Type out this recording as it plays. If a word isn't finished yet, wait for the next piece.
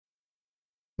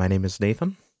My name is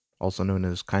Nathan, also known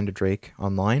as KindaDrake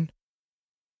online.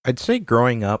 I'd say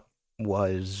growing up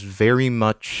was very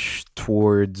much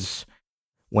towards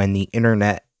when the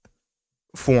internet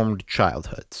formed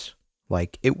childhoods.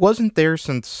 Like, it wasn't there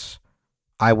since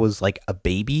I was like a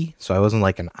baby, so I wasn't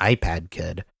like an iPad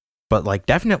kid, but like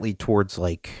definitely towards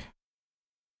like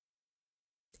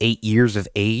 8 years of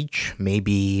age,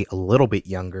 maybe a little bit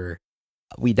younger.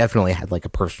 We definitely had like a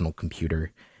personal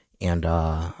computer. And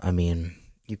I mean,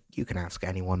 you can ask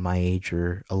anyone my age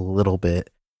or a little bit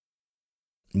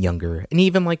younger, and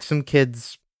even like some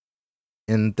kids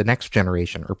in the next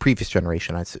generation or previous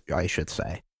generation, I should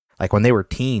say. Like when they were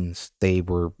teens, they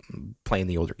were playing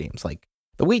the older games. Like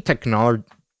the way technology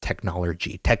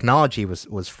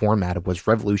was formatted was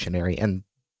revolutionary, and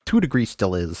to a degree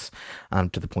still is,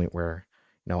 to the point where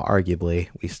arguably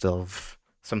we still have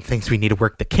some things we need to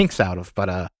work the kinks out of.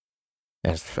 But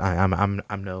yes, I'm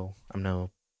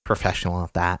no professional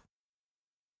at that.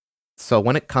 So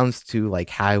when it comes to like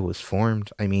how I was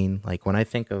formed, I mean, like when I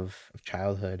think of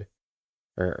childhood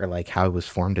or like how I was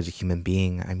formed as a human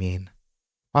being, I mean,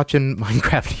 watching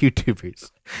Minecraft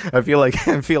YouTubers. I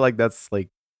feel like that's like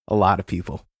a lot of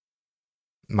people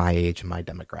my age and my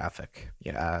demographic.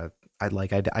 Yeah, I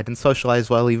didn't socialize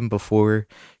well even before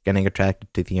getting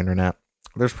attracted to the internet.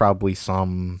 There's probably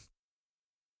some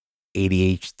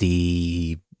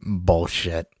ADHD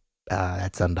bullshit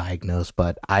that's undiagnosed,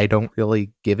 but I don't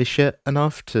really give a shit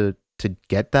enough to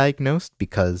get diagnosed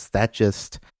because that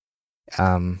just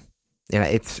um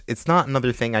it's not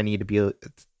another thing I need to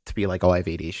be like, oh, I have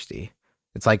ADHD.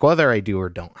 It's like whether I do or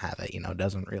don't have it,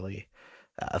 doesn't really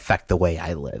affect the way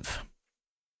I live.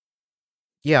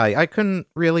 Yeah, I couldn't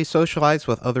really socialize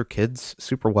with other kids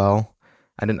super well.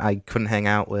 I couldn't hang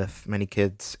out with many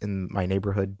kids in my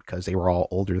neighborhood because they were all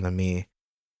older than me.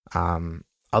 Um,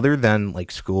 Other than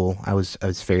like school, I was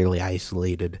fairly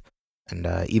isolated, and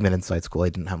even inside school, I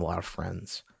didn't have a lot of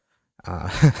friends. Uh,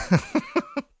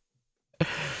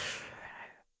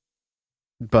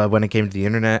 but when it came to the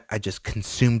internet, I just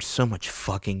consumed so much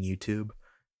fucking YouTube.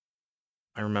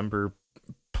 I remember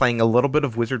playing a little bit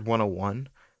of Wizard 101,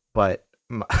 but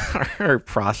our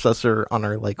processor on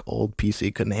our like old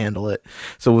PC couldn't handle it.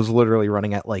 So it was literally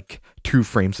running at like 2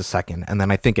 frames a second, and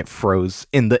then I think it froze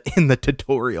in the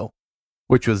tutorial,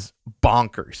 which was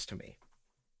bonkers to me.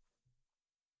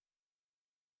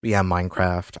 Yeah,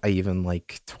 Minecraft. I even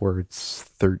like towards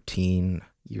 13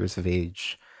 years of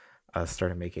age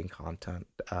started making content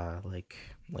like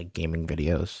gaming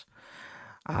videos.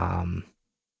 Um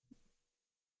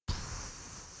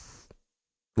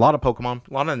a lot of Pokemon,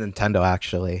 a lot of Nintendo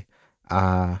actually.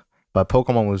 Uh, but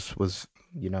Pokemon was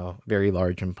very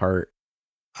large in part.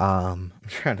 I'm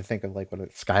trying to think of like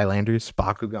what Skylanders,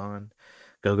 Bakugan,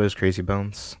 Go-Go's Crazy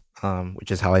Bones,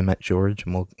 which is how I met George,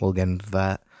 and we'll get into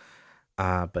that.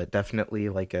 But definitely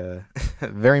like a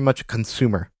very much a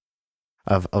consumer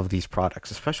of these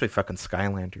products, especially fucking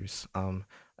Skylanders.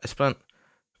 I spent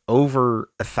over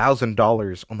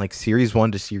 $1,000 on like Series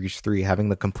 1 to Series 3 having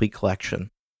the complete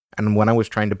collection. And when I was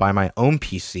trying to buy my own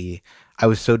PC, I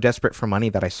was so desperate for money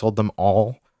that I sold them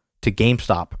all to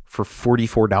GameStop for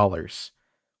 $44,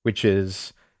 which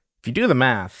is, if you do the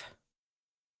math,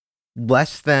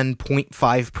 less than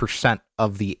 0.5%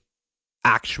 of the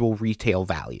actual retail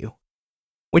value,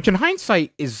 which in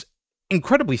hindsight is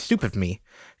incredibly stupid of me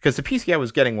because the PC I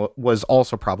was getting was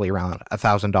also probably around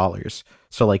 $1,000.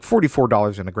 So like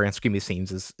 $44 in the grand scheme of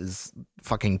things is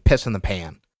fucking piss in the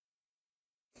pan.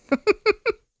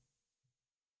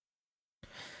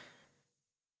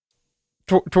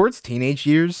 Towards teenage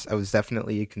years, I was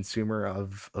definitely a consumer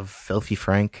of Filthy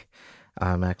Frank,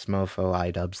 Max Mofo,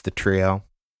 iDubbbz, the trio.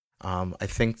 I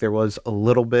think there was a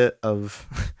little bit of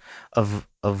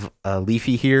of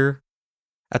Leafy here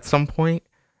at some point.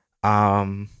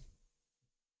 Um,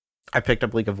 I picked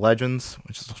up League of Legends,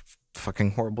 which is a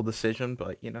fucking horrible decision,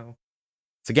 but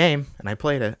it's a game, and I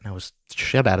played it, and I was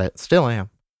shit at it. Still am.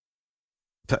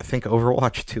 I think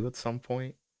Overwatch 2 at some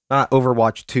point. Not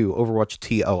Overwatch 2, Overwatch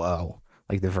TOO,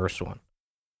 like the first one.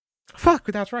 Fuck,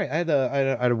 that's right. I had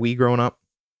a Wii growing up.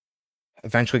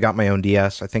 Eventually got my own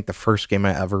DS. I think the first game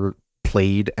I ever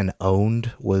played and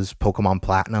owned was Pokemon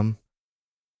Platinum.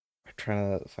 I'm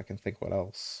trying to fucking think what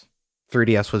else.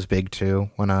 3DS was big too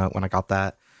when I got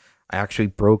that. I actually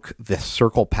broke the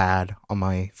circle pad on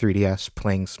my 3DS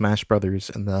playing Smash Brothers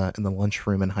in the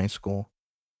lunchroom in high school.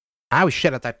 I was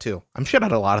shit at that too. I'm shit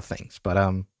at a lot of things, but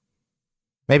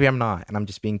maybe I'm not, and I'm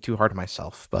just being too hard on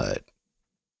myself. But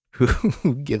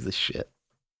who gives a shit?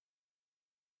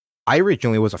 I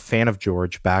originally was a fan of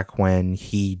George back when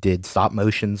he did stop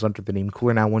motions under the name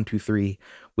Cooler Now 123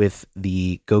 with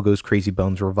the Go-Go's Crazy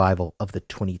Bones revival of the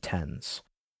 2010s,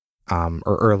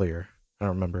 or earlier. I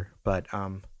don't remember, but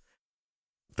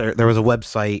there was a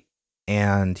website,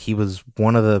 and he was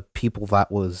one of the people that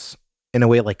was in a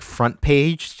way like front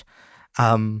paged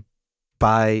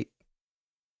by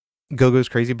Go-Go's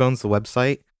Crazy Bones, the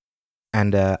website,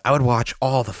 and I would watch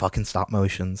all the fucking stop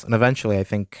motions, and eventually I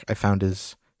think I found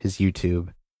his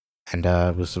YouTube and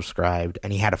was subscribed,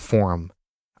 and he had a forum.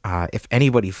 If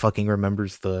anybody fucking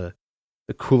remembers the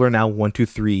Cooler Now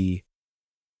 123,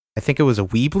 I think it was a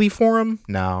Weebly forum.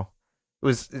 No,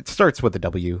 it starts with a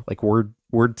W, like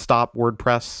WordStop,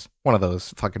 WordPress, one of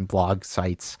those fucking blog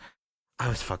sites. I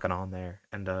was fucking on there,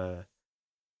 and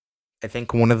I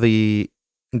think one of the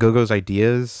Go-Go's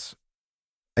ideas,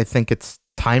 I think it's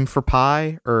time for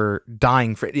pie or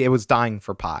dying for, it was dying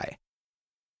for pie,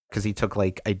 because he took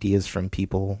like ideas from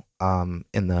people in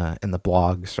the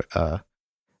blogs,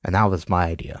 and that was my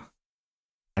idea,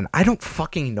 and I don't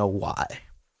fucking know why,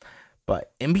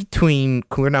 but in between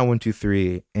Cooler Now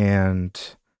 123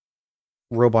 and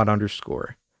Robot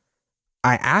underscore,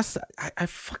 I asked, I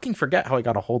fucking forget how I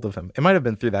got a hold of him. It might have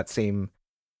been through that same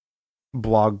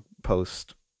blog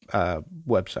post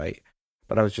website,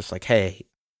 but I was just like, hey,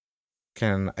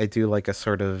 can I do like a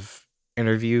sort of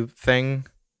interview thing?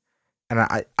 And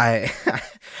I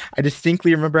I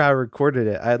distinctly remember how I recorded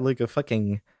it. I had like a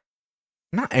fucking,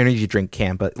 not energy drink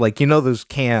can, but like, you know, those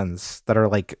cans that are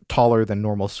like taller than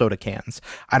normal soda cans.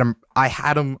 I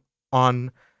had them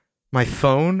on my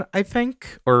phone, I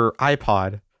think, or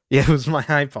iPod. Yeah, it was my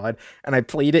iPod, and I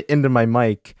played it into my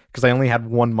mic because I only had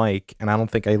one mic, and I don't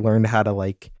think I learned how to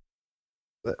like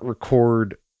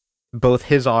record both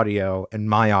his audio and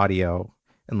my audio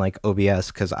in like OBS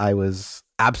because I was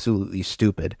absolutely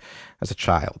stupid as a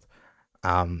child.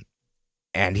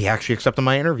 And he actually accepted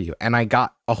my interview, and I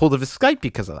got a hold of his Skype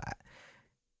because of that.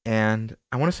 And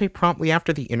I want to say promptly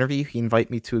after the interview, he invited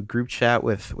me to a group chat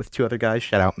with two other guys.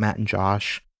 Shout out Matt and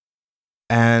Josh.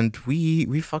 And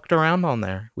we fucked around on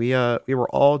there. We were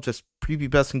all just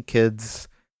prepubescent kids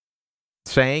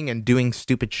saying and doing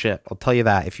stupid shit. I'll tell you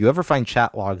that. If you ever find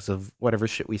chat logs of whatever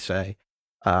shit we say,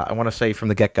 I want to say from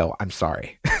the get-go, I'm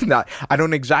sorry. I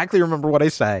don't exactly remember what I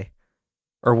say,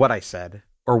 or what I said,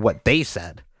 or what they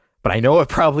said, but I know it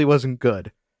probably wasn't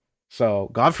good. So,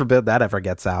 God forbid that ever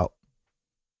gets out.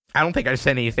 I don't think I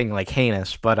said anything like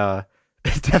heinous, but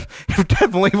it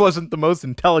definitely wasn't the most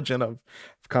intelligent of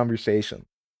conversation.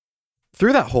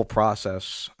 Through that whole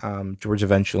process, George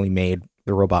eventually made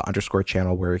the Robot underscore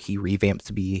channel, where he revamped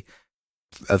to be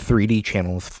a 3D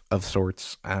channel of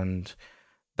sorts, and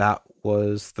that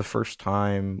was the first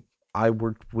time I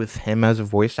worked with him as a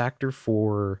voice actor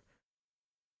for,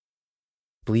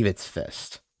 I believe it's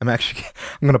Fist. I'm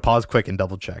gonna pause quick and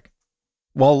double check.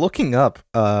 While looking up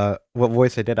what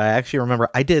voice I did, I actually remember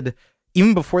I did,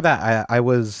 even before that, I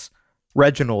was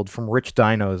Reginald from Rich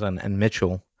Dinos and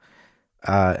Mitchell.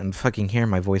 And fucking hearing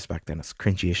my voice back then is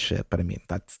cringy as shit, but I mean,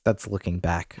 that's looking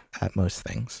back at most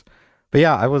things. But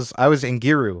yeah, I was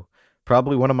Angiru,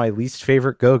 probably one of my least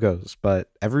favorite Go-Go's, but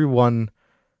everyone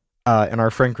in our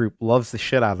friend group loves the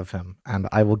shit out of him, and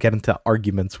I will get into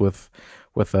arguments with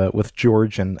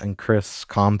George and Chris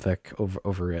Comthick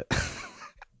over it.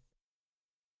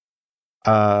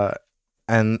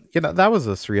 And you know, that was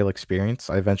a surreal experience.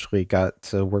 I eventually got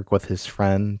to work with his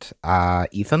friend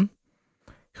Ethan,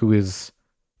 who is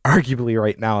arguably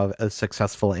right now a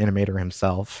successful animator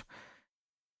himself.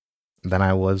 Then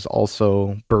I was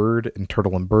also Bird and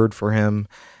Turtle and Bird for him.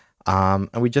 And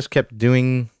we just kept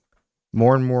doing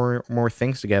more and more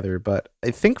things together. But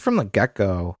I think from the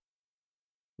get-go,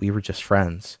 we were just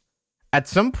friends. At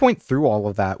some point through all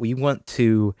of that, we went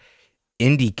to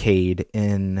Indiecade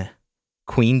in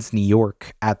Queens, New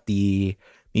York, at the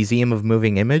Museum of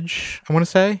Moving Image, I want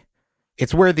to say.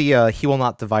 It's where the He Will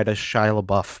Not Divide Us Shia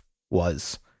LaBeouf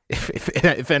was,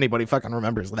 if anybody fucking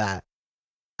remembers that.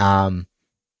 And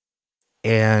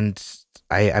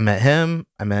I met him,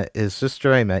 I met his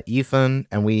sister, I met Ethan,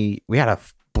 and we had a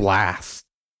blast.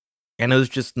 And it was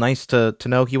just nice to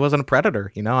know he wasn't a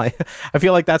predator, you know? I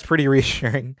feel like that's pretty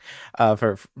reassuring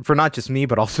for not just me,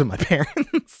 but also my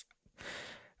parents.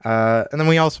 And then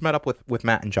we also met up with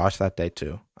Matt and Josh that day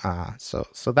too. So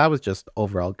that was just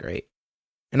overall great.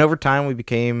 And over time we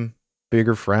became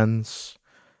bigger friends.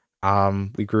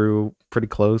 We grew pretty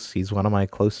close. He's one of my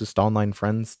closest online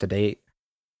friends to date.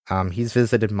 He's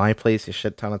visited my place a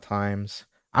shit ton of times.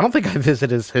 I don't think I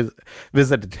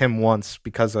visited him once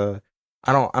because I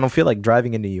don't feel like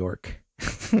driving in New York.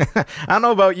 I don't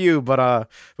know about you, but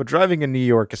driving in New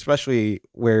York, especially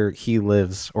where he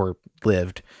lives or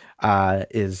lived,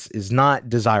 is not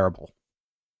desirable.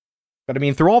 But I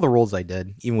mean, through all the roles I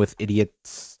did, even with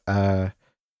idiots, not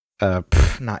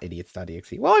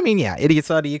idiots.exe. Well, I mean, yeah,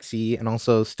 idiots.exe, and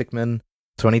also Stickman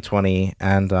 2020,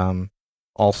 and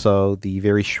also the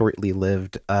very shortly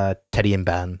lived Teddy and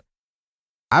Ben.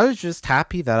 I was just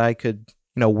happy that I could,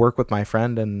 work with my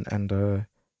friend and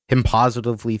him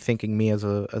positively thinking me as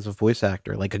a voice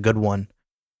actor, like a good one.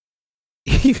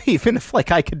 Even if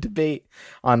like I could debate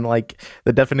on like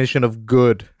the definition of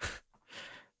good,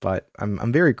 but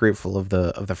I'm very grateful of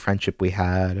the friendship we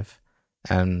had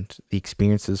and the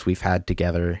experiences we've had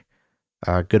together,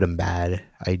 good and bad.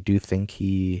 I do think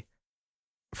he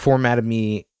formatted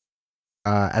me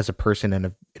as a person in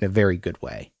a very good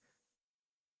way.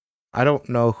 I don't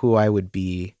know who I would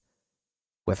be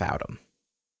without him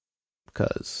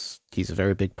because he's a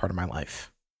very big part of my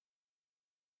life.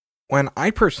 When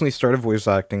I personally started voice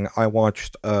acting, I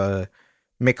watched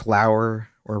Mick Lauer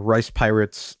or Rice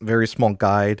Pirate's very small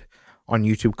guide on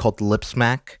YouTube called Lip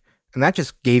Smack, and that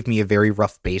just gave me a very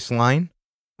rough baseline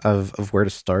of where to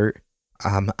start.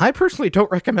 I personally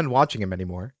don't recommend watching him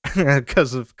anymore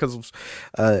because of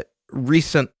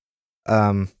recent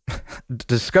um,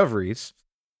 discoveries.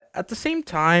 At the same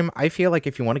time, I feel like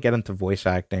if you want to get into voice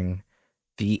acting,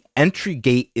 the entry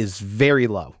gate is very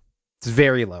low. It's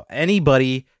very low.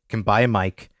 Anybody can buy a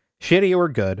mic, shitty or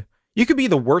good. You could be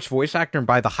the worst voice actor and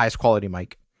buy the highest quality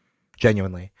mic,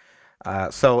 genuinely.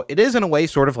 So it is in a way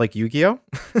sort of like Yu-Gi-Oh,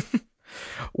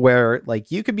 where like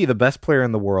you could be the best player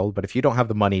in the world, but if you don't have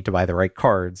the money to buy the right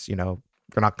cards, you're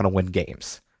not going to win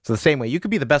games. So the same way, you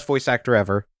could be the best voice actor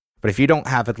ever, but if you don't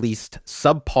have at least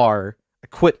subpar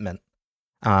equipment,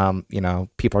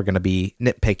 people are going to be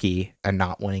nitpicky and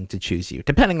not wanting to choose you,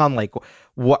 depending on like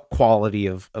what quality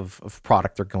of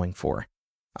product they're going for.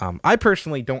 I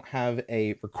personally don't have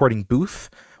a recording booth.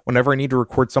 Whenever I need to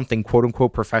record something quote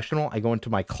unquote professional, I go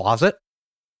into my closet,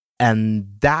 and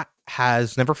that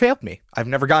has never failed me. I've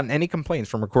never gotten any complaints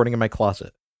from recording in my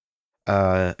closet,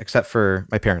 except for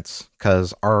my parents,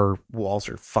 because our walls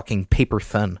are fucking paper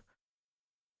thin.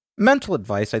 Mental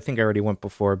advice, I think I already went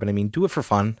before, but I mean, do it for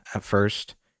fun at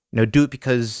first. Do it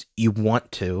because you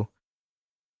want to.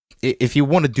 If you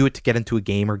want to do it to get into a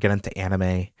game or get into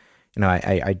anime,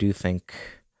 I do think,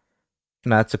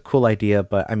 that's a cool idea,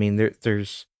 but I mean,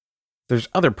 there's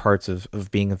other parts of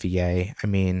being a VA. I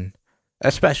mean,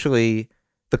 especially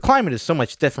the climate is so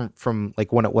much different from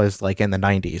like when it was like in the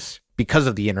 90s because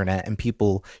of the internet and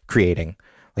people creating.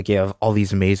 Like you have all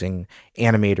these amazing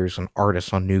animators and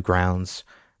artists on Newgrounds,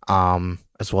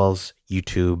 as well as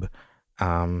YouTube.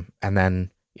 And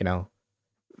then,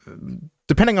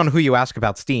 depending on who you ask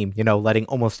about Steam, letting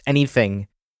almost anything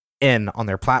in on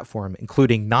their platform,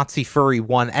 including Nazi Furry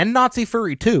 1 and Nazi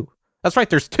Furry 2. That's right,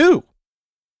 there's two.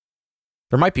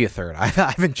 There might be a third. I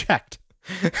haven't checked.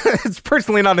 It's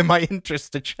personally not in my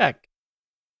interest to check.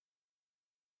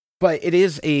 But it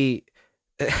is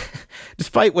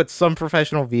despite what some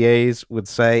professional VAs would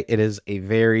say, it is a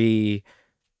very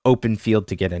open field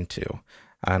to get into.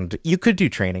 And you could do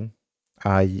training.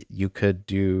 You could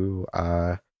do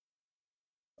a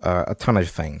ton of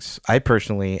things. I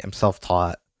personally am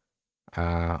self-taught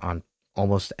on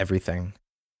almost everything.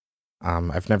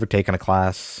 I've never taken a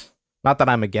class. Not that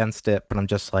I'm against it, but I'm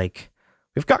just like,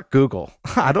 we've got Google.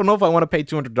 I don't know if I want to pay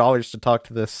 $200 to talk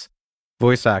to this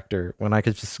voice actor when I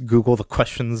could just Google the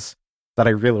questions that I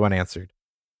really want answered.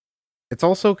 It's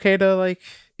also okay to, like,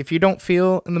 if you don't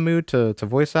feel in the mood to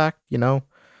voice act,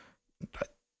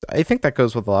 I think that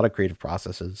goes with a lot of creative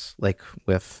processes, like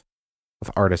with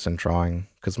artists and drawing,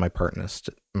 because my partner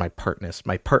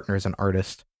is an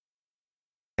artist.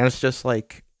 And it's just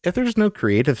like, if there's no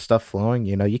creative stuff flowing,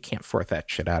 you can't force that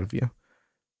shit out of you.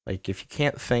 Like, if you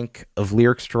can't think of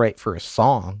lyrics to write for a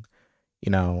song,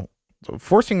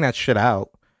 forcing that shit out,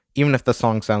 even if the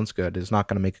song sounds good, is not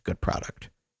going to make a good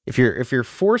product. If you're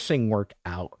forcing work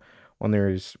out when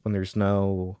there's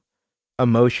no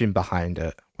emotion behind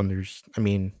it,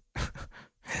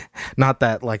 not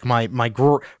that like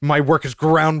my work is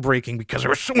groundbreaking because there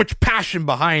was so much passion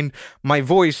behind my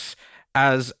voice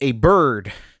as a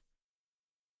bird.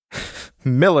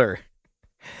 Miller.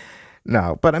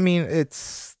 No, but I mean,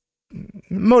 it's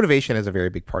motivation is a very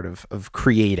big part of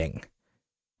creating,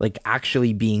 like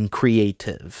actually being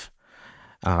creative,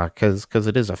 because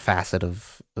it is a facet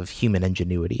of human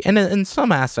ingenuity and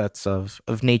some assets of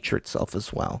nature itself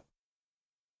as well.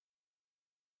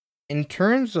 In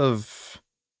terms of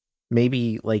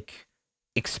maybe like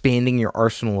expanding your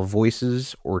arsenal of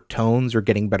voices or tones or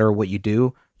getting better at what you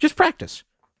do, just practice.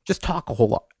 Just talk a whole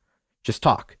lot. Just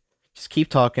talk. Just keep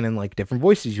talking in like different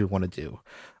voices you want to do,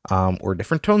 or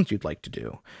different tones you'd like to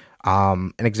do.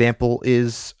 An example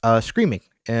is screaming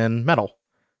in metal.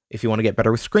 If you want to get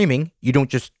better with screaming, you don't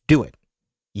just do it.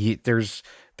 There's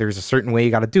a certain way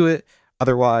you got to do it.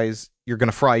 Otherwise, you're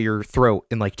gonna fry your throat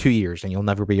in like 2 years, and you'll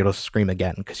never be able to scream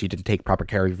again because you didn't take proper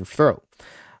care of your throat.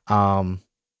 Um,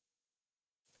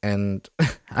 and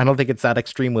I don't think it's that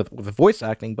extreme with voice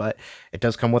acting, but it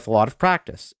does come with a lot of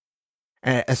practice,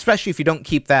 and especially if you don't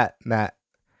keep that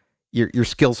your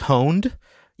skills honed,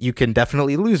 you can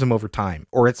definitely lose them over time,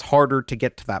 or it's harder to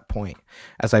get to that point,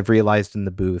 as I've realized in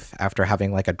the booth after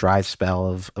having like a dry spell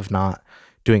of not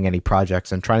doing any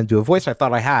projects and trying to do a voice I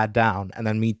thought I had down, and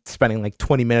then me spending like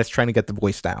 20 minutes trying to get the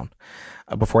voice down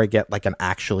before I get like an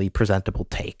actually presentable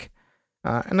take.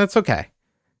 And that's okay,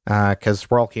 because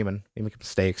we're all human. We make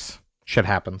mistakes. Shit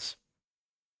happens.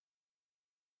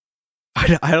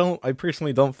 I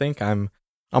personally don't think I'm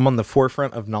on the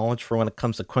forefront of knowledge for when it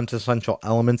comes to quintessential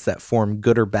elements that form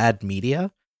good or bad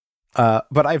media.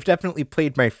 But I've definitely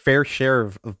played my fair share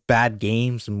of bad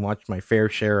games and watched my fair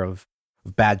share of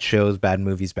bad shows, bad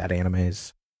movies, bad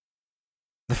animes.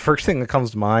 The first thing that comes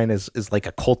to mind is like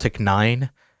a Cultic 9.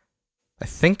 I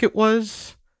think it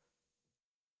was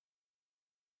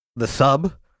the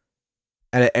sub,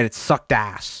 and it sucked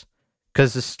ass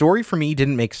because the story for me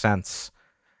didn't make sense.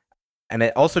 And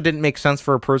it also didn't make sense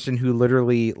for a person who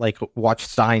literally like watched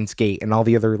Steins Gate and all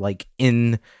the other like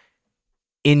in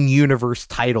universe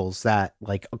titles that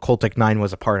like Occultic 9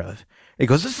 was a part of. He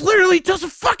goes, this literally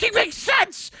doesn't fucking make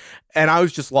sense. And I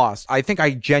was just lost. I think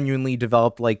I genuinely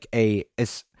developed like a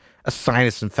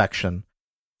sinus infection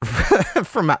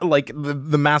from like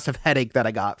the massive headache that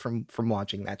I got from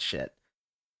watching that shit.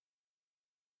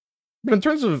 But in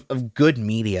terms of good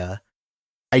media,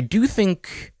 I do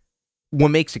think what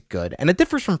makes it good, and it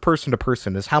differs from person to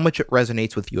person, is how much it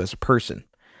resonates with you as a person.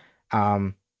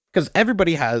 Because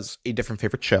everybody has a different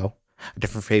favorite show, a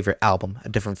different favorite album, a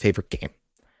different favorite game.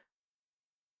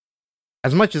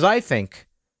 As much as I think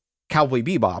Cowboy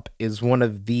Bebop is one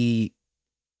of the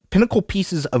pinnacle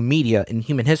pieces of media in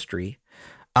human history,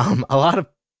 a lot of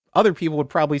other people would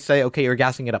probably say, okay, you're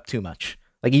gassing it up too much.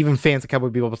 Like, even fans of Cowboy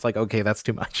Bebop, it's like, okay, that's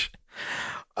too much.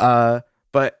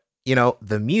 But, you know,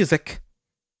 the music,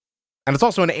 and it's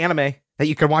also an anime that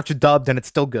you can watch it dubbed and it's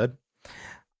still good.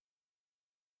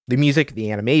 The music,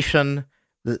 the animation,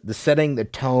 the setting, the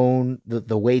tone,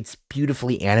 the way it's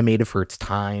beautifully animated for its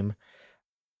time.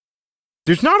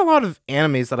 There's not a lot of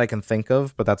animes that I can think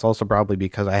of, but that's also probably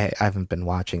because I haven't been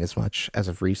watching as much as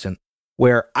of recent,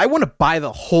 where I want to buy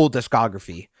the whole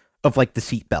discography of like the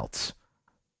Seatbelts.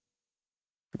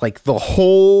 Like the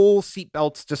whole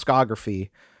Seatbelts discography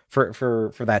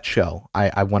for that show.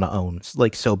 I want to own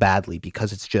like so badly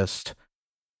because it's just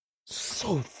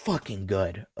so fucking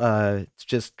good. It's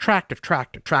just track to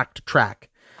track to track to track.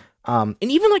 And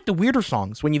even like the weirder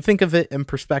songs, when you think of it in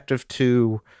perspective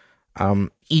to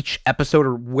each episode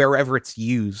or wherever it's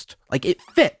used, like it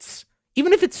fits.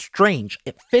 Even if it's strange,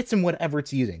 it fits in whatever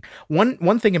it's using.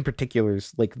 One thing in particular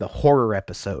is like the horror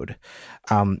episode.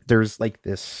 There's like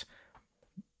this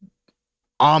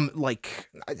like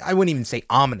I wouldn't even say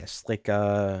ominous, like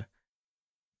I'd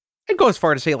go as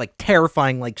far to say like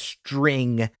terrifying like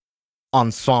string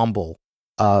ensemble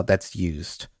that's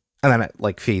used. And then it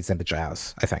like feeds into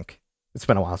jazz, I think. It's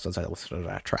been a while since I listened to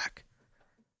that track.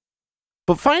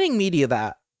 But finding media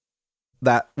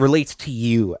that relates to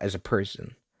you as a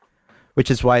person, which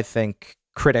is why I think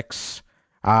critics,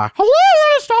 hello,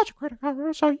 nostalgia critic,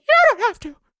 so you don't have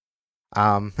to.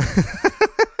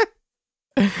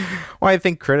 Why I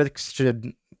think critics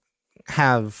should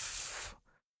have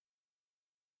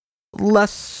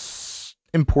less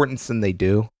importance than they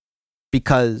do,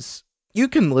 because you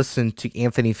can listen to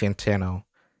Anthony Fantano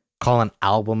call an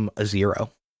album a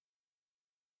 0,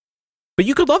 but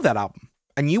you could love that album,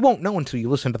 and you won't know until you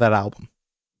listen to that album.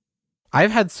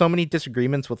 I've had so many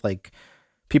disagreements with like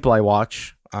people I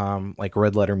watch, like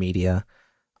Red Letter Media,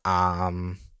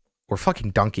 or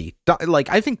fucking Donkey. Like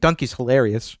I think Donkey's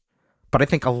hilarious, but I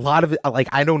think a lot of it, like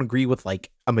I don't agree with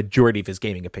like a majority of his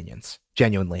gaming opinions,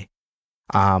 genuinely.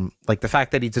 Like the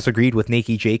fact that he disagreed with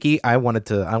Nakey Jakey, I wanted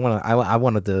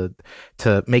to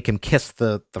make him kiss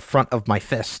the front of my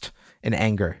fist in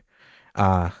anger.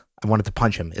 I wanted to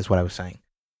punch him, is what I was saying.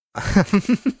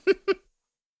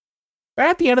 But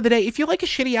at the end of the day, if you like a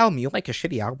shitty album, you like a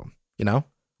shitty album, you know?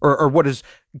 Or what is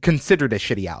considered a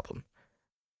shitty album.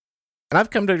 And I've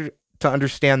come to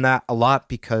understand that a lot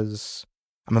because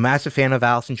I'm a massive fan of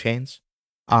Alice in Chains.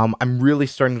 I'm really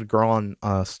starting to grow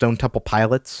on Stone Temple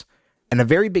Pilots. And a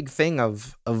very big thing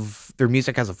of their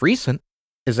music as of recent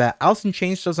is that Alice in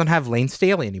Chains doesn't have Lane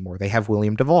Staley anymore. They have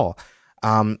William Duvall.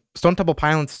 Stone Temple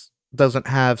Pilots doesn't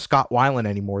have Scott Weiland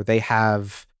anymore. They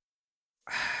have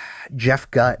Jeff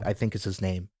Gutt, I think is his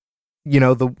name. You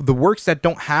know, the works that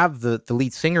don't have the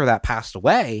lead singer that passed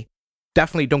away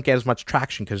definitely don't get as much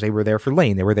traction because they were there for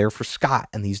Lane, they were there for Scott,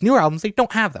 and these new albums, they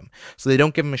don't have them, so they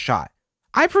don't give them a shot.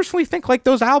 I personally think like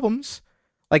those albums,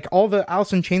 like all the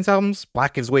Alice in Chains albums,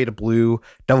 Black Gives Way to Blue,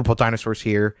 Devil Put Dinosaurs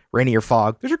Here, Rainier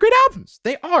Fog, those are great albums.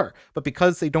 They are. But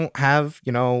because they don't have,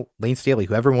 you know, Lane Staley,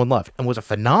 who everyone loved and was a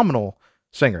phenomenal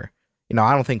singer, you know,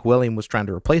 I don't think William was trying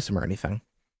to replace him or anything.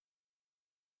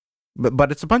 But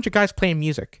it's a bunch of guys playing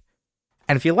music.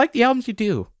 And if you like the albums, you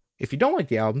do. If you don't like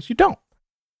the albums, you don't.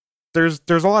 There's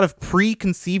a lot of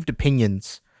preconceived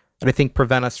opinions that I think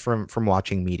prevent us from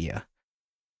watching media.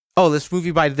 Oh, this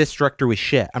movie by this director was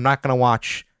shit. I'm not going to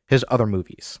watch his other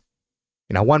movies.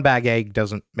 You know, one bag egg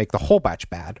doesn't make the whole batch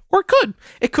bad. Or it could.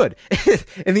 It could.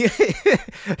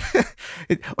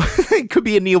 It could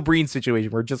be a Neil Breen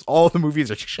situation where just all the movies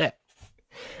are shit.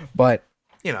 But,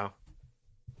 you know,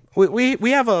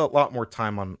 we have a lot more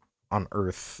time on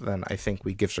Earth than I think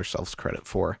we give ourselves credit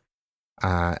for.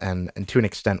 And to an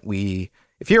extent,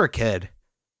 if you're a kid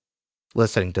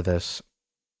listening to this,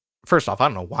 first off, I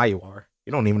don't know why you are.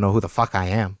 You don't even know who the fuck I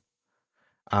am.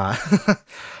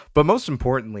 But most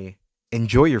importantly,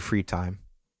 enjoy your free time.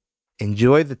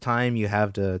 Enjoy the time you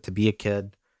have to be a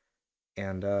kid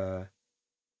and to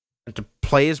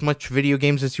play as much video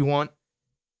games as you want,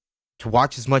 to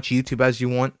watch as much YouTube as you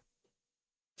want,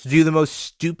 to do the most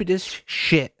stupidest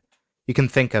shit you can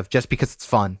think of just because it's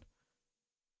fun.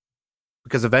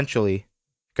 Because eventually,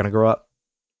 you're going to grow up.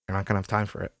 You're not going to have time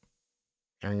for it.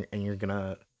 And you're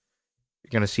going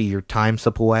to see your time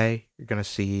slip away. You're going to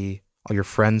see all your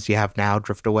friends you have now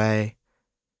drift away.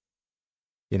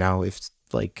 You know, if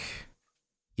like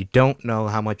you don't know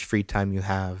how much free time you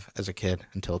have as a kid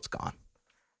until it's gone.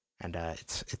 And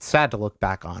it's sad to look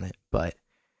back on it, but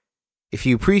if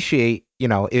you appreciate, you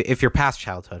know, if you're past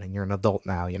childhood and you're an adult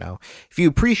now, you know, if you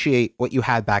appreciate what you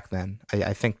had back then,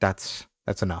 I think that's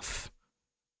enough.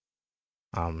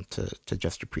 To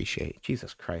just appreciate.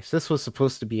 Jesus Christ. This was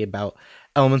supposed to be about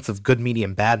elements of good media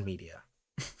and bad media.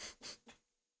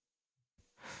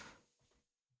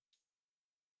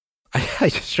 I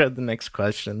just read the next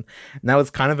question. Now it's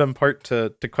kind of in part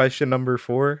to question number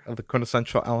 4 of the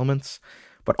quintessential elements,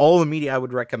 but all the media I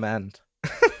would recommend.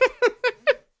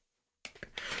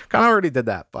 Kind of already did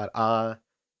that, but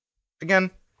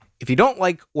again, if you don't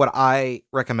like what I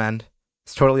recommend,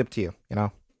 it's totally up to you, you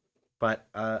know? But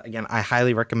again, I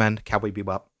highly recommend Cowboy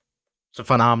Bebop. It's a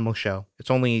phenomenal show.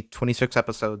 It's only 26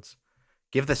 episodes.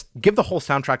 Give the whole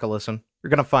soundtrack a listen. You're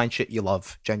gonna find shit you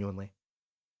love, genuinely.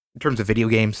 In terms of video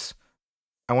games,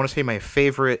 I want to say my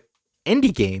favorite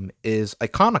indie game is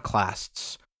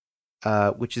Iconoclasts,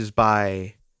 which is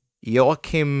by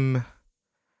Joachim.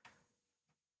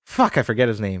 Fuck, I forget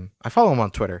his name. I follow him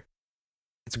on Twitter.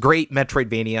 It's a great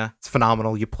Metroidvania. It's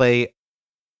phenomenal. You play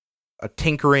a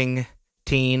tinkering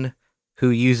teen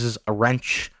who uses a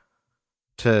wrench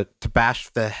to bash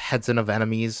the heads in of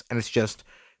enemies, and it's just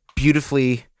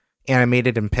beautifully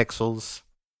animated in pixels.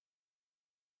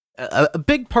 A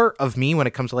big part of me when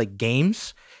it comes to like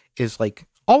games is like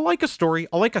I'll like a story,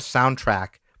 I'll like a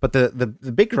soundtrack, but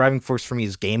the big driving force for me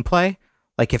is gameplay.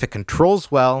 Like if it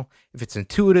controls well, if it's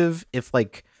intuitive, if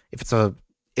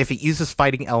it uses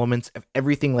fighting elements, if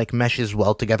everything like meshes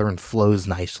well together and flows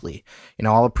nicely. You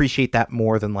know, I'll appreciate that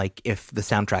more than like if the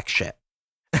soundtrack's shit.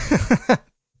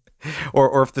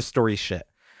 or if the story's shit.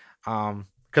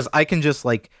 Because I can just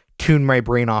like tune my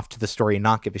brain off to the story and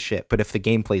not give a shit, but if the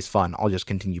gameplay's fun, I'll just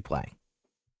continue playing.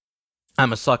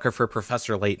 I'm a sucker for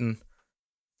Professor Layton.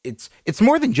 It's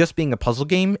more than just being a puzzle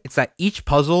game. It's that each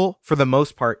puzzle, for the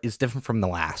most part, is different from the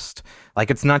last. Like,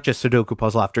 it's not just Sudoku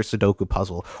puzzle after Sudoku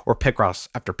puzzle, or Picross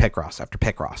after Picross after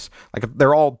Picross. Like,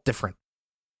 they're all different.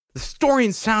 The story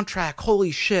and soundtrack, holy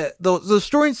shit. The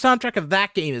story and soundtrack of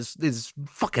that game is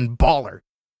fucking baller.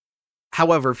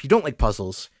 However, if you don't like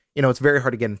puzzles, you know, it's very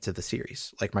hard to get into the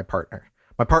series, like my partner.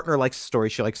 My partner likes the story,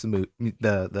 she likes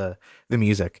the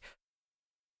music.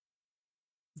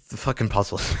 The fucking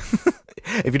puzzles.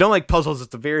 If you don't like puzzles,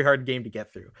 it's a very hard game to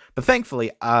get through. But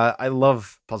thankfully, I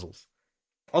love puzzles.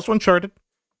 Also Uncharted.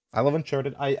 I love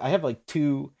Uncharted. I have like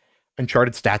 2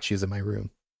 Uncharted statues in my room.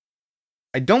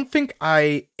 I don't think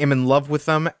I am in love with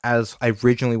them as I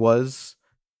originally was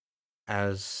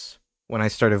as when I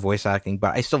started voice acting,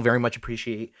 but I still very much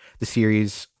appreciate the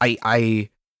series. I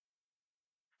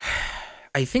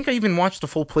think I even watched a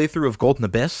full playthrough of Golden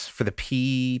Abyss for the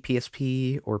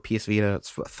PSP or PS Vita. It's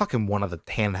fucking one of the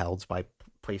handhelds by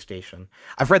PlayStation.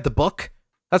 I've read the book.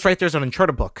 That's right. There's an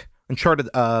Uncharted book, Uncharted,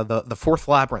 the Fourth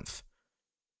Labyrinth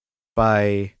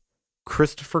by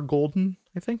Christopher Golden,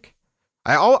 I think.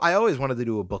 I always wanted to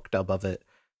do a book dub of it,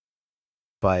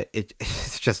 but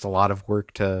it's just a lot of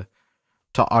work to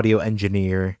audio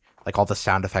engineer like all the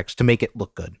sound effects to make it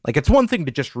look good. Like it's one thing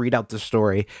to just read out the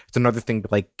story. It's another thing to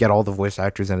like get all the voice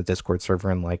actors in a Discord server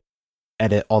and like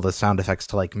edit all the sound effects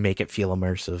to like make it feel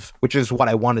immersive, which is what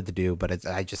I wanted to do, but it's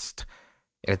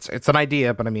an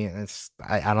idea, but I mean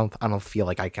I don't feel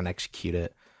like I can execute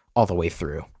it all the way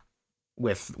through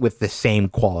with the same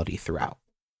quality throughout.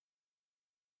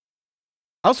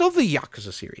 Also the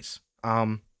Yakuza series.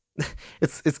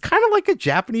 It's kind of like a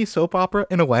Japanese soap opera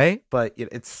in a way, but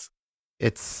it's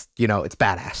it's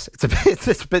badass.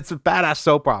 It's a badass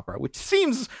soap opera, which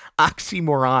seems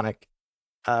oxymoronic.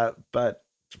 But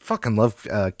fucking love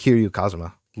Kiryu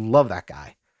Kazuma. Love that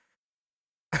guy.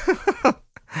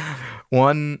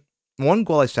 one one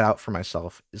goal I set out for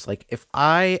myself is like if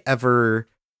I ever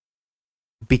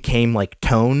became like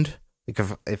toned, like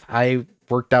if I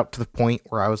worked out to the point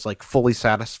where I was like fully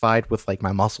satisfied with like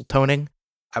my muscle toning,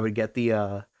 I would get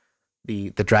the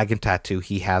dragon tattoo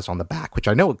he has on the back, which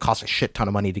I know would cost a shit ton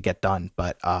of money to get done,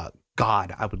 but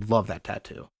God, I would love that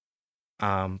tattoo.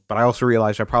 But I also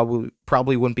realized I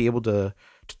probably wouldn't be able to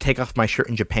take off my shirt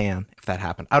in Japan if that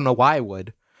happened. I don't know why I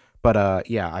would, but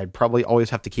yeah, I'd probably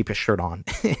always have to keep a shirt on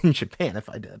in Japan if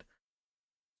I did.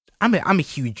 I'm a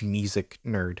huge music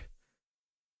nerd.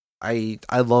 I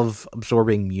love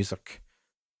absorbing music.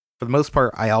 For the most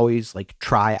part, I always like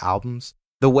try albums.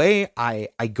 The way I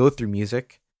go through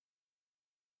music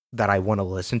that I want to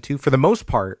listen to, for the most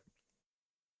part,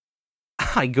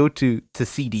 I go to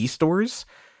CD stores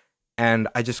and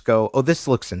I just go, oh, this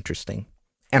looks interesting,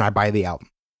 and I buy the album.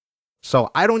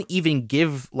 So I don't even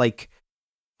give like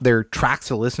their tracks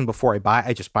to listen before I buy.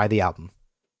 I just buy the album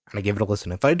and I give it a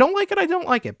listen. If I don't like it, I don't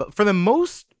like it. But for the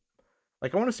most,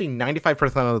 like I want to say 95%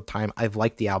 of the time, I've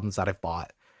liked the albums that I've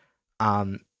bought.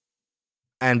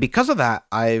 And because of that,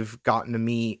 I've gotten to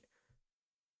meet,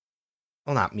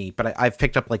 well, not meet, but I've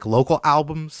picked up like local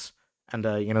albums and,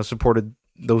 supported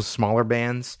those smaller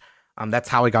bands. That's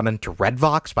how I got into Red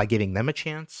Vox, by giving them a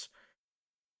chance.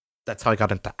 That's how I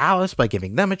got into Alice, by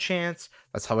giving them a chance.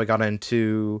 That's how I got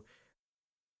into,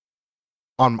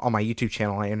 on my YouTube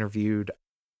channel, I interviewed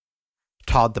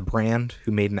Todd the Brand,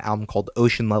 who made an album called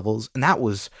Ocean Levels. And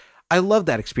I love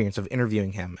that experience of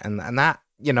interviewing him. And that,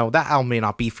 that album may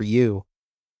not be for you.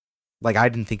 Like, I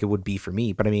didn't think it would be for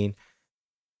me, but I mean,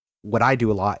 what I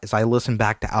do a lot is I listen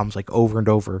back to albums like over and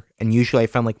over, and usually I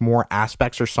find like more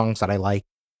aspects or songs that I like,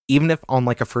 even if on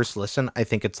like a first listen, I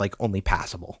think it's like only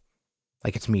passable,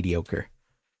 like it's mediocre.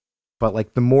 But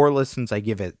like the more listens I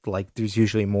give it, like there's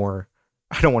usually more,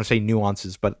 I don't want to say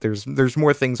nuances, but there's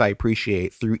more things I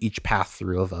appreciate through each path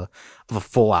through of a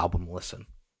full album listen.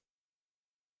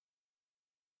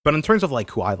 But in terms of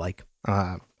like who I like,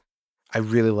 I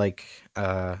really like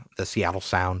the Seattle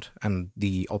sound and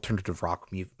the alternative rock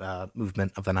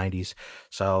movement of the 90s.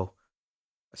 So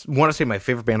I want to say my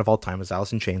favorite band of all time is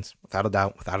Alice in Chains, without a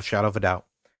doubt, without a shadow of a doubt.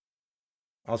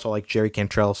 I also like Jerry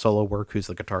Cantrell's solo work, who's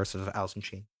the guitarist of Alice in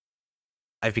Chains.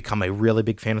 I've become a really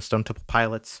big fan of Stone Temple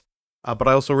Pilots, but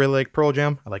I also really like Pearl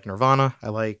Jam. I like Nirvana. I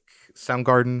like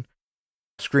Soundgarden,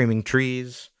 Screaming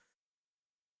Trees,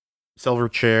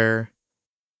 Silverchair,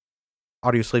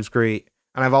 Audioslave's great.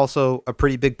 And I've also a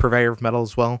pretty big purveyor of metal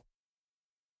as well.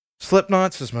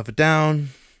 Slipknot, System of a Down,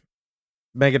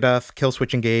 Megadeth,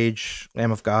 Killswitch Engage,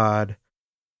 Lamb of God.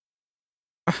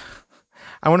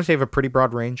 I want to say I have a pretty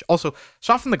broad range. Also,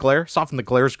 Soften the Glare. Soften the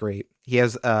Glare is great. He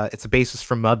has it's a bassist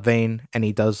from Mudvayne, and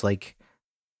he does like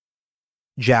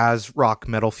jazz rock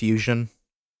metal fusion.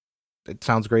 It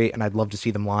sounds great, and I'd love to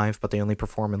see them live, but they only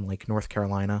perform in like North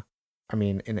Carolina. I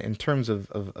mean, in terms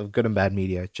of good and bad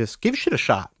media, just give shit a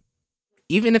shot.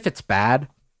 Even if it's bad,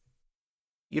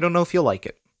 you don't know if you'll like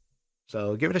it.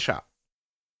 So give it a shot.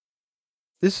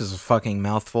 This is a fucking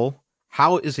mouthful.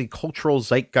 How is a cultural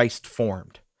zeitgeist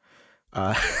formed?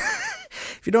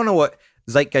 If you don't know what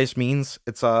zeitgeist means,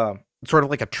 it's sort of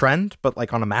like a trend, but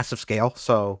like on a massive scale.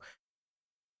 So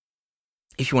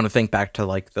if you want to think back to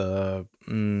like the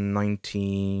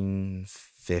 1950s,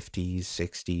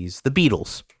 60s, the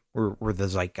Beatles were the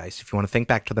zeitgeist. If you want to think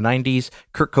back to the 90s,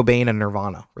 Kurt Cobain and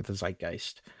Nirvana were the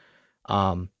zeitgeist.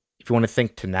 If you want to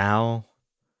think to now,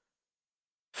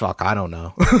 fuck, I don't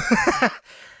know.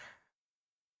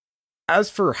 As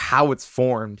for how it's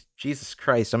formed, Jesus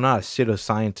Christ, I'm not a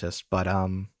pseudoscientist, but I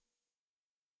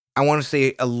want to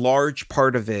say a large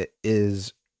part of it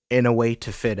is in a way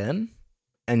to fit in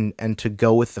and to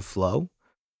go with the flow.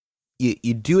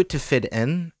 you do it to fit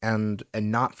in and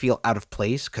not feel out of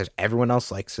place because everyone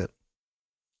else likes it.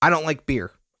 I don't like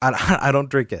beer. I don't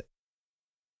drink it.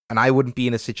 And I wouldn't be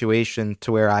in a situation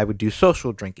to where I would do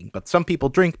social drinking. But some people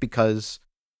drink because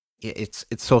it's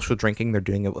social drinking. They're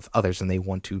doing it with others and they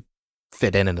want to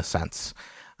fit in a sense.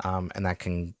 And that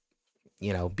can,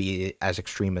 be as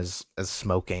extreme as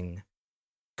smoking,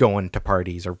 going to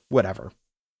parties or whatever.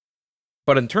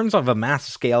 But in terms of a mass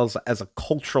scale as a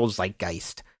cultural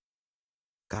zeitgeist,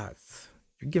 God,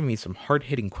 you're giving me some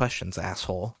hard-hitting questions,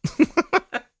 asshole.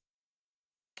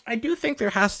 I do think there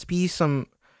has to be some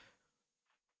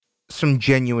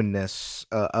genuineness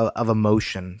of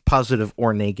emotion, positive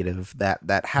or negative,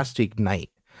 that has to ignite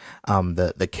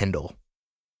the Kindle.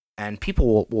 And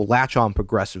people will latch on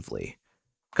progressively.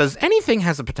 Because anything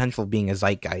has the potential of being a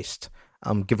zeitgeist,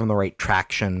 given the right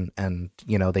traction, and,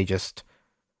 they just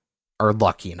are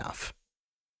lucky enough.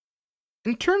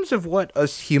 In terms of what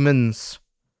us humans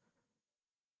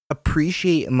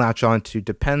appreciate and latch on to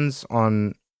depends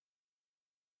on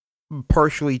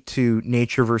partially to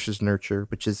nature versus nurture,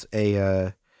 which is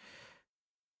a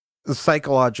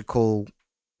psychological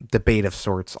debate of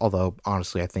sorts, although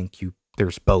honestly I think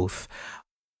there's both,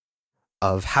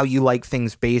 of how you like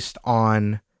things based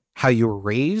on how you were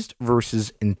raised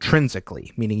versus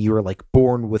intrinsically, meaning you were like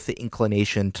born with the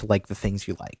inclination to like the things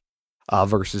you like,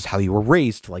 versus how you were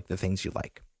raised to like the things you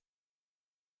like.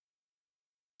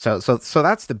 So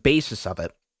that's the basis of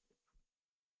it.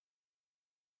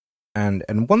 And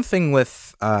one thing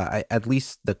with at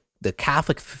least the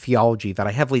Catholic theology that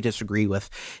I heavily disagree with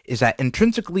is that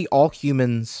intrinsically all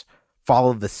humans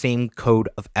follow the same code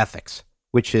of ethics,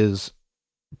 which is,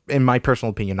 in my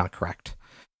personal opinion, not correct.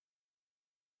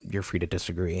 You're free to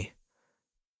disagree.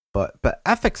 But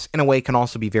ethics, in a way, can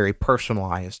also be very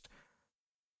personalized.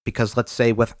 Because, let's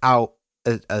say, without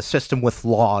a system with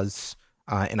laws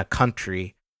in a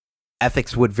country,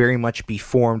 ethics would very much be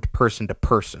formed person to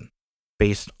person,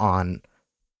 based on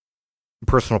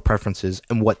personal preferences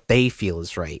and what they feel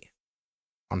is right,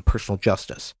 on personal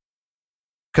justice.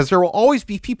 Because there will always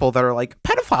be people that are like,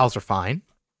 pedophiles are fine.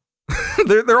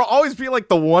 there will always be like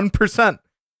the 1%.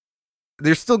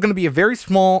 There's still going to be a very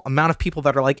small amount of people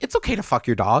that are like, it's okay to fuck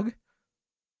your dog.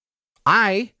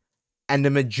 I, and the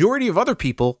majority of other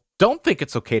people, don't think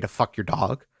it's okay to fuck your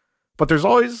dog. But there's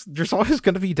always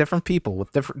going to be different people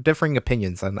with differing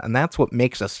opinions, and that's what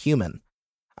makes us human.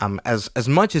 As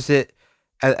much as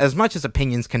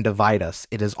opinions can divide us,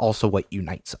 it is also what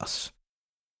unites us.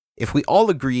 If we all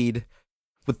agreed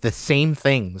with the same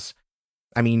things,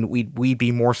 I mean, we'd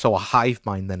be more so a hive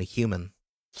mind than a human.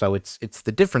 So it's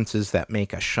the differences that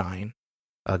make us shine,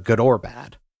 good or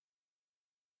bad.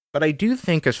 But I do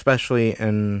think, especially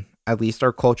in at least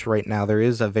our culture right now, there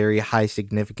is a very high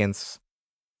significance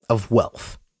of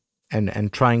wealth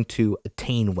and trying to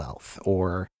attain wealth,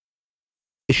 or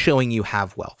showing you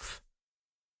have wealth.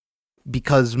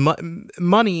 Because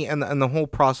money and the whole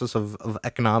process of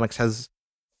economics has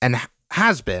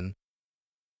been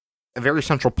a very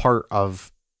central part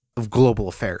of global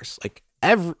affairs. Like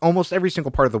almost every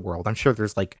single part of the world. I'm sure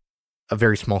there's like a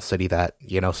very small city that,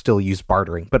 still use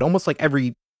bartering, but almost like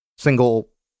every single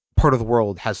part of the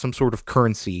world has some sort of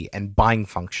currency and buying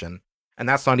function. And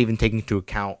that's not even taking into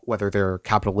account whether they're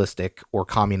capitalistic or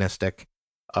communistic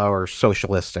or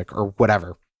socialistic or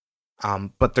whatever.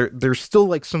 But there's still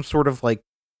like some sort of like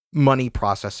money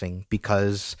processing,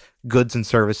 because goods and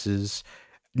services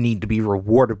need to be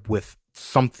rewarded with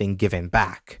something given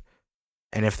back.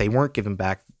 And if they weren't given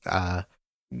back,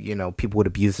 people would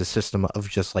abuse the system of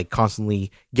just like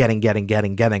constantly getting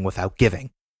without giving.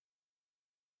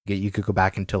 You could go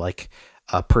back into like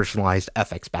personalized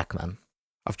ethics back then,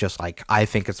 of just like, I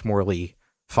think it's morally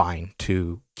fine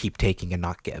to keep taking and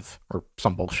not give, or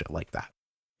some bullshit like that.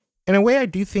 In a way, I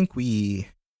do think we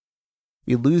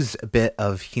lose a bit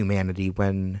of humanity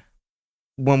when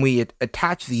we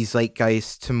attach these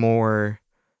zeitgeists to more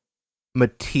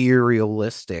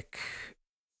materialistic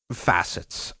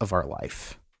facets of our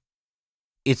life.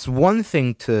 It's one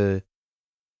thing to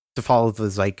follow the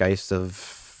zeitgeist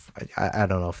of, I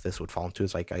don't know if this would fall into a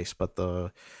zeitgeist, but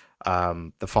the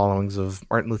followings of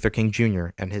Martin Luther King Jr.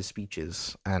 and his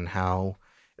speeches, and how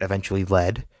it eventually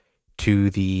led to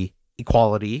the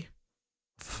equality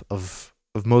of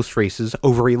most races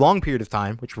over a long period of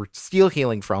time, which we're still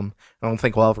healing from. I don't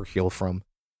think we'll ever heal from,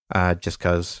 just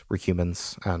because we're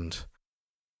humans and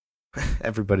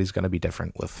everybody's going to be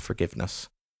different with forgiveness.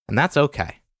 And that's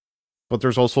okay. But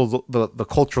there's also the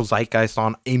cultural zeitgeist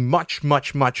on a much,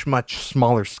 much, much, much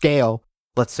smaller scale.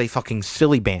 Let's say fucking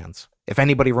silly bands. If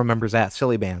anybody remembers that,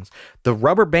 silly bands. The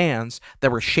rubber bands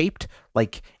that were shaped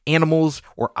like animals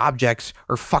or objects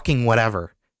or fucking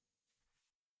whatever.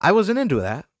 I wasn't into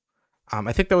that.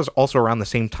 I think that was also around the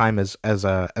same time as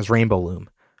Rainbow Loom,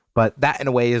 but that in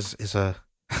a way is a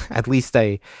at least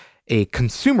a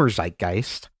consumer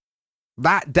zeitgeist.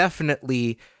 That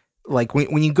definitely, like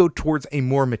when you go towards a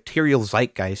more material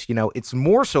zeitgeist, it's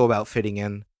more so about fitting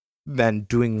in than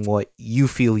doing what you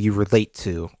feel you relate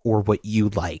to or what you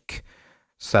like.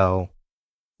 So,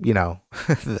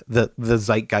 the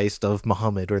zeitgeist of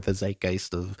Muhammad or the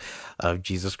zeitgeist of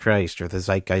Jesus Christ or the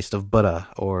zeitgeist of Buddha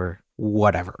or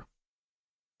whatever.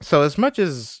 So as much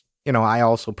as, I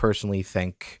also personally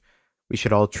think we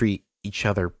should all treat each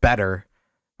other better,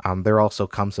 there also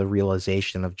comes a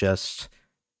realization of just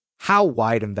how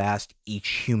wide and vast each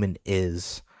human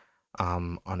is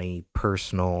on a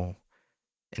personal,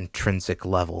 intrinsic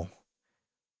level.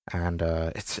 And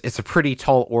it's a pretty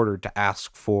tall order to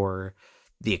ask for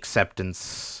the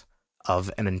acceptance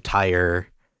of an entire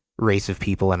race of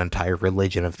people, an entire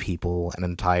religion of people, an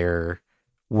entire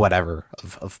whatever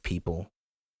of people.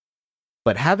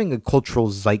 But having a cultural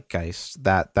zeitgeist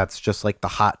that's just like the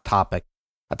hot topic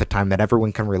at the time that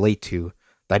everyone can relate to,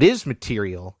 that is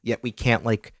material, yet we can't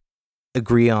like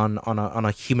agree on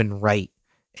a human right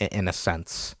in a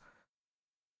sense.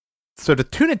 So to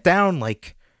tune it down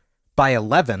like by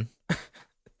 11,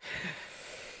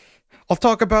 I'll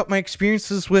talk about my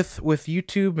experiences with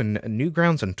YouTube and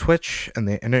Newgrounds and Twitch and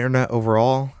the internet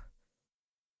overall.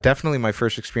 Definitely my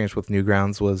first experience with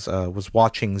Newgrounds was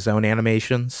watching zone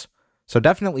animations. So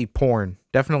definitely porn,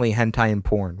 definitely hentai and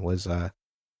porn was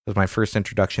my first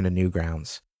introduction to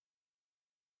Newgrounds.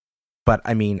 But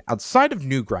I mean, outside of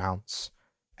Newgrounds,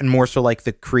 and more so like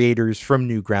the creators from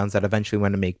Newgrounds that eventually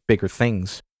went to make bigger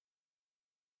things,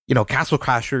 Castle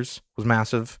Crashers was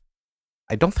massive.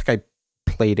 I don't think I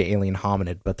played Alien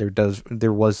Hominid, but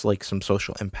there was like some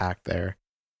social impact there.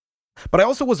 But I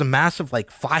also was a massive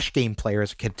like Flash game player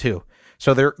as a kid too.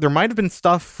 So there might have been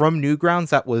stuff from Newgrounds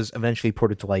that was eventually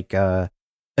ported to like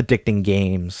Addicting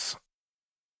Games,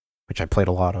 which I played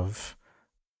a lot of,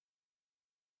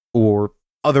 or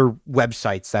other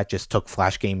websites that just took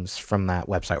Flash games from that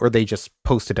website, or they just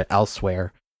posted it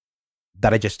elsewhere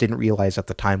that I just didn't realize at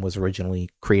the time was originally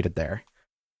created there.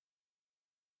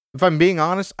 If I'm being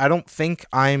honest, I don't think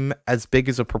I'm as big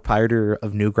as a proprietor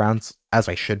of Newgrounds as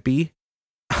I should be.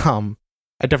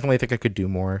 I definitely think I could do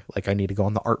more. Like I need to go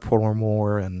on the art portal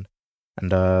more and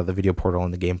the video portal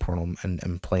and the game portal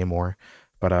and play more.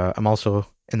 But I'm also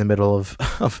in the middle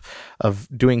of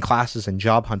doing classes and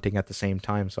job hunting at the same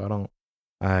time, so I don't,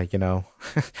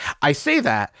 I say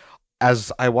that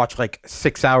as I watch like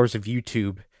 6 hours of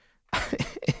YouTube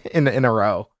in a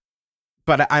row.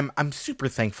 But I'm super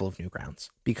thankful of Newgrounds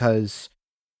because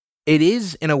it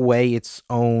is in a way its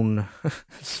own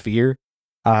sphere.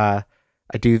 I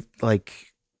do like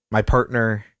my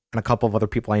partner and a couple of other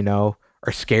people I know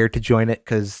are scared to join it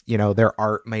because their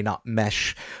art may not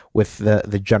mesh with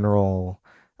the general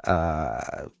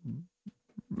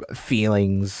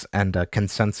feelings and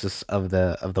consensus of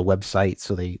the website.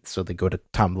 So they go to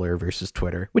Tumblr versus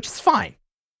Twitter, which is fine.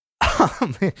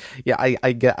 Yeah,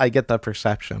 I get that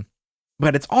perception,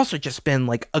 but it's also just been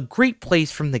like a great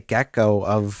place from the get-go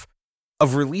of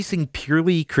releasing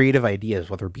purely creative ideas,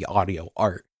 whether it be audio,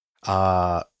 art,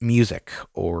 music,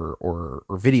 or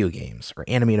video games or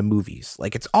animated movies.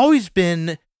 Like it's always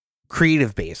been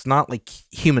creative based, not like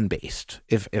human based,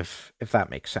 if that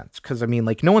makes sense. Because I mean,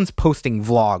 like no one's posting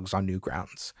vlogs on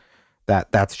Newgrounds.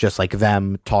 That's just like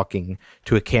them talking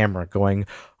to a camera, going,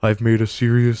 "I've made a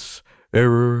serious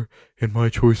error in my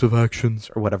choice of actions,"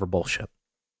 or whatever bullshit.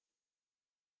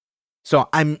 So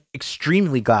I'm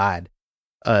extremely glad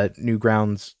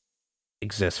Newgrounds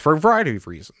exists for a variety of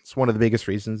reasons. One of the biggest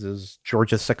reasons is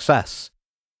Georgia's success.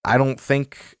 I don't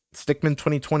think Stickman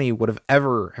 2020 would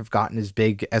have gotten as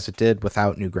big as it did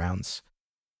without Newgrounds.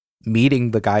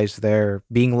 Meeting the guys there,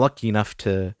 being lucky enough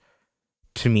to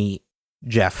meet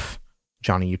Jeff,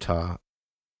 Johnny Utah,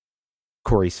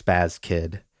 Corey Spaz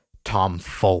Kid, Tom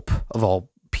Fulp, of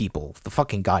all people. The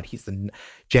fucking god, he's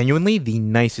genuinely the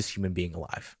nicest human being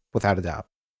alive, without a doubt.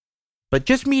 But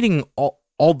just meeting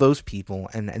all those people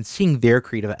and seeing their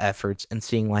creative efforts and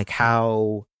seeing like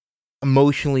how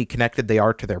emotionally connected they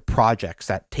are to their projects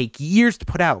that take years to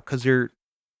put out because they're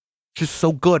just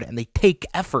so good and they take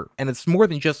effort, and it's more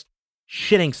than just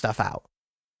shitting stuff out,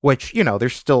 which,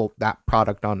 there's still that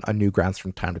product on Newgrounds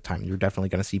from time to time. You're definitely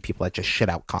going to see people that just shit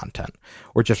out content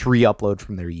or just re-upload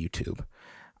from their YouTube.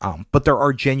 But there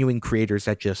are genuine creators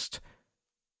that just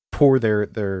pour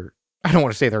their I don't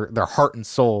want to say their heart and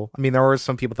soul. I mean, there are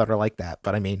some people that are like that,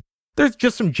 but I mean, there's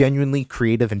just some genuinely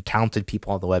creative and talented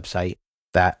people on the website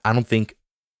that I don't think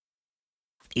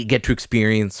you get to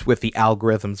experience with the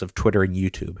algorithms of Twitter and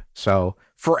YouTube. So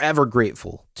forever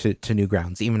grateful to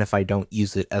Newgrounds, even if I don't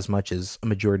use it as much as a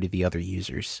majority of the other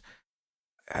users.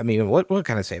 I mean, what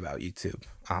can I say about YouTube?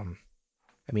 I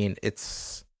mean,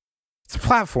 it's a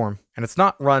platform and it's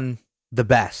not run the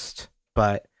best,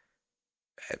 but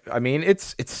I mean,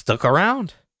 it's stuck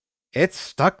around. It's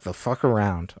stuck the fuck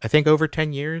around. I think over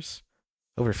 10 years,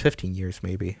 over 15 years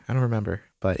maybe. I don't remember,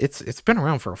 but it's been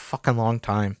around for a fucking long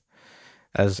time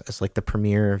as like the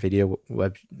premier video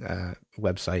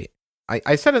website.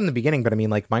 I said it in the beginning, but I mean,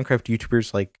 like, Minecraft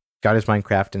YouTubers, like, got his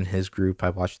Minecraft in his group. I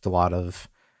watched a lot of.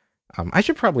 I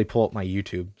should probably pull up my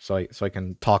YouTube so I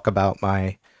can talk about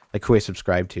my, like, who I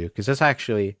subscribe to, because this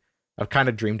actually, I've kind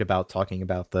of dreamed about talking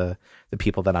about the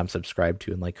people that I'm subscribed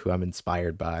to and, like, who I'm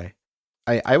inspired by.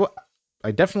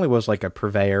 I definitely was, like, a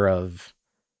purveyor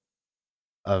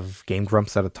of Game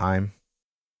Grumps at a time.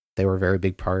 They were a very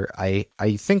big part. I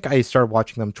think I started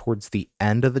watching them towards the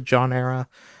end of the John era,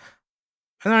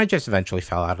 and then I just eventually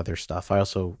fell out of their stuff. I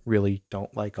also really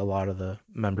don't like a lot of the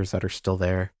members that are still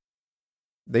there.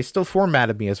 They still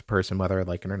formatted me as a person, whether I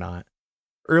like it or not.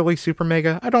 Early Super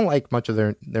Mega, I don't like much of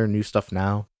their new stuff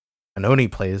now. And Oni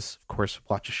Plays, of course,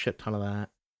 watch a shit ton of that.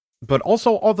 But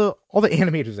also all the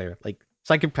animators there, like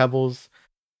Psychic Pebbles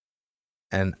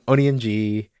and Oni and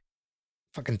G,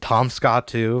 fucking Tom Scott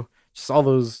too. Just all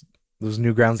those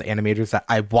Newgrounds animators that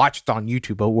I watched on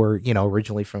YouTube, but were, you know,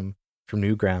 originally from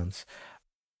Newgrounds.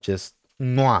 Just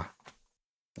mwah.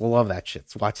 Love that shit.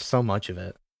 Watch so much of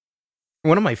it.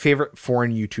 One of my favorite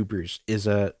foreign YouTubers is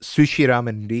Sushi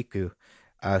Ramen Riku,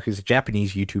 who's a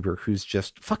Japanese YouTuber who's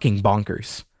just fucking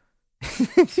bonkers.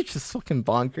 He's just fucking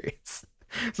bonkers.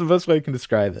 It's the best way I can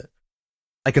describe it.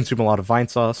 I consume a lot of Vine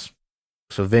sauce.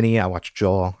 So Vinny, I watch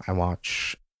Joel, I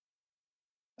watch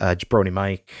Jabroni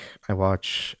Mike, I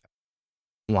watch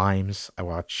Limes, I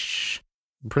watch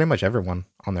pretty much everyone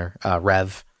on there.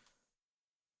 Rev.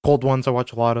 Cold Ones I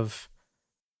watch a lot of.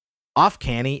 Off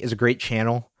Canny is a great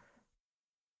channel.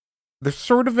 They're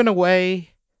sort of, in a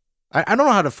way, I don't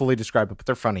know how to fully describe it, but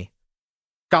they're funny.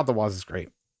 God the Waz is great.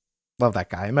 Love that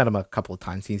guy. I met him a couple of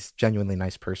times. He's a genuinely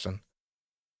nice person.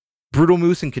 Brutal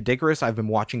Moose and Kadigarus I've been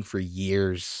watching for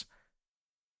years.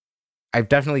 I've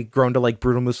definitely grown to like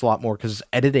Brutal Moose a lot more because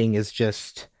editing is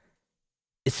just,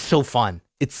 it's so fun.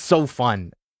 It's so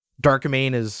fun.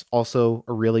 Darkamain is also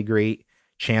a really great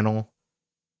channel.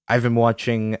 I've been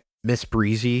watching Miss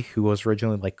Breezy, who was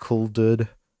originally like Cool Dude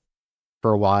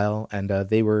for a while, and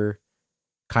they were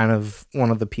kind of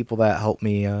one of the people that helped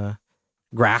me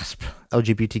grasp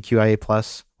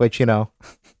LGBTQIA+, which, you know,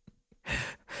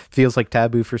 feels like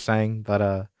taboo for saying,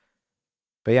 but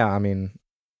yeah, I mean,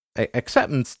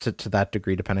 acceptance to that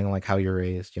degree, depending on like how you're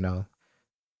raised, you know,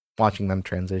 watching them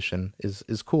transition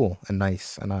is cool and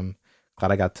nice, and I'm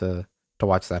glad I got to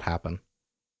watch that happen.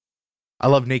 I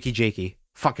love Nakey Jakey.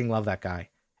 Fucking love that guy.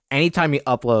 Anytime he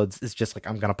uploads, it's just like,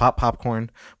 I'm gonna pop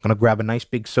popcorn, I'm gonna grab a nice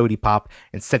big sody pop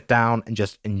and sit down and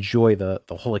just enjoy the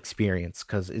whole experience,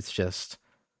 because it's just,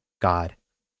 God,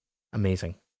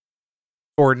 amazing.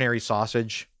 Ordinary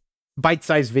Sausage,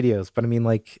 bite-sized videos, but I mean,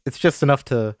 like, it's just enough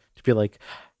to be like,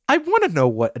 I want to know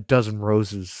what a dozen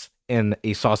roses in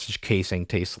a sausage casing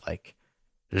tastes like.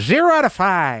 0 out of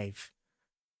 5.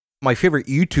 My favorite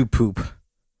YouTube poop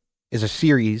is a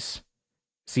series.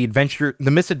 It's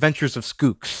the Misadventures of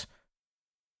Skooks.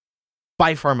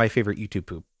 By far my favorite YouTube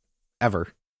poop ever.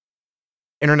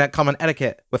 Internet Common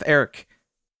Etiquette with Eric.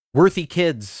 Worthy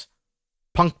Kids.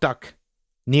 Punk Duck.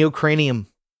 Neocranium.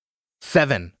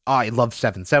 7. Oh, I love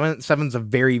 7. 7's a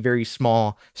very, very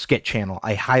small skit channel.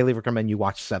 I highly recommend you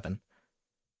watch 7.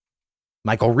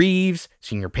 Michael Reeves,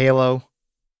 Senior Palo.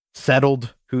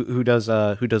 Settled, who does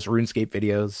RuneScape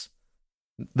videos.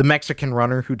 The Mexican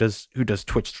Runner, who does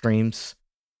Twitch streams.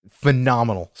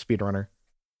 Phenomenal speedrunner.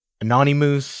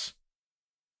 Anonymous.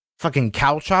 Fucking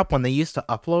Cow Chop when they used to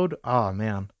upload. Oh,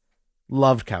 man.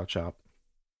 Loved Cow Chop.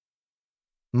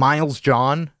 Miles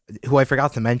John, who I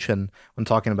forgot to mention when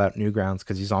talking about Newgrounds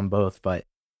because he's on both, but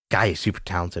guy is super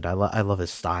talented. I love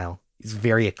his style. He's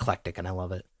very eclectic and I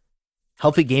love it.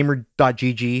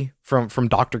 HealthyGamer.gg from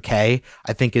Dr. K,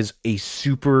 I think, is a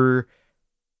super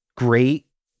great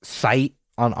site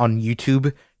on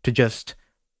YouTube to just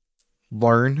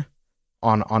learn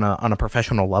on a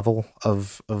professional level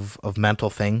of mental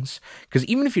things. Because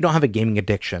even if you don't have a gaming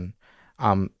addiction,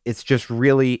 it's just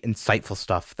really insightful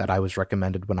stuff that I was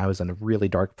recommended when I was in a really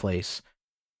dark place.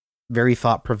 Very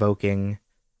thought-provoking,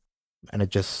 and it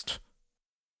just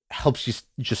helps you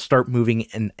just start moving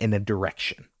in a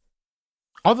direction.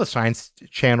 All the science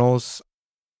channels,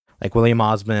 like William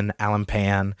Osman, Alan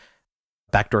Pan,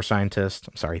 Backyard Scientist,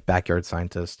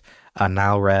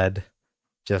 Nile Red,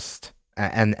 just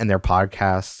and their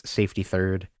podcast, Safety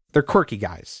Third. They're quirky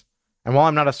guys. And while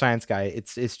I'm not a science guy,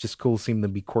 it's just cool seeing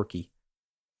them be quirky.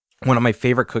 One of my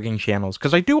favorite cooking channels,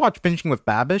 because I do watch Binging with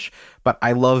Babish, but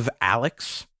I love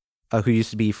Alex, who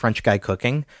used to be French Guy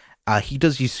Cooking. He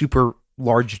does these super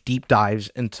large deep dives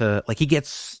into, like, he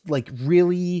gets like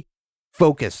really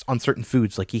focused on certain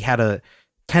foods. Like, he had a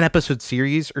 10 episode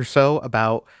series or so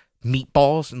about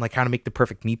meatballs and like how to make the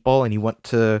perfect meatball. And he went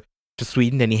to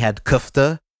Sweden and he had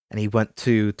kufta, and he went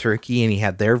to Turkey and he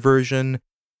had their version.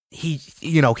 He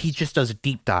just does a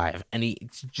deep dive, and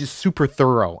he's just super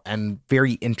thorough and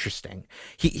very interesting.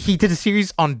 He did a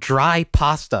series on dry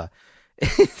pasta.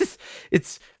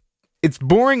 it's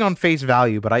boring on face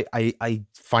value, but I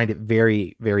find it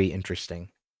very, very interesting.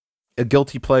 A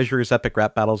guilty pleasure is Epic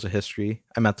Rap Battles of History.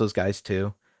 I met those guys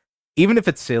too. Even if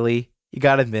it's silly, you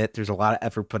gotta admit there's a lot of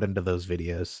effort put into those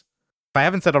videos. If I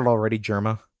haven't said it already,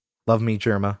 Germa. Love me,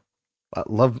 Germa.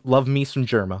 Love me some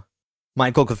Germa.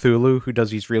 Michael Cthulhu, who does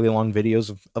these really long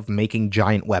videos of making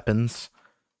giant weapons.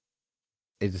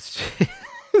 It's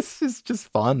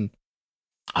just fun.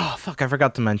 Oh, fuck, I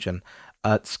forgot to mention.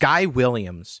 Sky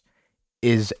Williams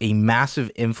is a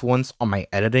massive influence on my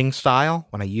editing style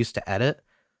when I used to edit.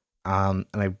 And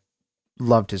I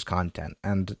loved his content.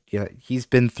 And yeah, he's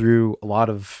been through a lot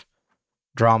of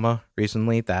drama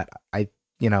recently that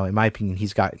in my opinion,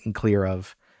 he's gotten clear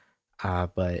of.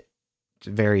 But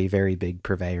very, very big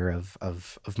purveyor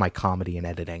of my comedy and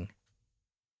editing.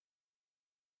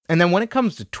 And then when it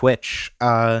comes to Twitch,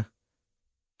 I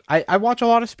watch a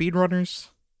lot of speedrunners.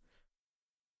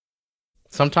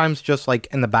 Sometimes just like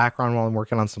in the background while I'm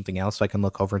working on something else, so I can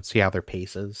look over and see how their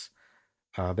pace is.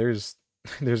 There's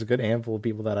a good handful of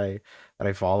people that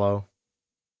I follow.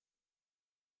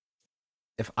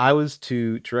 If I was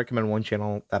to recommend one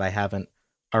channel that I haven't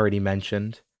already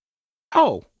mentioned,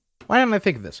 why didn't I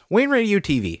think of this? Wayne Radio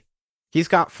TV. He's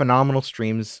got phenomenal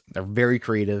streams. They're very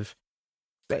creative.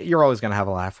 You're always going to have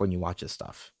a laugh when you watch his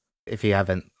stuff, if you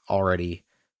haven't already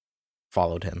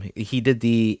followed him. He did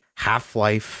the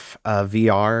Half-Life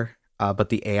VR, but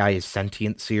the AI is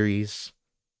Sentient series.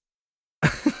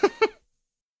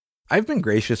 I've been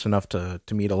gracious enough to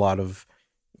meet a lot of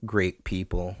great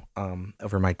people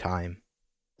over my time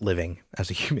living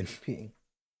as a human being.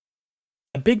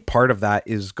 A big part of that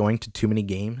is going to too many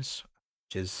games,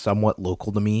 which is somewhat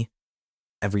local to me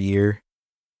every year.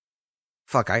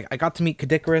 Fuck, I got to meet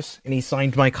Kadikarus, and he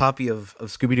signed my copy of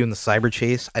Scooby-Doo and the Cyber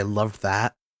Chase. I loved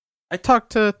that. I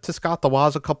talked to Scott the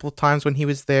Woz a couple of times when he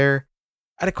was there.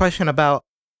 I had a question about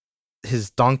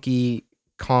his Donkey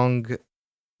Kong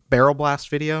Barrel Blast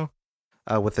video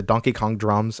with the Donkey Kong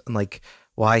drums, and like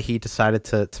why he decided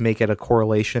to make it a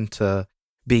correlation to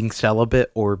being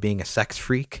celibate or being a sex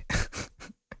freak.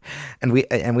 and we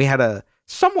had a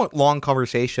somewhat long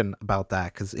conversation about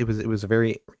that, because it was a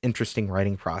very interesting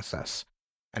writing process.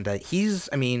 And he's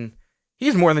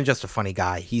more than just a funny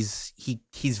guy. He's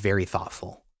very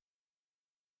thoughtful.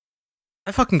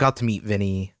 I fucking got to meet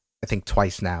Vinny, I think,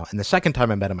 twice now, and the second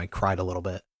time I met him, I cried a little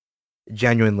bit.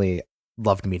 Genuinely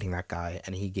loved meeting that guy,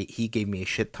 and he gave me a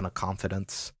shit ton of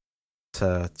confidence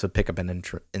to pick up an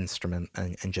instrument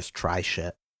and just try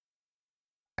shit.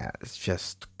 It's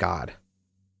just, God,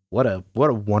 what a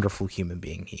wonderful human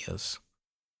being he is.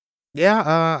 Yeah,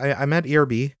 I met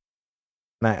ERB,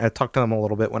 and I talked to them a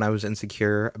little bit when I was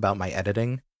insecure about my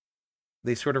editing.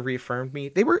 They sort of reaffirmed me.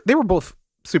 They were both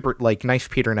super, like, Nice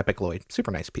Peter and Epic Lloyd,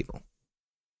 super nice people.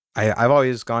 I've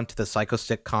always gone to the Psycho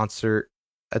Stick concert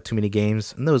at Too Many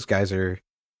Games, and those guys are,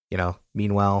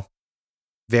 meanwhile,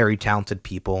 very talented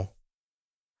people.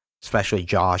 Especially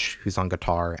Josh, who's on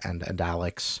guitar, and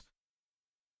Alex.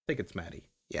 I think it's Maddie,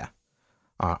 yeah,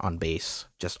 on bass.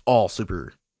 Just all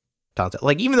super talented.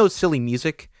 Like, even though it's silly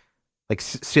music, like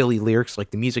silly lyrics,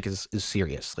 like the music is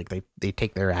serious. Like they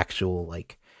take their actual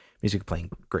like music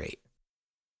playing great.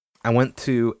 I went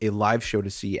to a live show to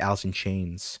see Alice in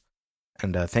Chains,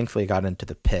 and thankfully I got into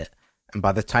the pit. And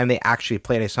by the time they actually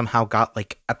played, I somehow got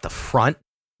like at the front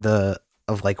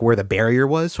of like where the barrier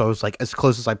was, so I was like as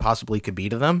close as I possibly could be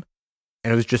to them.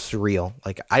 And it was just surreal.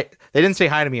 Like they didn't say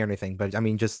hi to me or anything, but I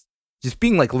mean, just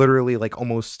being like literally like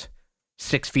almost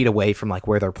 6 feet away from like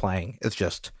where they're playing. It's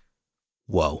just,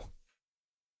 whoa.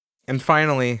 And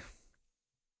finally,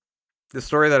 the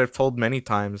story that I've told many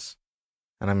times,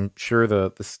 and I'm sure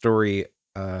the story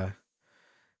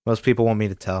most people want me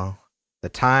to tell. The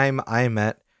time I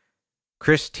met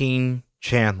Christine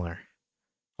Chandler,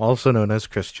 also known as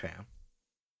Chris Cham.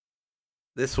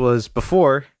 This was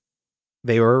before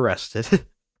they were arrested.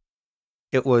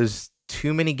 It was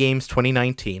Too Many Games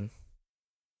 2019.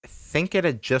 I think it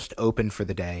had just opened for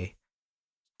the day.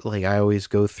 Like I always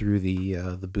go through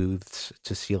the booths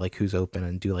to see like who's open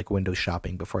and do like window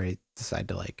shopping before I decide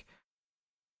to like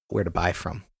where to buy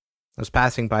from. I was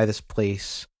passing by this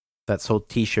place that sold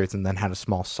t-shirts and then had a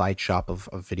small side shop of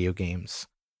video games.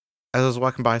 As I was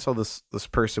walking by, I saw this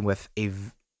person with a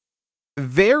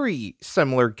very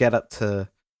similar getup to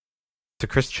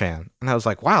Chris Chan, and I was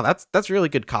like, wow, that's really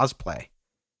good cosplay.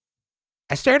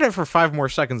 I stared at it for 5 more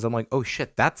seconds. I'm like, oh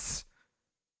shit, that's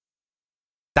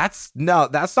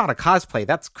not a cosplay.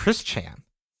 That's Chris Chan.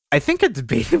 I think I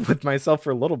debated with myself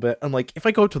for a little bit. I'm like, if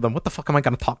I go to them, what the fuck am I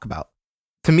going to talk about?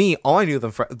 To me, all I knew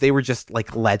them for, they were just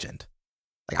like legend.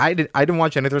 Like I didn't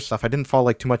watch any of their stuff. I didn't follow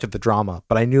like too much of the drama,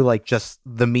 but I knew like just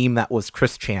the meme that was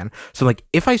Chris Chan. So like,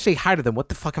 if I say hi to them, what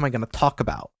the fuck am I going to talk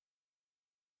about?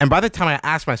 And by the time I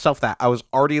asked myself that, I was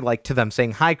already like to them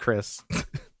saying, hi, Chris.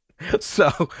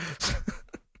 So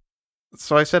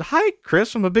I said, hi,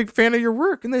 Chris, I'm a big fan of your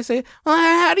work. And they say, oh,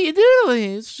 how do you do?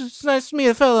 It's just nice to meet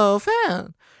a fellow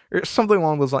fan. Or something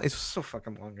along those lines. It was so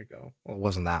fucking long ago. Well, it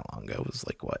wasn't that long ago. It was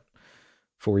like, what,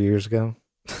 4 years ago?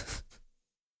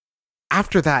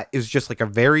 After that, it was just like a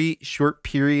very short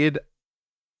period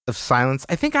of silence.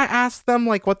 I think I asked them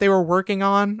like what they were working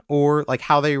on or like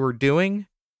how they were doing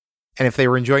and if they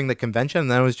were enjoying the convention. And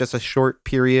then it was just a short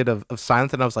period of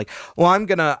silence. And I was like, well, I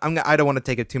don't want to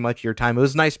take up too much of your time. It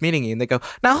was nice meeting you. And they go,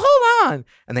 now hold on.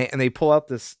 And they pull out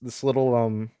this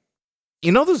little,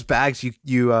 you know, those bags you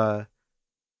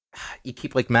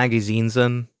keep like magazines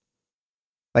in?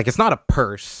 Like, it's not a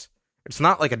purse. It's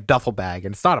not like a duffel bag,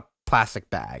 and it's not a plastic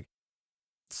bag.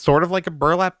 It's sort of like a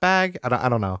burlap bag. I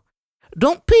don't know.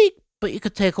 Don't peek, but you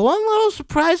could take one little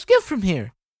surprise gift from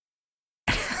here.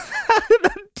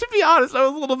 To be honest, I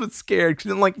was a little bit scared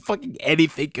because like fucking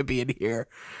anything could be in here.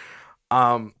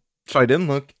 So I didn't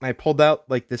look, and I pulled out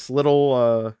like this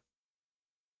little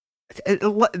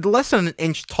less than an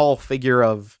inch tall figure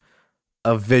of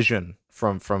Vision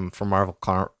from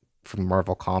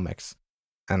Marvel Comics.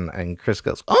 And Chris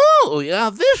goes, oh yeah,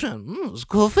 Vision. It's a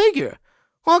cool figure.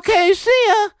 Okay, see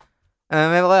ya.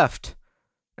 And they left.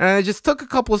 And I just took a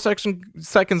couple of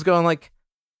seconds going like,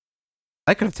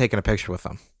 I could have taken a picture with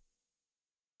them.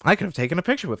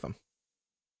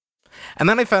 And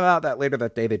then I found out that later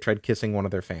that day they tried kissing one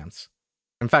of their fans.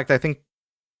 In fact, I think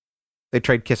they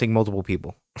tried kissing multiple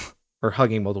people. Or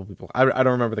hugging multiple people. I don't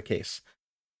remember the case.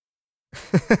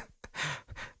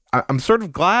 I'm sort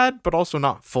of glad, but also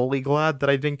not fully glad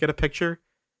that I didn't get a picture.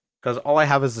 Because all I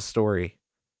have is the story.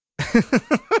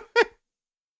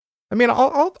 I mean,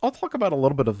 I'll talk about a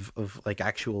little bit of like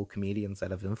actual comedians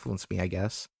that have influenced me, I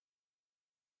guess.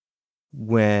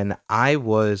 When I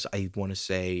want to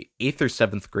say 8th or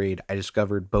 7th grade, I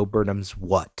discovered Bo Burnham's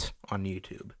What on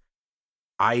YouTube.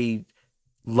 I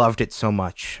loved it so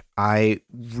much. I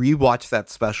rewatched that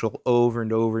special over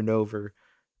and over and over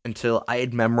until I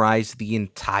had memorized the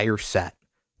entire set,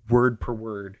 word per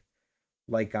word.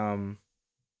 Like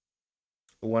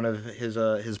one of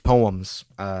his poems,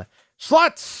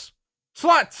 sluts.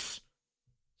 It's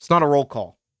not a roll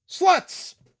call.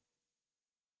 Sluts.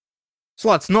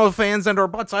 No fans and or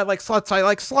butts. I like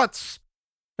sluts.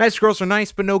 Nice girls are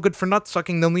nice, but no good for nut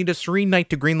sucking. They'll need a serene night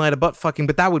to greenlight a butt fucking,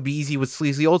 but that would be easy with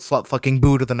sleazy old slut fucking.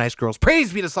 Boo to the nice girls.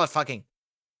 Praise be to slut fucking. I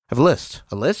have a list.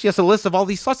 A list? Yes, a list of all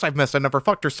these sluts I've missed. I never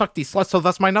fucked or sucked these sluts, so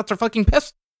thus my nuts are fucking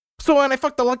pissed. So when I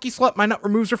fuck the lucky slut, my nut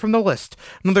removes her from the list.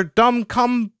 Another dumb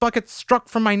cum bucket struck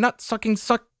from my nut sucking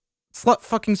slut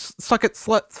fucking suck it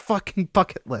slut fucking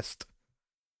bucket list.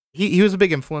 He was a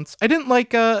big influence. I didn't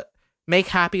like Make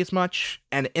Happy as much,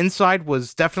 and Inside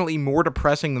was definitely more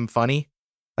depressing than funny.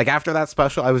 Like after that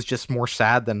special, I was just more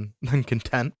sad than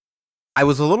content. I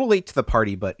was a little late to the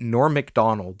party, but Norm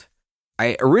Macdonald,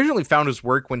 I originally found his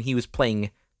work when he was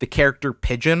playing the character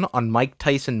Pigeon on Mike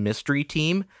Tyson Mystery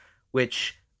Team,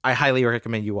 which I highly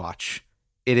recommend you watch.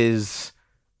 It is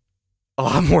a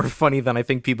lot more funny than I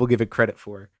think people give it credit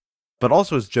for. But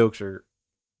also his jokes are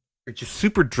just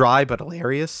super dry but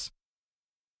hilarious.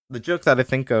 The joke that I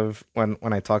think of when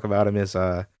I talk about him is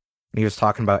when he was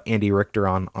talking about Andy Richter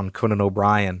on Conan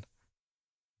O'Brien.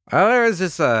 Oh, there was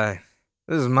this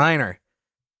miner.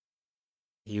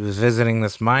 He was visiting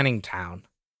this mining town.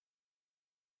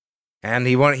 And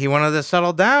he wanted to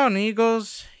settle down, and he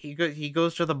goes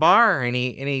to the bar, and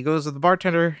he goes to the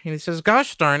bartender, and he says,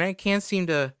 "Gosh darn it, can't seem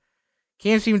to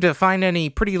find any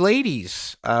pretty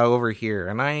ladies over here,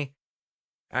 and I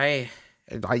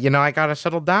gotta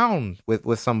settle down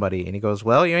with somebody." And he goes,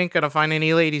 "Well, you ain't gonna find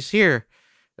any ladies here.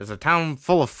 There's a town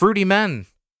full of fruity men."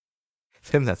 It's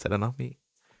him that said it, not me.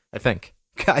 I think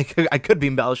I could be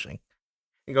embellishing.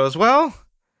 He goes, "Well,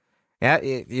 Yeah,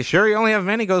 you sure you only have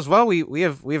men? He goes, well, we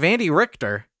have Andy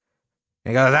Richter.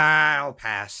 And he goes, I'll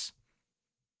pass.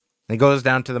 And he goes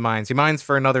down to the mines. He mines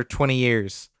for another 20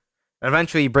 years. And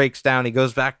eventually he breaks down. He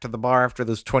goes back to the bar after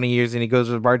those 20 years, and he goes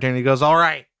to the bartender and he goes, all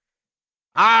right,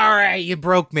 you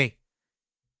broke me.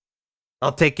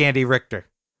 I'll take Andy Richter.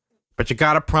 But you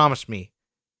gotta promise me,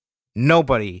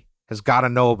 nobody has gotta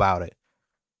know about it.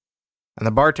 And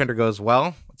the bartender goes,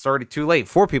 well, it's already too late.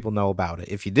 4 people know about it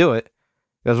if you do it.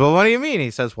 He goes, well, what do you mean?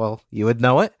 He says, well, you would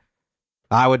know it.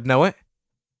 I would know it.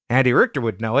 Andy Richter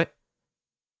would know it.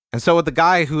 And so would the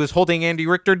guy who is holding Andy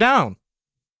Richter down.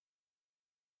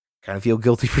 Kind of feel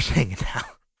guilty for saying it now.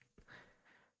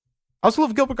 I also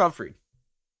love Gilbert Gottfried.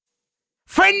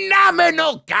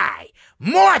 Phenomenal guy.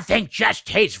 More than just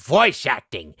his voice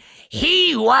acting.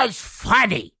 He was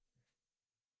funny.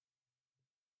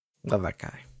 Love that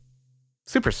guy.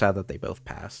 Super sad that they both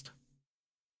passed.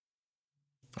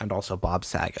 And also Bob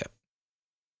Saget.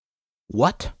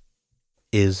 What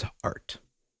is art?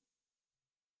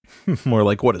 More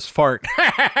like, what is fart?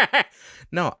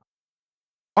 No.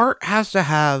 Art has to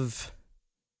have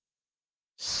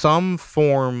some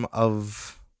form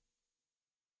of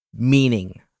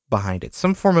meaning behind it,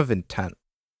 some form of intent.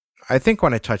 I think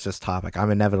when I touch this topic,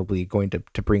 I'm inevitably going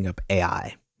to bring up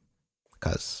AI,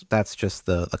 because that's just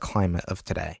the climate of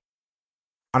today.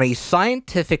 On a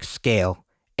scientific scale,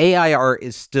 AI art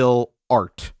is still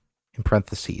art, in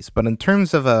parentheses. But in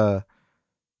terms of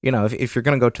if you're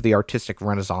going to go to the artistic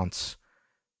renaissance,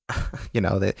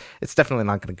 it's definitely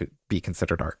not going to be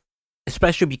considered art.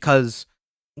 Especially because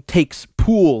it takes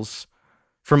pools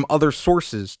from other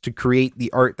sources to create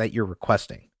the art that you're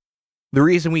requesting. The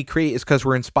reason we create is because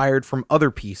we're inspired from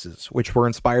other pieces, which were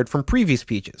inspired from previous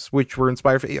pieces, which were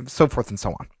inspired from, so forth and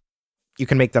so on. You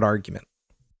can make that argument.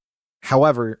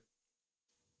 However,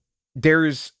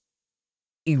 there's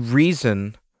a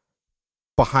reason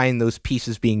behind those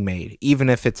pieces being made, even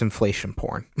if it's inflation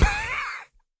porn.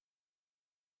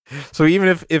 So even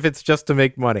if it's just to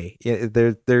make money,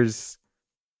 there's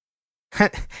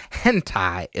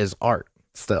hentai is art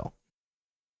still.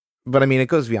 But I mean, it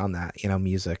goes beyond that.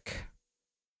 Music,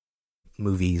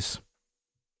 movies,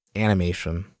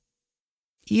 animation,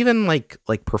 even like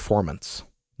performance,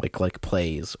 like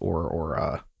plays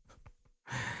or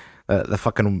the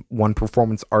fucking one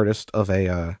performance artist of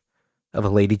a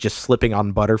lady just slipping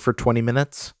on butter for 20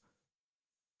 minutes.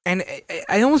 And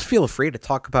I almost feel afraid to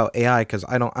talk about AI because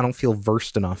I don't feel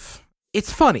versed enough.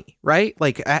 It's funny, right?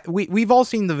 Like we've all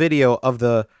seen the video of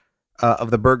the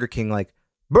Burger King. Like,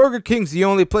 Burger King's the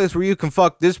only place where you can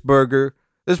fuck this burger.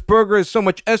 This burger has so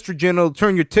much estrogen it'll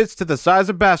turn your tits to the size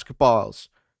of basketballs.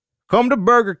 Come to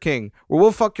Burger King, where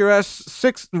we'll fuck your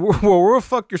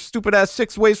stupid ass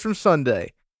 6 ways from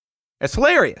Sunday. It's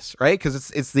hilarious, right?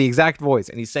 Because it's the exact voice,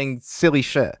 and he's saying silly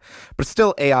shit. But it's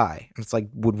still AI. And it's like,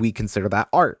 would we consider that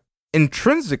art?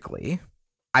 Intrinsically,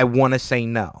 I want to say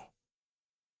no.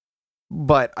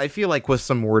 But I feel like with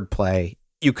some wordplay,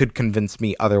 you could convince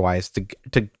me otherwise to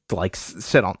like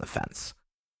sit on the fence.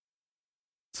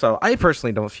 So I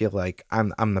personally don't feel like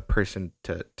I'm the person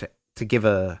to give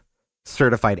a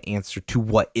certified answer to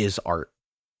what is art.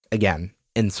 Again,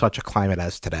 in such a climate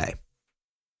as today.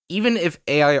 Even if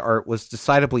AI art was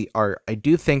decidedly art, I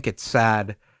do think it's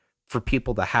sad for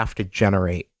people to have to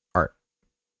generate art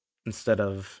instead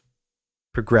of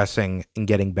progressing and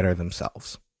getting better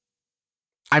themselves.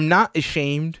 I'm not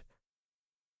ashamed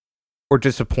or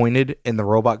disappointed in the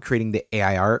robot creating the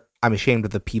AI art. I'm ashamed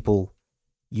of the people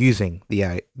using the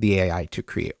AI to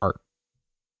create art.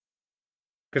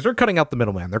 Because they're cutting out the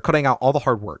middleman. They're cutting out all the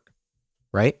hard work,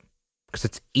 right? Because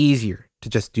it's easier to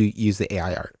just use the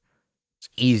AI art. It's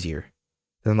easier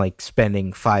than like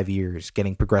spending 5 years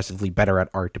getting progressively better at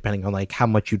art, depending on like how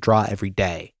much you draw every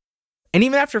day. And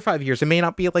even after 5 years, it may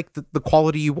not be like the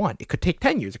quality you want. It could take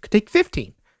 10 years. It could take 15.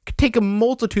 It could take a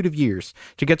multitude of years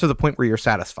to get to the point where you're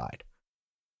satisfied.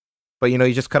 But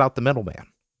you just cut out the middleman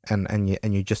and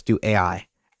you just do AI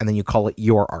and then you call it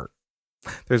your art.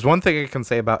 There's one thing I can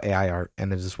say about AI art,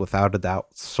 and it is without a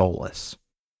doubt soulless.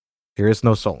 There is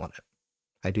no soul in it.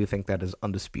 I do think that is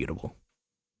undisputable.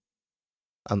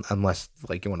 Unless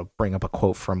like you want to bring up a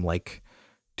quote from like,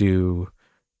 do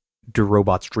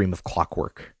robots dream of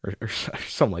clockwork or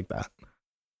something like that.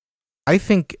 I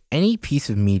think any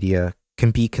piece of media can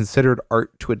be considered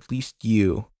art to at least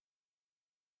you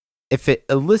if it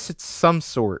elicits some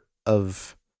sort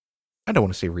of, I don't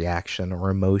want to say reaction or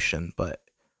emotion, but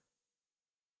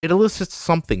it elicits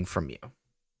something from you.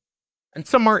 And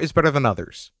some art is better than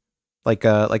others. Like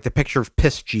the picture of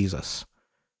Piss Jesus.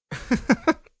 I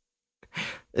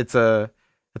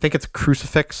think it's a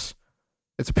crucifix.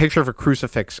 It's a picture of a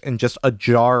crucifix and just a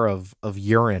jar of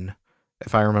urine,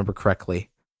 if I remember correctly.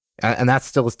 And that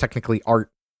still is technically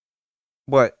art.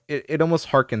 But it almost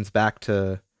harkens back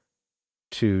to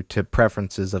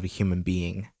preferences of a human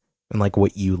being and like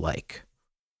what you like.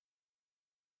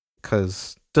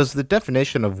 Because does the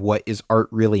definition of what is art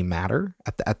really matter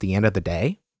at the end of the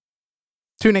day?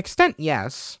 To an extent,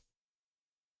 yes.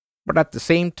 But at the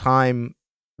same time,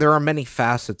 there are many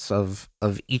facets of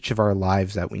each of our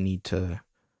lives that we need to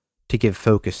give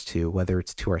focus to, whether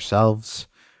it's to ourselves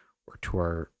or to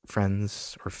our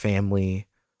friends or family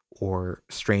or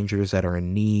strangers that are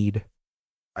in need.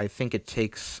 I think it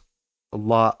takes a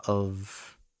lot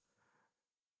of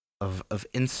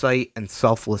insight and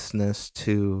selflessness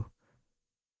to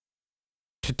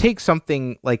take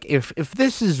something like, if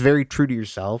this is very true to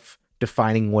yourself,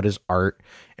 defining what is art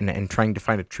and trying to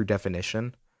find a true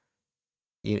definition,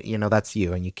 you know, that's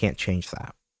you and you can't change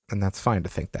that. And that's fine to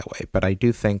think that way. But I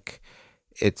do think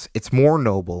it's more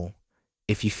noble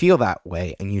if you feel that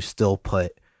way and you still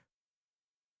put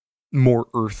more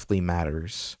earthly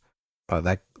matters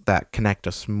that connect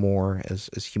us more as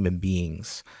human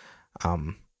beings,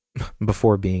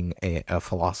 before being a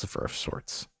philosopher of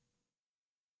sorts.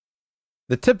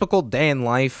 The typical day in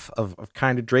life of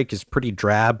KindaDrake is pretty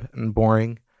drab and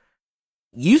boring.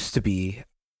 Used to be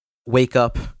wake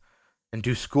up and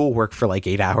do schoolwork for like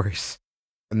 8 hours.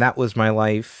 And that was my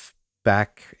life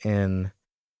back in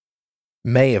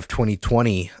May of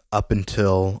 2020 up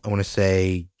until, I want to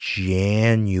say,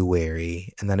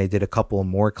 January. And then I did a couple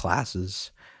more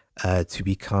classes to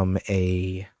become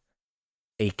a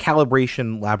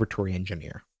calibration laboratory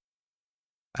engineer,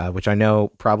 which I know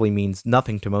probably means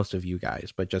nothing to most of you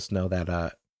guys, but just know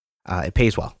that it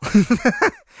pays well.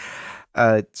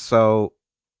 So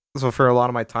for a lot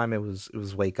of my time, it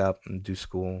was wake up and do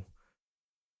school,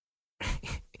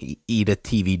 eat a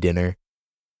TV dinner,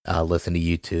 listen to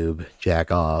YouTube,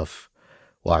 jack off,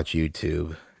 watch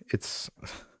YouTube.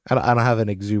 I don't have an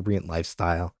exuberant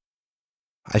lifestyle.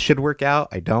 I should work out.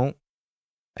 I don't.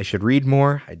 I should read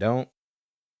more. I don't.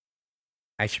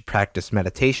 I should practice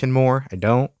meditation more. I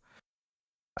don't.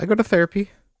 I go to therapy.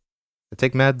 I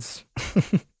take meds.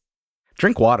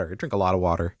 Drink water. I drink a lot of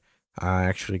water. I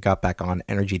actually got back on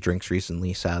energy drinks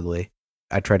recently, sadly.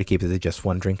 I try to keep it to just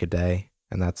one drink a day,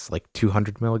 and that's like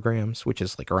 200 milligrams, which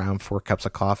is like around 4 cups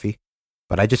of coffee.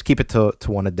 But I just keep it to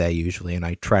one a day usually, and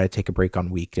I try to take a break on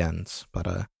weekends.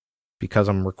 But because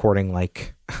I'm recording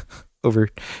like over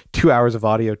 2 hours of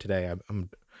audio today, I'm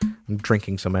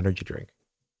drinking some energy drink.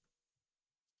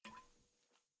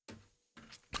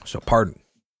 So pardon.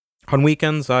 On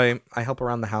weekends, I help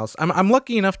around the house. I'm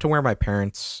lucky enough to where my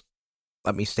parents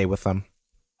let me stay with them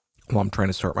while I'm trying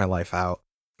to sort my life out.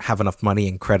 Have enough money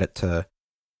and credit to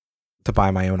buy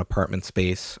my own apartment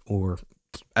space, or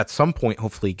at some point,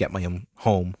 hopefully, get my own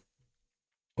home,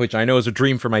 which I know is a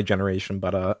dream for my generation,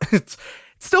 but it's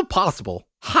still possible.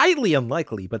 Highly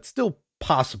unlikely, but still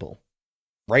possible.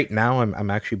 Right now,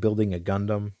 I'm actually building a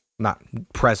Gundam. Not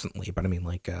presently, but I mean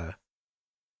like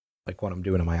what I'm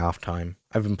doing in my off time.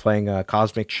 I've been playing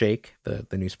Cosmic Shake, the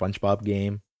new SpongeBob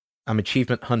game. I'm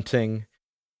achievement hunting.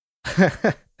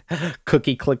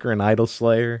 Cookie Clicker and Idol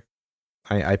Slayer.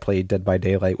 I play Dead by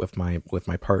Daylight with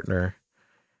my partner.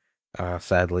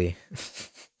 Sadly,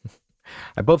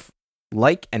 I both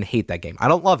like and hate that game. I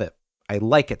don't love it. I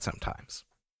like it sometimes.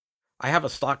 I have a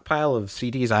stockpile of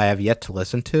CDs I have yet to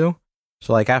listen to.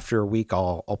 So like after a week,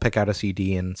 I'll pick out a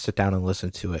CD and sit down and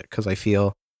listen to it, because I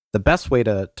feel the best way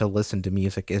to listen to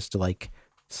music is to like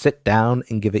sit down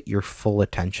and give it your full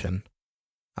attention.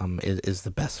 Is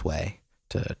the best way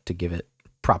to give it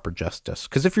proper justice.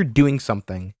 Because if you're doing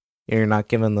something and you're not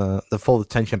giving the full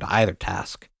attention to either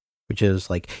task, which is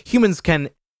like humans can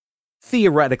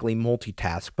theoretically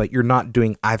multitask, but you're not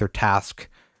doing either task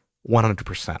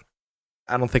 100%.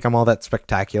 I don't think I'm all that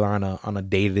spectacular on a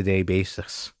day-to-day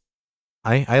basis.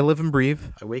 I live and breathe.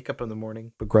 I wake up in the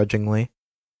morning begrudgingly.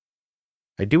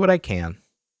 I do what I can,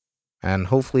 and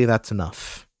hopefully that's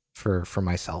enough for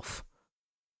myself.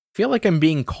 I feel like I'm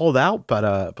being called out,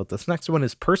 but this next one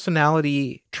is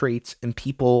personality traits and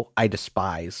people I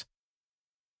despise.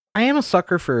 I am a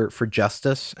sucker for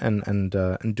justice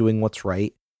and doing what's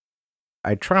right.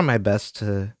 I try my best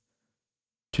to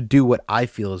do what I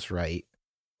feel is right,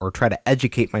 or try to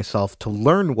educate myself to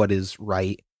learn what is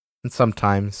right. And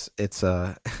sometimes it's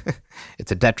a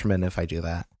it's a detriment if I do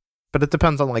that. But it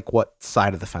depends on like what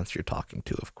side of the fence you're talking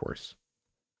to, of course.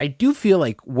 I do feel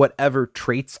like whatever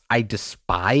traits I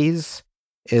despise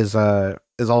is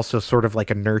also sort of like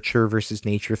a nurture versus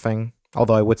nature thing.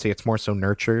 Although I would say it's more so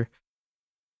nurture.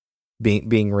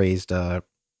 Being raised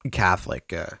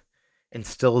Catholic,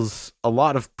 instills a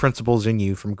lot of principles in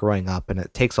you from growing up, and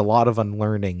it takes a lot of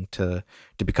unlearning to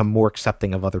become more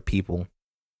accepting of other people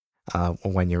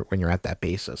when you're at that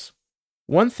basis.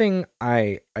 One thing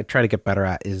I try to get better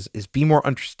at is be more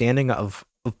understanding of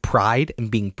pride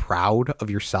and being proud of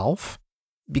yourself,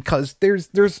 because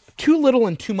there's too little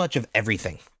and too much of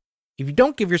everything. If you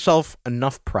don't give yourself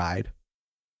enough pride,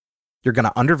 you're going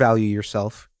to undervalue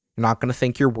yourself. You're not going to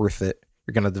think you're worth it.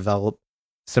 You're going to develop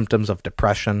symptoms of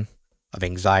depression, of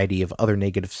anxiety, of other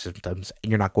negative symptoms,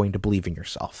 and you're not going to believe in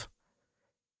yourself.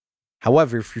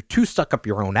 However, if you're too stuck up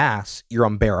your own ass, you're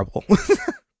unbearable.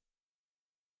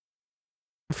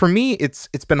 For me, it's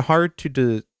been hard to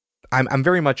do. I'm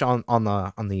very much on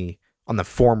the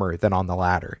former than on the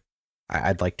latter.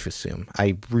 I'd like to assume.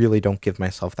 I really don't give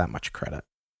myself that much credit.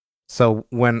 So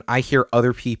when I hear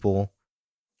other people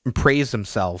praise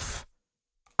themselves,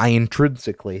 I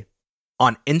intrinsically,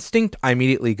 on instinct, I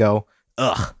immediately go,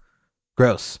 ugh,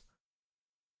 gross.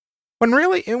 When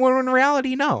in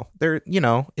reality, no.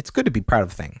 It's good to be proud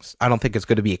of things. I don't think it's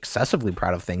good to be excessively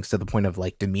proud of things to the point of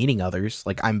like demeaning others,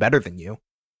 like I'm better than you.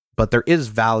 But there is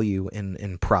value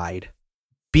in pride.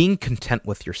 Being content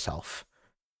with yourself.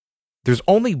 There's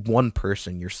only one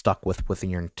person you're stuck with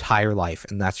within your entire life,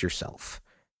 and that's yourself.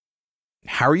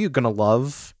 How are you going to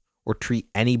love or treat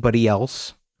anybody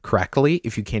else correctly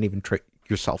if you can't even treat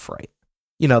yourself right?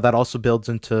 That also builds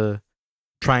into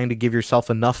trying to give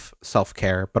yourself enough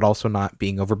self-care, but also not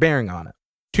being overbearing on it.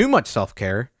 Too much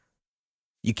self-care,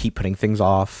 you keep putting things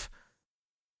off,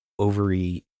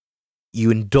 overeat, you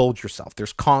indulge yourself.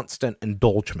 There's constant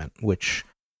indulgence, which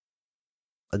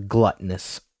a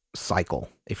gluttonous cycle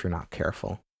if you're not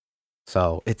careful.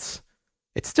 So it's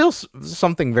still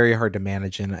something very hard to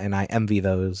manage, and I envy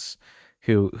those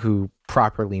who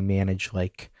properly manage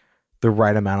like the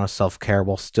right amount of self-care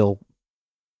while still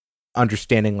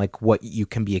understanding like what you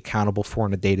can be accountable for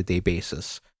on a day-to-day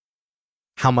basis.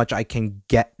 How much I can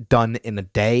get done in a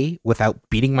day without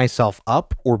beating myself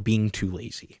up or being too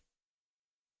lazy.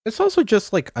 It's also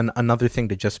just like another thing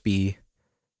to just be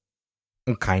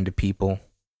kind to people.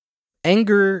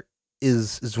 Anger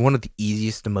is one of the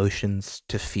easiest emotions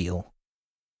to feel,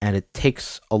 and it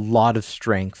takes a lot of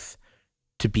strength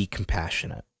to be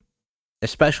compassionate,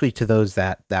 especially to those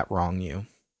that wrong you.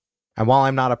 And while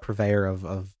I'm not a purveyor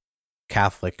of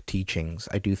Catholic teachings,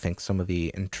 I do think some of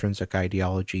the intrinsic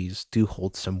ideologies do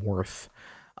hold some worth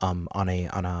on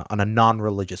a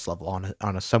non-religious level,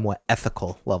 on a somewhat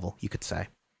ethical level, you could say.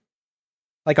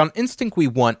 Like on instinct, we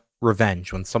want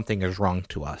revenge when something is wrong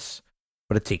to us,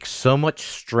 but it takes so much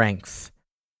strength,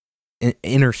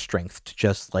 inner strength, to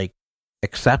just like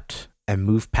accept and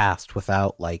move past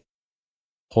without like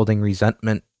holding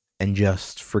resentment and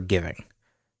just forgiving.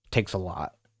 It takes a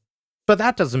lot. But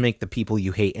that doesn't make the people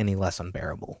you hate any less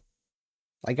unbearable.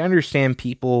 Like, I understand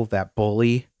people that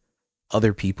bully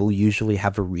other people usually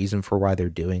have a reason for why they're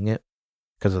doing it,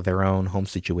 because of their own home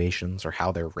situations or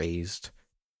how they're raised.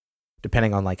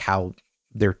 Depending on like how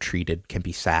they're treated can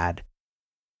be sad.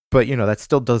 But, that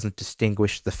still doesn't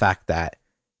distinguish the fact that,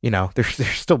 they're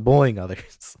still bullying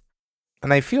others.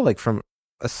 And I feel like from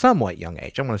a somewhat young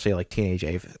age, I want to say like teenage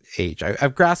age,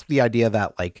 I've grasped the idea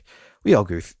that like we all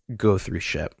go through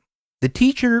shit. The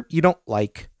teacher you don't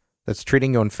like that's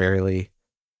treating you unfairly,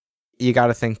 you got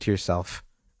to think to yourself,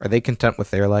 are they content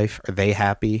with their life? Are they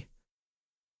happy?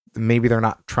 Maybe they're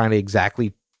not trying to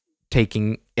exactly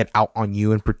taking it out on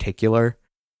you in particular.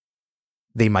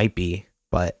 They might be,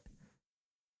 but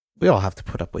we all have to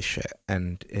put up with shit.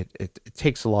 And it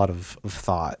takes a lot of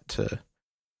thought to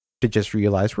just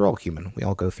realize we're all human. We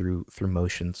all go through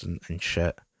motions and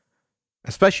shit.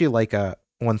 Especially like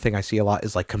one thing I see a lot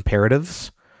is like comparatives.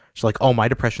 It's like, oh, my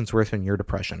depression's worse than your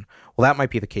depression. Well, that might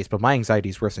be the case, but my anxiety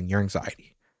is worse than your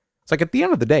anxiety. It's like at the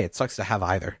end of the day, it sucks to have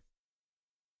either.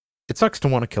 It sucks to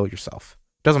want to kill yourself.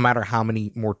 It doesn't matter how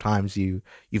many more times you've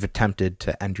attempted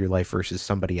to end your life versus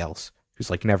somebody else who's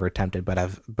like never attempted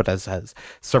but has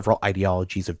several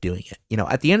ideologies of doing it.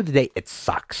 At the end of the day, it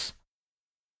sucks.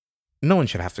 No one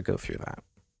should have to go through that.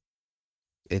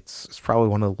 It's probably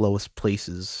one of the lowest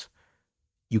places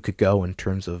you could go in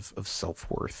terms of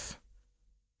self-worth.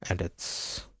 And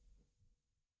it's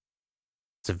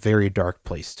a very dark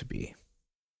place to be.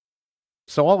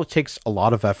 So all it takes a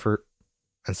lot of effort,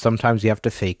 and sometimes you have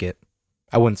to fake it.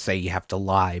 I wouldn't say you have to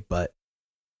lie, but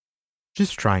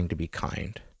just trying to be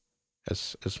kind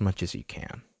as much as you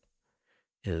can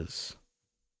is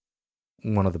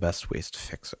one of the best ways to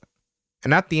fix it.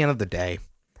 And at the end of the day,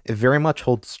 it very much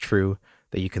holds true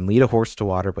that you can lead a horse to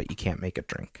water, but you can't make it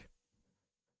drink.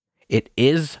 It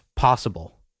is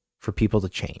possible for people to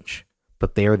change,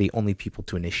 but they are the only people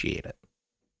to initiate it.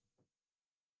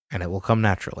 and it will come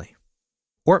naturally.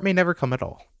 Or it may never come at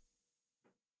all.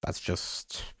 That's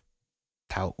just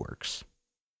how it works.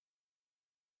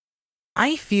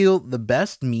 I feel the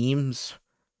best memes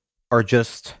are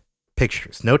just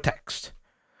pictures, no text.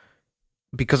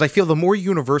 Because I feel the more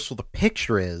universal the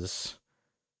picture is,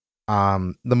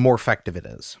 the more effective it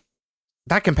is.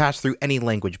 That can pass through any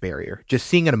language barrier. Just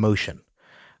seeing an emotion.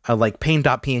 Like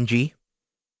pain.png.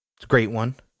 It's a great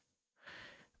one.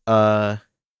 This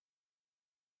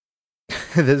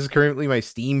is currently my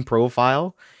Steam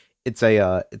profile. It's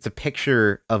a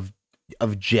picture of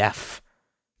Jeff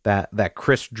that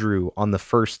Chris drew on the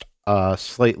first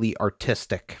slightly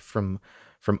artistic from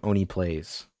Oni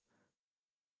Plays.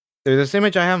 There's this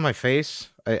image I have on my face.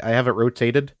 I have it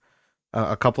rotated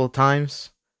a couple of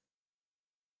times.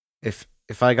 If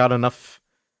I got enough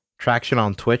traction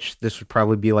on Twitch, this would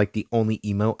probably be like the only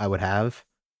emote I would have.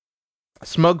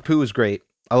 Smug Poo is great.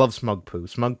 I love Smug Poo.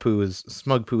 Smug Poo is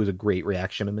a great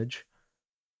reaction image.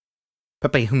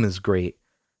 Pepe Hum is great.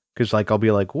 Cause like I'll be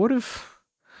like, what if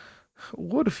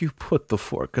you put the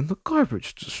fork in the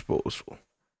garbage disposal?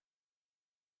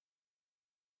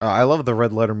 I love the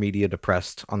Red Letter Media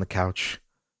depressed on the couch.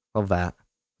 Love that.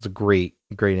 It's a great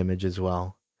image as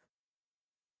well.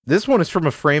 This one is from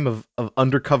a frame of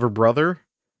Undercover Brother.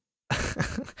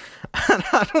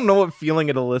 I don't know what feeling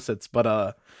it elicits,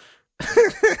 but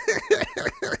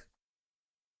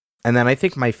and then I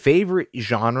think my favorite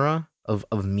genre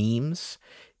of memes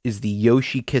is the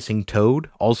Yoshi kissing Toad,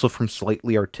 also from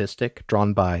Slightly Artistic,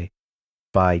 drawn by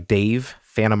Dave,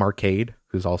 Phantom Arcade,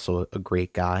 who's also a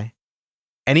great guy.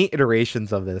 Any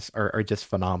iterations of this are just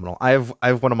phenomenal. I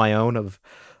have one of my own of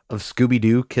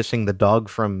Scooby-Doo kissing the dog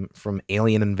from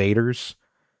Alien Invaders.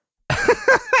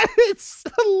 I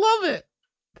love it.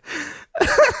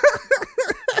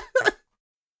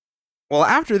 Well,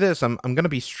 after this, I'm going to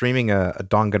be streaming a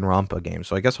Danganronpa game,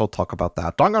 so I guess I'll talk about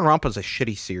that. Danganronpa is a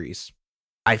shitty series.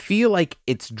 I feel like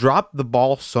it's dropped the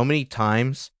ball so many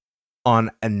times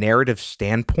on a narrative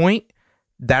standpoint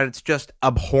that it's just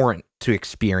abhorrent to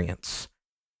experience.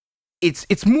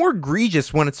 It's more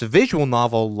egregious when it's a visual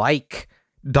novel like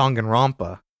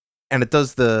Danganronpa, and it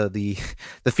does the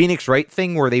Phoenix Wright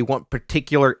thing where they want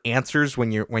particular answers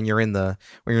when you're in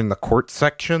the court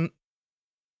section.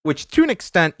 Which, to an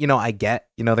extent, I get,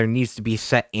 there needs to be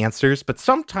set answers, but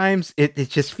sometimes it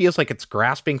just feels like it's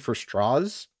grasping for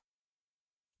straws.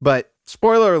 But,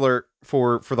 spoiler alert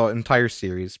for the entire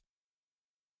series.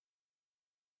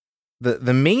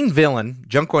 The main villain,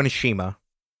 Junko Enoshima,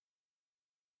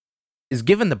 is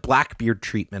given the Blackbeard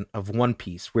treatment of One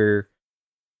Piece, where,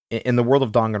 in the world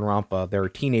of Danganronpa, there are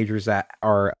teenagers that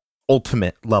are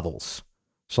ultimate levels.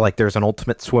 So, like, there's an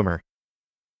ultimate swimmer.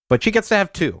 But she gets to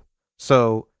have two.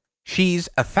 So she's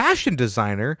a fashion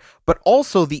designer, but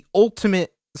also the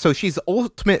ultimate. So she's the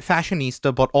ultimate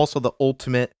fashionista, but also the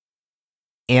ultimate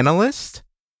analyst.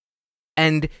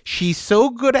 And she's so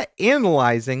good at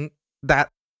analyzing that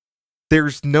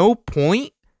there's no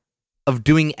point of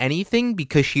doing anything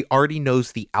because she already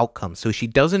knows the outcome. So she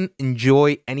doesn't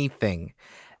enjoy anything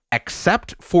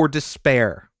except for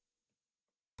despair.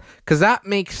 Because that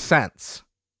makes sense.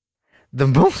 The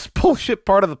most bullshit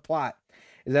part of the plot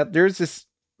is that there's this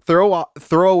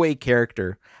throwaway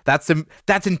character that's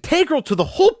integral to the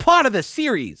whole plot of the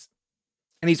series,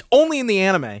 and he's only in the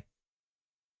anime.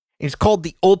 He's called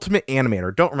the Ultimate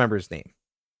Animator. Don't remember his name.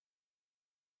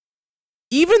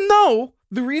 Even though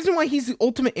the reason why he's the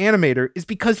Ultimate Animator is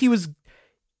because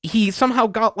he somehow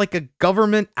got like a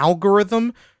government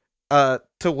algorithm to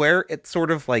where it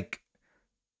sort of like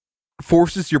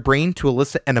forces your brain to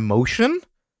elicit an emotion.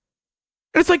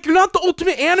 And it's like, you're not the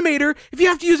ultimate animator if you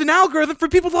have to use an algorithm for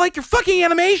people to like your fucking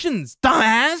animations,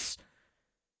 dumbass!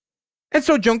 And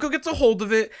so Junko gets a hold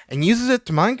of it and uses it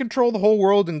to mind control the whole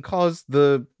world and cause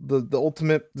the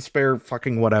ultimate despair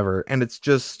fucking whatever. And it's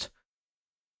just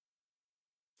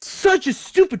such a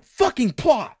stupid fucking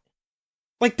plot.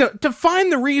 Like, to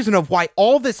find the reason of why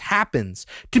all this happens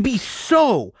to be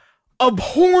so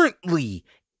abhorrently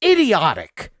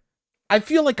idiotic. I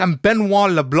feel like I'm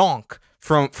Benoit LeBlanc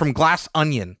from Glass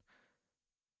Onion,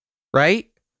 right?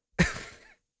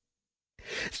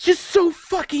 It's just so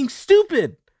fucking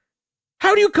stupid.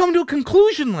 How do you come to a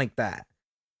conclusion like that?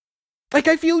 Like,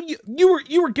 I feel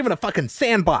you were given a fucking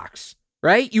sandbox,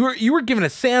 right? You were given a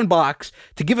sandbox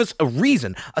to give us a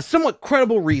reason, a somewhat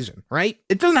credible reason, right?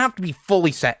 It doesn't have to be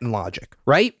fully set in logic,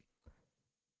 right?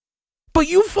 But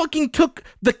you fucking took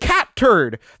the cat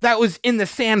turd that was in the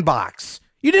sandbox.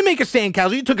 You didn't make a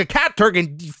sandcastle. You took a cat turd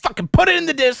and you fucking put it in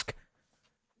the disc.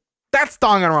 That's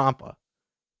Danganronpa.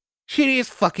 Shittiest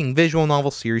fucking visual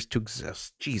novel series to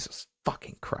exist. Jesus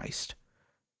fucking Christ.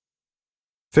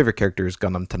 Favorite character is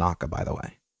Gundam Tanaka, by the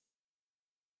way.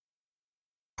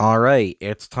 All right,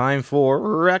 it's time for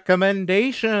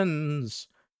recommendations.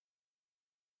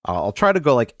 I'll try to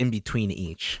go like in between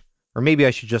each. Or maybe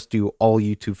I should just do all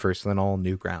YouTube first and then all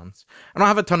Newgrounds. I don't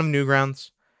have a ton of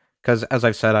Newgrounds because, as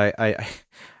I've said, I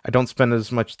don't spend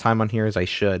as much time on here as I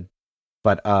should.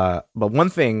 But one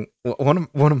thing, one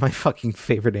of my fucking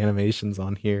favorite animations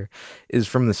on here is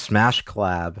from the Smash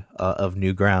collab of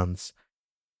Newgrounds.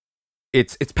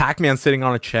 It's Pac-Man sitting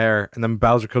on a chair, and then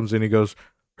Bowser comes in and he goes,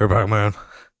 "Hey Pac-Man,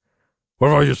 what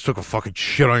if I just took a fucking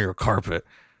shit on your carpet?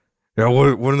 Yeah,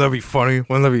 wouldn't that be funny?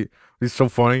 Wouldn't that be so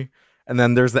funny?" And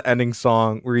then there's the ending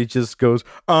song where he just goes,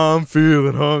 "I'm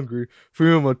feeling hungry,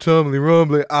 feel my tummy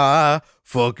rumbling, I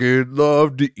fucking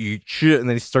love to eat shit." And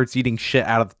then he starts eating shit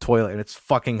out of the toilet, and it's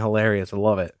fucking hilarious. I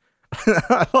love it.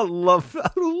 I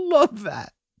love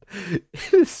that.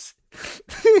 It's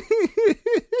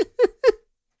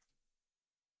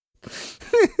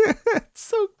it's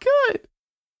so good.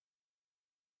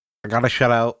 I gotta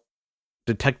shout out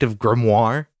Detective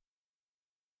Grimoire,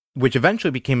 which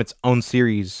eventually became its own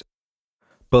series,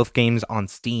 both games on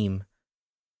Steam.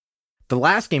 The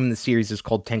last game in the series is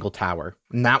called Tangle Tower,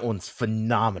 and that one's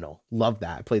phenomenal. Love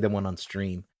that. I played that one on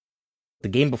stream. The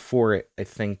game before it, I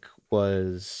think,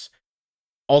 was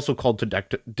also called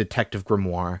Detective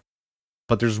Grimoire,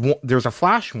 but there's a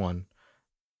Flash one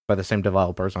by the same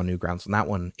developers on Newgrounds, and that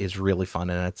one is really fun,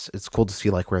 and it's cool to see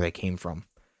like where they came from.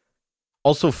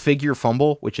 Also, Figure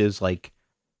Fumble, which is like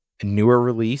a newer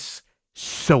release,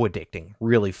 so addicting,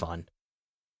 really fun. I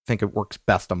think it works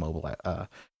best on mobile.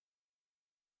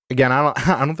 Again, I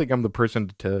don't think I'm the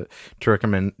person to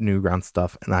recommend Newgrounds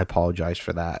stuff, and I apologize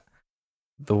for that.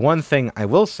 The one thing I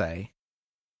will say,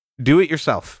 do it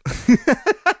yourself.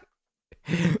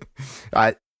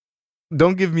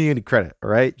 Don't give me any credit, all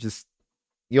right? Just,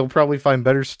 you'll probably find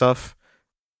better stuff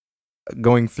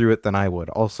going through it than I would.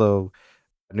 Also,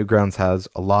 Newgrounds has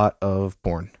a lot of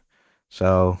porn.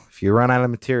 So if you run out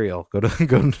of material, go to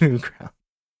Newgrounds.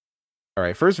 All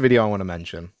right, first video I want to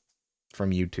mention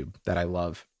from YouTube that I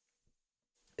love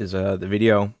is the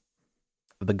video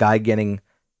of the guy getting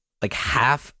like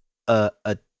half a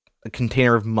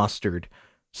container of mustard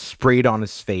sprayed on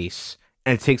his face,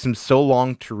 and it takes him so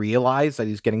long to realize that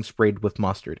he's getting sprayed with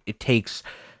mustard. It takes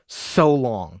so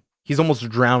long. He's almost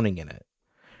drowning in it.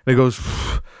 And he goes,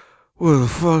 "What the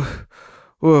fuck?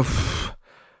 What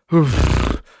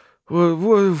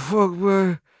the fuck,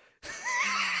 man?"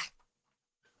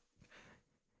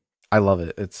 I love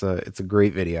it. It's a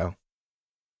great video.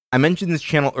 I mentioned this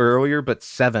channel earlier, but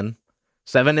Seven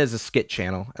is a skit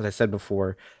channel, as I said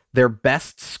before. Their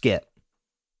best skit,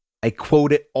 I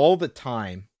quote it all the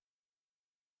time.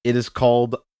 It is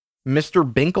called "Mr.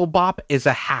 Binklebop is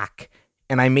a hack,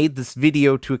 and I made this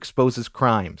video to expose his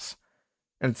crimes."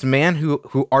 And it's a man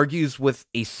who argues with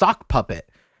a sock puppet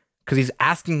because he's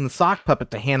asking the sock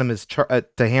puppet to hand him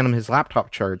his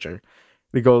laptop charger. And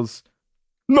he goes,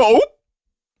 "No."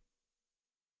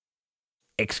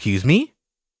 "Excuse me?"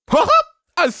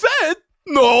 "I said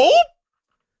no."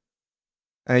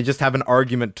 And they just have an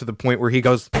argument to the point where he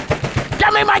goes,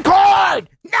 Give me my cord!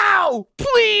 Now!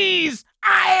 Please!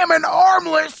 I am an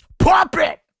armless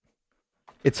puppet!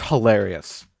 It's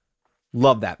hilarious.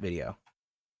 Love that video.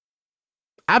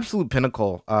 Absolute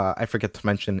pinnacle, I forget to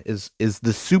mention, is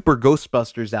the Super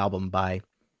Ghostbusters album by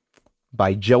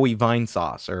Joey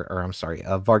Vinesauce, or I'm sorry,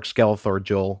 Vark Skeletor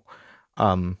Joel.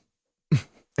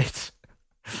 It's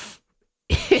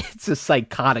a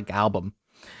psychotic album.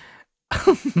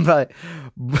 but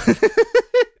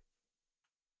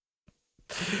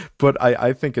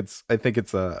I think it's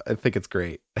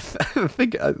great. I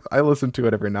think I listen to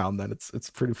it every now and then. It's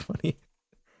pretty funny.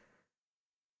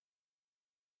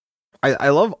 I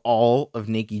love all of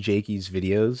Nakey Jakey's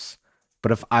videos,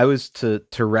 but if I was to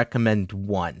recommend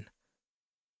one,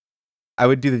 I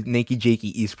would do the Nakey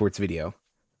Jakey esports video.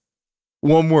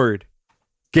 1 word,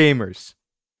 gamers.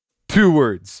 2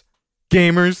 words,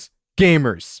 gamers.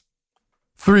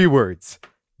 3 words,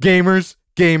 gamers,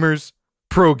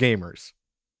 pro gamers.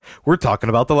 We're talking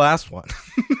about the last one.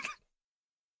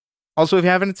 Also, if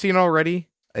you haven't seen it already,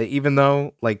 even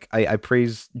though like I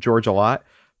praise George a lot,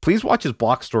 please watch his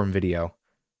Blockstorm video.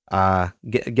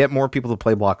 Get more people to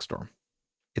play Blockstorm.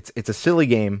 It's a silly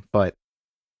game, but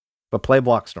play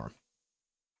Blockstorm.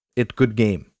 It's a good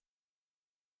game.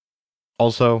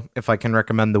 Also, if I can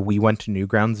recommend the We Went to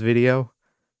Newgrounds video,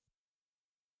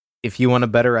 if you want a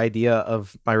better idea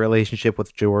of my relationship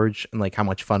with George and like how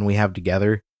much fun we have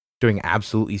together doing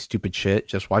absolutely stupid shit,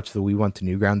 just watch the We Went to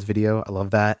Newgrounds video. I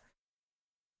love that.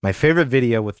 My favorite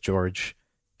video with George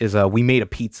is we made a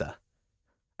pizza.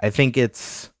 I think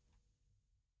it's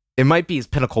It might be his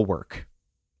pinnacle work.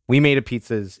 We Made a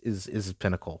Pizza is his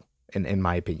pinnacle, in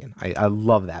my opinion. I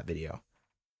love that video.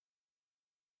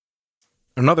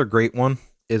 Another great one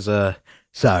is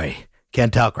sorry,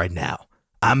 can't talk right now.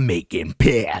 I'm making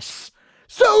piss.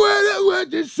 So what I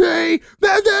want to say,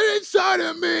 that inside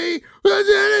of me.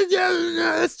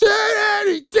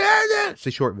 It's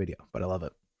a short video, but I love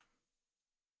it.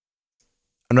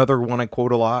 Another one I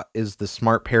quote a lot is the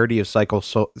smart parody of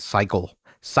Psychosocial.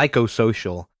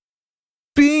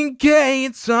 Being gay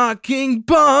and sucking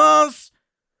balls.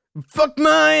 Fuck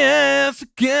my ass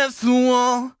against the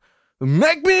wall.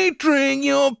 Make me drink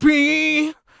your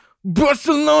pee. Bust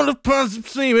a load of pussy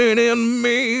semen in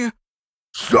me.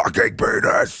 Sucking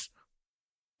penis.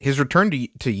 His return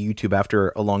to YouTube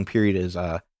after a long period is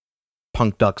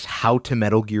Punk Duck's How to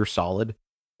Metal Gear Solid.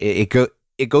 It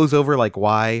goes over like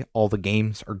why all the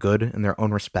games are good in their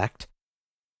own respect.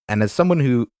 And as someone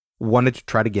who wanted to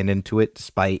try to get into it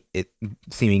despite it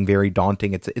seeming very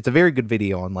daunting, it's a very good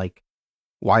video on like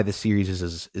why the series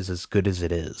is as good as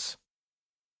it is.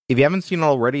 If you haven't seen it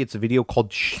already, it's a video called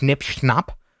Schnip Schnapp.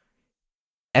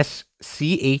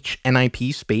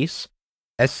 SCHNIP space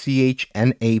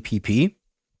SCHNAPP.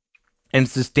 And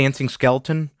it's this dancing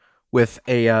skeleton with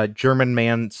a German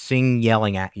man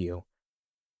yelling at you.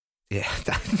 Yeah,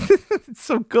 it's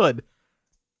so good.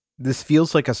 This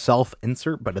feels like a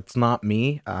self-insert, but it's not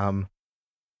me. I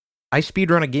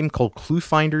speedrun a game called Clue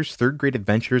Finders, Third Grade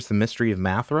Adventures, The Mystery of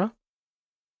Mathra.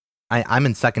 I'm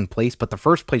in second place, but the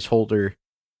first place holder,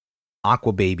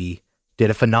 Aqua Baby,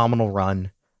 did a phenomenal run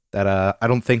that I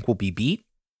don't think will be beat.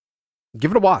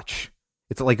 Give it a watch.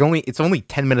 It's only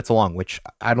 10 minutes long, which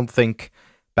I don't think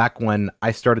back when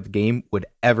I started the game would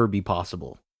ever be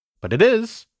possible. But it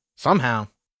is, somehow.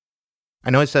 I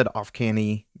know I said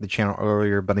Off-Canny, the channel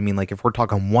earlier, but I mean, like, if we're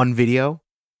talking one video,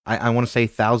 I want to say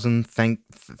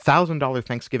 $1,000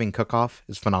 Thanksgiving cook-off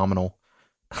is phenomenal.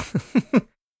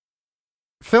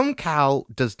 Film Cal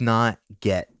does not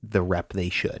get the rep they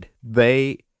should.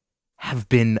 They have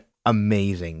been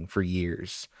amazing for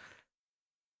years.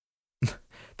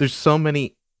 There's so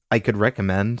many I could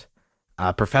recommend.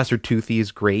 Professor Toothy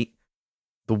is great.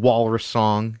 The Walrus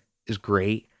Song is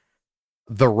great.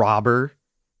 The Robber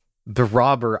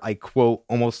I quote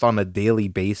almost on a daily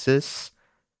basis.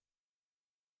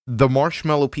 The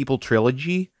Marshmallow People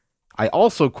trilogy, I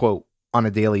also quote on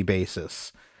a daily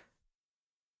basis.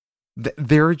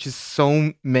 There are just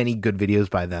so many good videos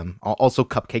by them. Also,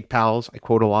 Cupcake Pals, I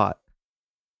quote a lot.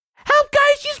 Help,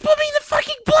 guys, just put me in the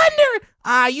fucking blender!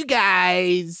 You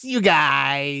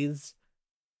guys.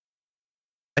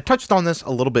 I touched on this a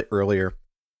little bit earlier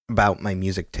about my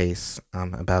music tastes,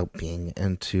 about being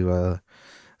into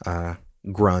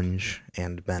grunge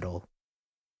and metal.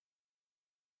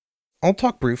 I'll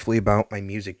talk briefly about my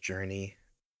music journey.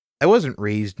 I wasn't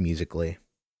raised musically.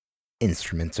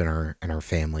 Instruments in our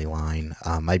family line.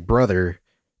 My brother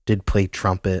did play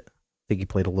trumpet. I think he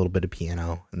played a little bit of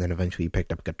piano, and then eventually he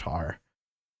picked up guitar.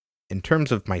 In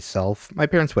terms of myself, my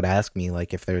parents would ask me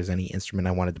like if there was any instrument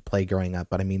I wanted to play growing up,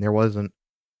 but I mean there wasn't.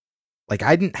 Like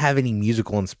I didn't have any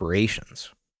musical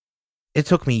inspirations. It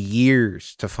took me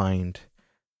years to find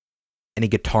any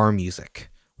guitar music,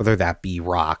 whether that be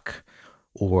rock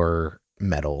or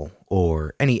metal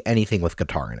or anything with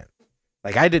guitar in it.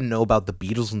 Like, I didn't know about the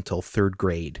Beatles until 3rd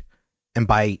grade. And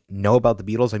by know about the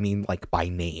Beatles, I mean, like, by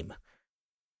name.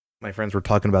 My friends were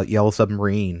talking about Yellow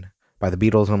Submarine by the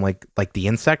Beatles, and I'm like the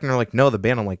insect? And they're like, no, the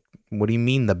band. I'm like, what do you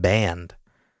mean, the band?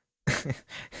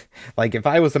 Like, if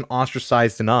I wasn't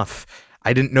ostracized enough,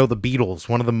 I didn't know the Beatles,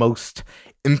 one of the most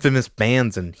infamous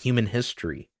bands in human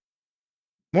history.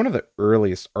 One of the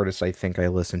earliest artists I think I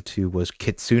listened to was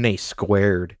Kitsune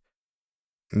Squared.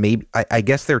 Maybe I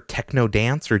guess they're techno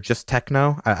dance or just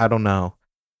techno. I don't know.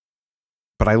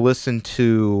 But I listened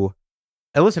to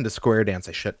Square Dance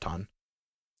a shit ton.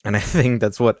 And I think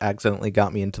that's what accidentally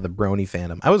got me into the brony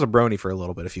fandom. I was a brony for a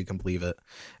little bit, if you can believe it,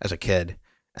 as a kid.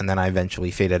 And then I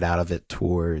eventually faded out of it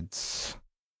towards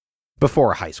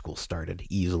before high school started,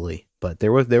 easily. But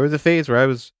there was a phase where I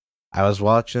was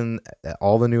watching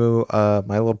all the new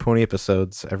My Little Pony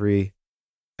episodes every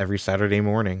Saturday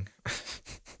morning.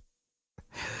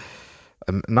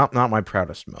 Not my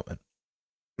proudest moment.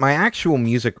 My actual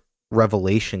music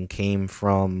revelation came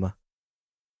from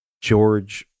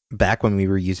George, back when we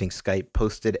were using Skype,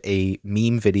 posted a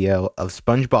meme video of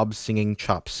SpongeBob singing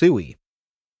Chop Suey.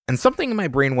 And something in my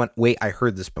brain went, wait, I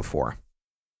heard this before.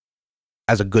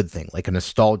 As a good thing, like a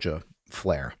nostalgia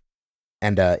flare.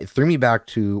 And it threw me back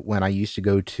to when I used to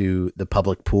go to the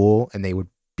public pool and they would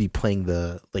be playing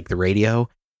the radio.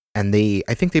 And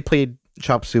I think they played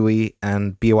Chop Suey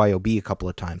and BYOB a couple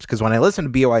of times. Because when I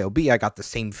listened to BYOB, I got the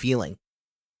same feeling.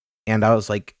 And I was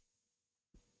like,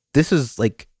 this is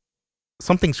like,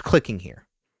 something's clicking here.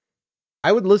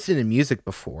 I would listen to music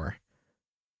before,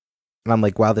 and I'm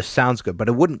like, wow, this sounds good, but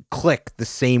it wouldn't click the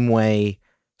same way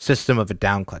System of a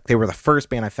Down clicked. They were the first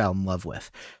band I fell in love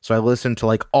with. So I listened to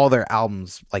like all their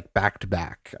albums like back to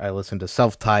back. I listened to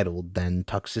Self-Titled, then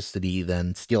Toxicity,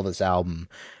 then Steal This Album,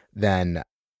 then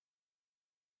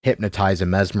Hypnotize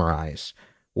and Mesmerize,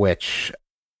 which,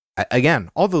 again,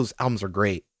 all those albums are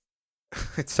great.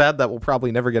 It's sad that we'll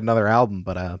probably never get another album,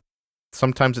 but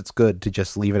sometimes it's good to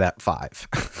just leave it at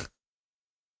 5.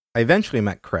 I eventually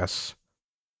met Chris,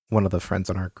 one of the friends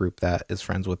in our group that is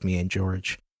friends with me and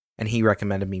George, and he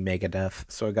recommended me Megadeth,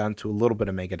 so I got into a little bit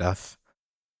of Megadeth.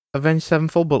 Avenged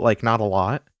Sevenfold, but like not a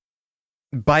lot.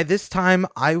 By this time,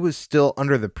 I was still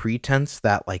under the pretense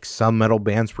that like some metal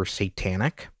bands were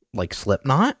satanic, like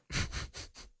Slipknot.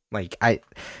 Like I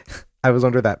was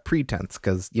under that pretense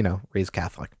because, you know, raised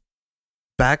Catholic.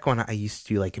 Back when I used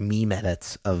to do like meme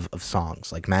edits of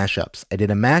songs, like mashups, I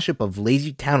did a mashup of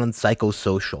Lazy Town and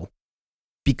Psychosocial.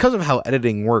 Because of how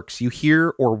editing works, you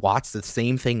hear or watch the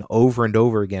same thing over and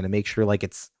over again to make sure like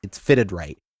it's fitted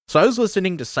right. So I was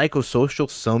listening to Psychosocial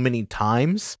so many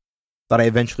times that I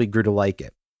eventually grew to like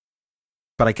it.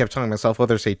 But I kept telling myself, well,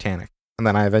 they're satanic. And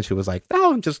then I eventually was like,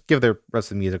 oh, just give the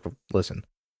rest of the music a listen.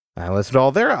 I listened to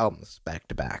all their albums back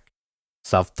to back.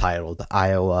 Self-Titled,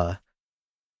 Iowa,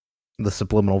 The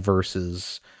Subliminal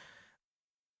Verses,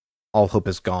 All Hope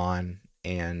Is Gone,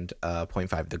 and Point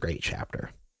 5, The Great Chapter.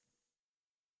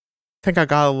 I think I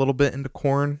got a little bit into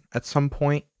Korn at some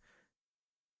point.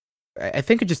 I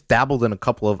think I just dabbled in a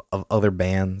couple of other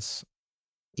bands,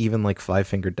 even like Five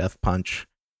Finger Death Punch.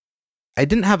 I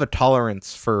didn't have a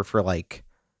tolerance for like,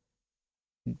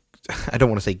 I don't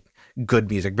want to say good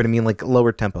music, but I mean like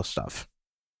lower tempo stuff.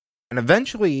 And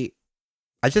eventually,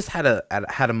 I just had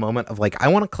a moment of like, I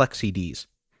want to collect CDs.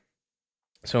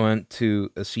 So I went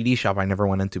to a CD shop I never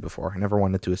went into before. I never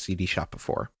went into a CD shop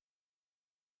before.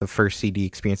 The first CD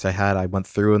experience I had, I went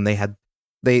through and they had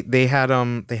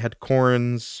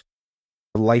Korn's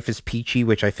Life is Peachy,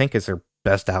 which I think is their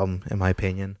best album in my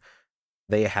opinion.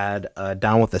 They had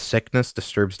Down with the Sickness,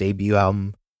 Disturbed's debut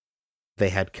album. They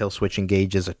had Killswitch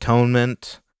Engage's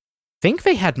Atonement. I think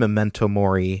they had Memento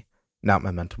Mori, not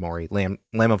Memento Mori, Lamb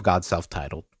of God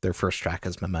self-titled. Their first track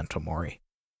is Memento Mori.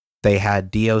 They had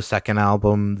Dio's second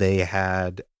album. They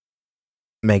had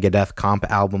Megadeth comp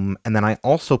album. And then I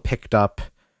also picked up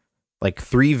like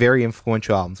 3 very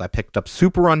influential albums. I picked up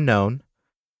Super Unknown,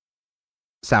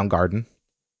 Soundgarden.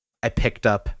 I picked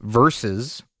up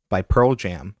Versus by Pearl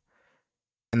Jam.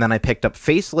 And then I picked up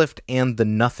Facelift and the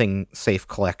Nothing Safe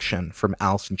collection from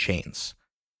Alice in Chains.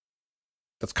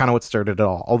 That's kind of what started it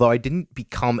all. Although I didn't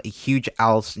become a huge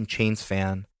Alice in Chains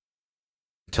fan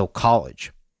until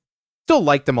college. Still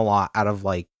liked them a lot out of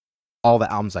like all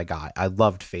the albums I got. I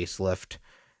loved Facelift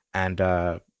and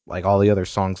like all the other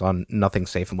songs on Nothing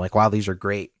Safe. I'm like, wow, these are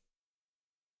great.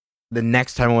 The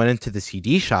next time I went into the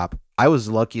CD shop, I was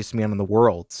the luckiest man in the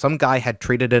world. Some guy had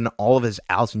traded in all of his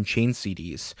Alice in Chains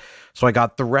CDs. So I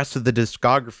got the rest of the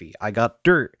discography. I got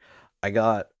Dirt. I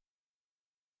got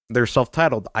their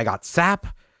self-titled. I got Sap.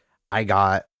 I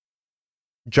got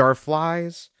Jar of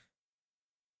Flies.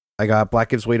 I got Black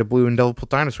Gives Way to Blue and Devil Put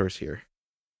Dinosaurs here.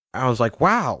 I was like,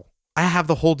 wow, I have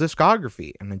the whole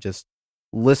discography. And I just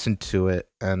listened to it.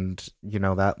 And, you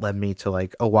know, that led me to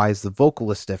like, oh, why is the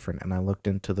vocalist different? And I looked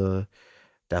into the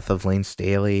death of Lane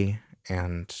Staley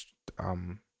and,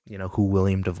 you know, who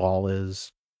William Duvall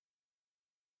is.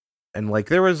 And like,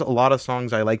 there was a lot of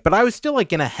songs I liked, but I was still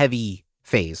like in a heavy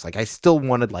phase. Like, I still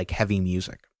wanted like heavy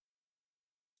music,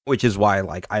 which is why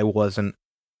like I wasn't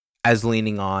as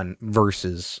leaning on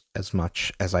Verses as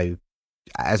much as I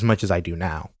do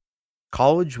now.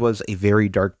 College was a very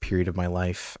dark period of my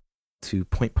life. To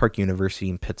Point Park University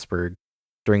in Pittsburgh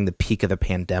during the peak of the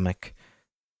pandemic.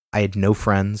 I had no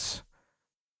friends.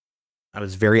 I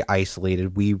was very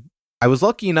isolated. I was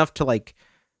lucky enough to like,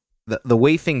 the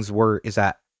way things were is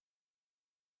that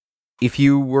if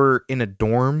you were in a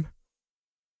dorm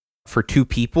for 2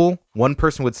 people, one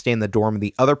person would stay in the dorm and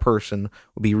the other person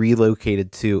would be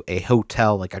relocated to a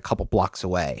hotel like a couple blocks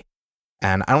away.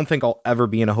 And I don't think I'll ever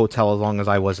be in a hotel as long as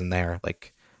I was in there,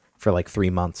 like for like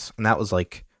 3 months. And that was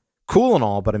like cool and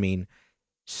all, but I mean,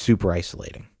 super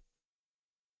isolating.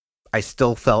 I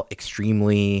still felt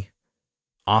extremely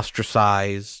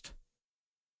ostracized,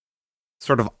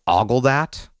 sort of ogled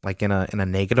at, like in a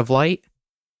negative light.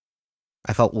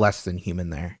 I felt less than human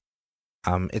there.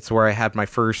 It's where I had my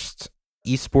first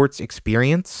esports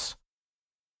experience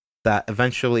that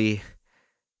eventually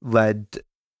led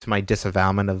to my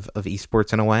disavowalment of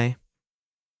esports in a way.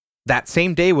 That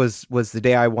same day was the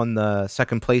day I won the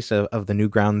second place of the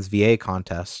Newgrounds VA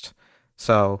contest.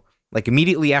 So, like,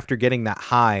 immediately after getting that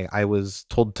high, I was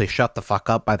told to shut the fuck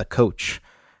up by the coach,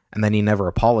 and then he never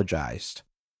apologized.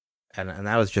 And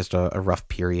that was just a rough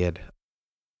period.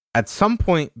 At some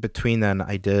point between then,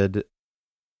 I did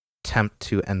attempt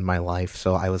to end my life,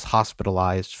 so I was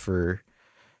hospitalized for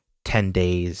 10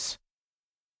 days.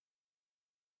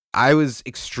 I was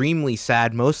extremely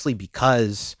sad, mostly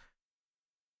because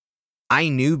I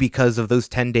knew because of those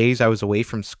 10 days I was away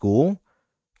from school,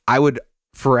 I would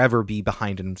forever be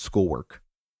behind in schoolwork.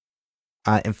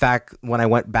 In fact, when I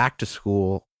went back to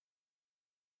school,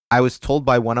 I was told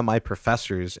by one of my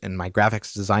professors in my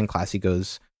graphics design class, he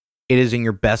goes, "It is in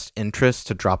your best interest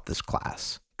to drop this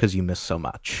class because you miss so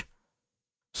much."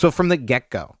 So from the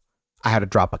get-go, I had to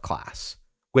drop a class,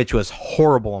 which was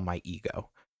horrible on my ego.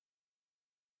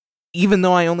 Even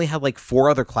though I only had like 4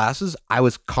 other classes, I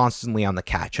was constantly on the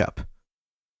catch-up.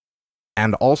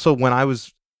 And also when I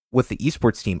was with the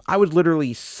esports team, I would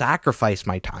literally sacrifice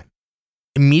my time.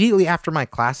 Immediately after my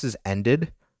classes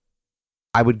ended,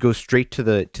 I would go straight to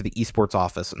the esports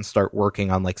office and start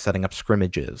working on like setting up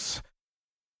scrimmages,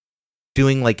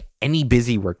 doing like any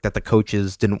busy work that the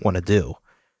coaches didn't want to do.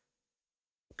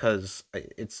 Because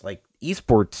it's like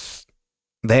esports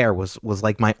there was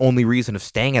like my only reason of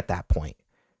staying at that point.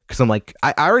 Because I'm like,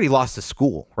 I already lost to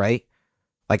school, right?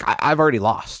 Like, I've already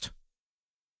lost.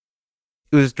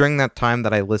 It was during that time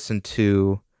that I listened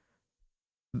to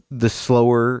the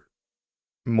slower,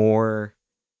 more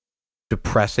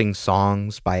depressing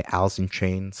songs by Alice in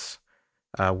Chains,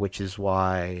 which is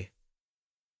why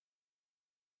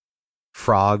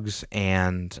Frogs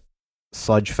and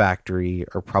Sludge Factory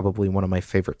are probably one of my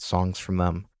favorite songs from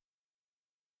them,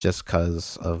 just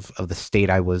because of the state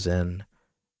I was in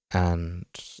and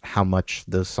how much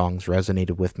those songs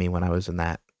resonated with me when I was in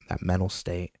that mental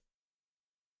state.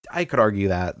 I could argue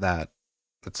that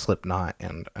Slipknot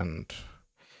and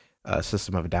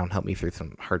System of a Down helped me through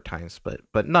some hard times,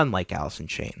 but none like Alice in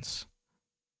Chains.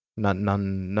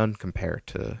 None compare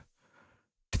to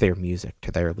their music,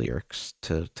 to their lyrics,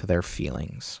 to their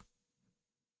feelings.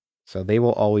 So they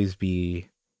will always be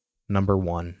number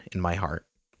one in my heart,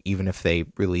 even if they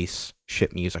release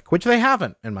shit music, which they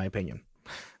haven't, in my opinion.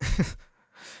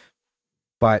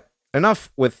 But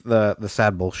enough with the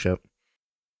sad bullshit.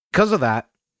 Because of that,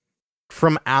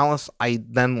 from Alice, I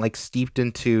then like steeped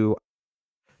into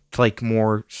like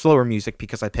more slower music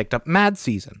because I picked up Mad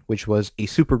Season, which was a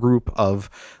super group of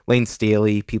Lane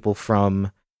Staley, people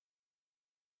from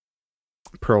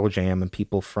Pearl Jam, and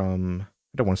people from,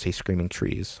 I don't want to say Screaming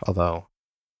Trees, although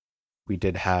we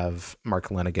did have Mark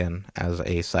Lenigan as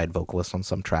a side vocalist on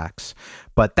some tracks.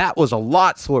 But that was a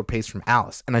lot slower paced from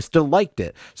Alice, and I still liked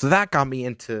it. So that got me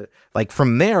into, like,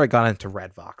 from there I got into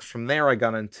Red Vox. From there I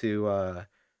got into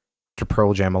to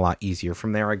Pearl Jam a lot easier.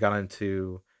 From there I got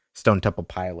into Stone Temple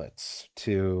Pilots,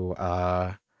 to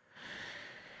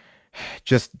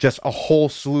just a whole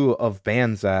slew of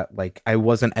bands that like I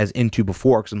wasn't as into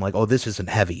before, because I'm like, oh, this isn't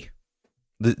heavy.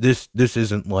 This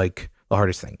isn't like the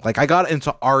hardest thing. Like, I got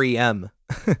into REM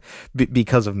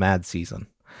because of Mad Season.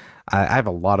 I have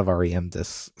a lot of REM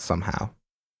discs somehow.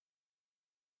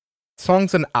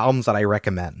 Songs and albums that I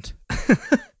recommend.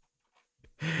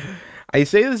 I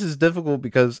say this is difficult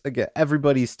because, again,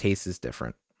 everybody's taste is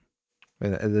different.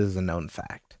 It is a known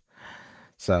fact.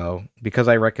 So, because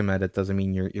I recommend it doesn't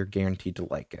mean you're guaranteed to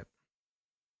like it.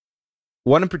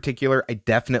 One in particular, I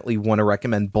definitely want to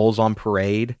recommend Bulls on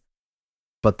Parade,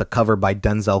 but the cover by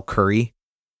Denzel Curry.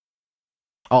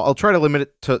 I'll try to limit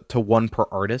it to one per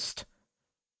artist.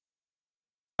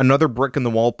 Another Brick in the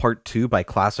Wall Part 2 by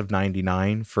Class of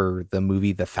 99 for the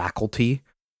movie The Faculty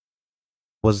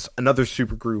was another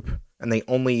super group, and they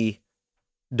only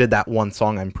did that one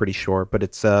song, I'm pretty sure, but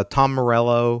it's Tom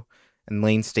Morello and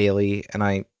Lane Staley,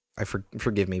 and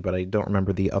forgive me, but I don't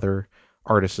remember the other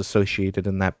artists associated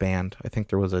in that band. I think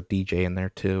there was a DJ in there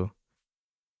too.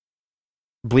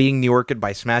 Bleeding the Orchid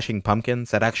by Smashing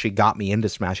Pumpkins, that actually got me into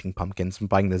Smashing Pumpkins and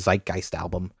buying the Zeitgeist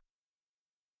album.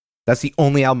 That's the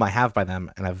only album I have by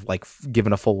them, and I've like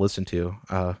given a full listen to.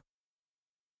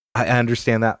 I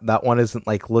understand that one isn't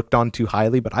like looked on too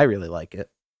highly, but I really like it.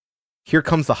 Here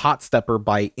Comes the Hot Stepper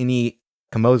by Ini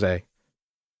Kamoze.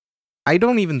 I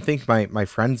don't even think my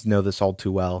friends know this all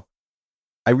too well.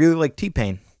 I really like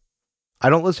T-Pain. I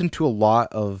don't listen to a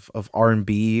lot of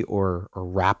R&B or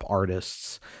rap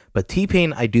artists, but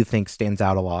T-Pain I do think stands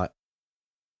out a lot.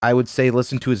 I would say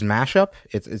listen to his mashup.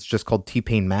 It's just called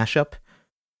T-Pain Mashup,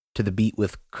 to the beat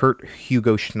with Kurt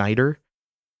Hugo Schneider.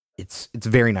 It's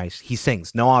very nice. He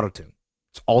sings, no autotune.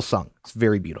 It's all sung. It's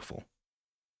very beautiful.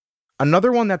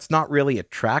 Another one that's not really a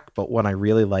track, but one I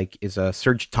really like is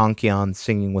Serge Tankian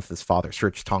singing with his father.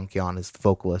 Serge Tankian is the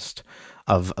vocalist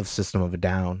of System of a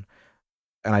Down,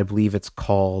 and I believe it's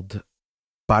called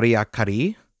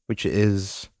Bariakari, which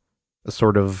is a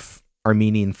sort of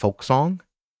Armenian folk song.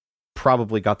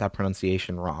 Probably got that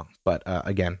pronunciation wrong, but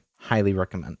again, highly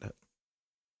recommend it.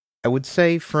 I would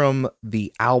say from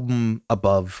the album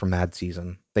above from Mad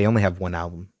Season, they only have one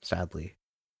album, sadly.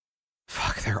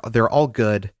 Fuck, they're all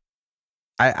good.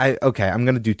 Okay, I'm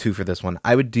gonna do two for this one.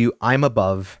 I would do I'm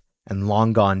Above and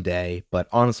Long Gone Day, but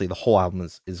honestly, the whole album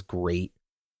is great.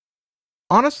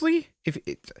 Honestly, if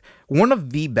it's one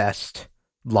of the best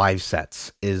live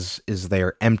sets is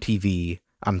their MTV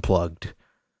Unplugged.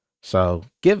 So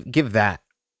give that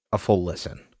a full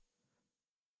listen.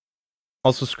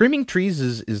 Also, Screaming Trees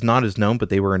is not as known, but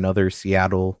they were another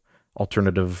Seattle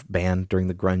alternative band during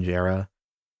the grunge era.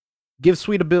 Give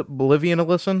Sweet Oblivion a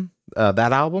listen. That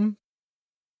album.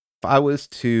 If I was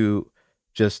to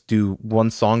just do one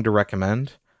song to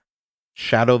recommend,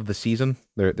 Shadow of the Season,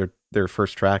 their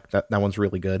first track, that one's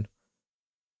really good.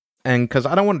 And because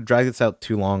I don't want to drag this out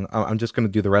too long, I'm just going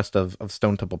to do the rest of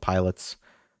Stone Temple Pilots.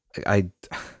 I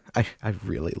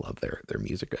really love their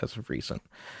music as of recent.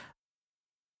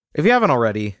 If you haven't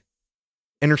already,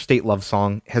 Interstate Love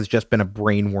Song has just been a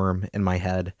brainworm in my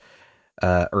head,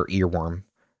 or earworm.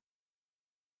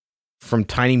 From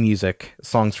Tiny Music,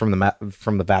 songs from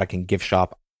the Vatican gift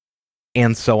shop,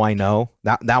 and So I Know,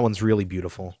 that one's really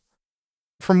beautiful.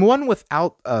 From one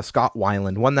without Scott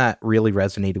Weiland, one that really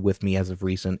resonated with me as of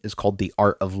recent is called The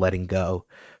Art of Letting Go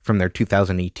from their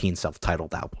 2018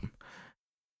 self-titled album.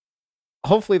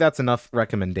 Hopefully that's enough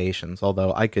recommendations,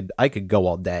 although I could go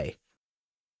all day.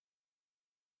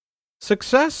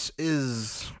 Success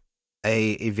is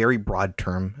a very broad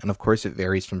term, and of course it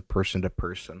varies from person to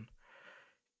person,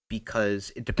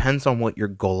 because it depends on what your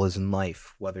goal is in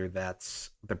life, whether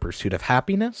that's the pursuit of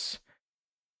happiness,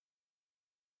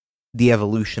 the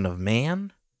evolution of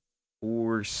man,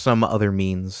 or some other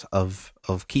means of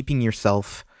keeping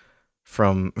yourself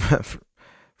from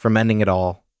from ending it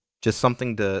all. Just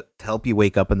something to help you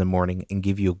wake up in the morning and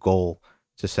give you a goal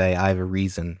to say, I have a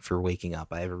reason for waking up.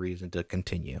 I have a reason to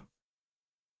continue.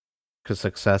 Because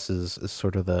success is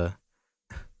sort of the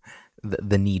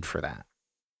need for that.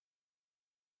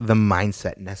 The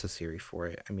mindset necessary for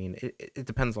it. I mean, it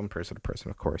depends on person to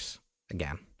person, of course.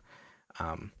 Again,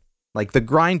 like the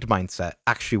grind mindset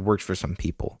actually works for some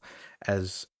people,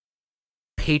 as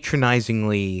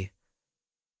patronizingly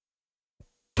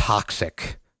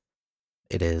toxic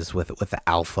it is with the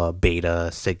alpha, beta,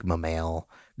 sigma male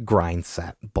grind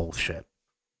set bullshit.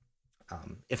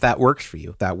 If that works for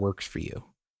you, that works for you.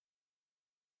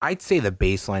 I'd say the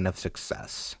baseline of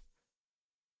success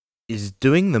is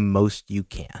doing the most you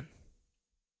can.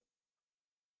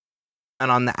 And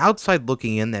on the outside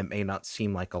looking in, that may not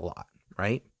seem like a lot,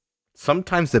 right?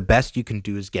 Sometimes the best you can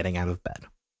do is getting out of bed.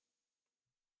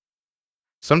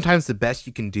 Sometimes the best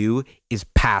you can do is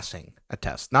passing a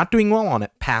test. Not doing well on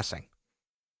it, passing.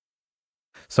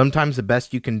 Sometimes the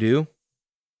best you can do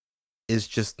is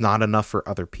just not enough for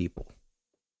other people.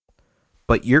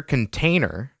 But your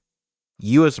container,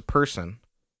 you as a person,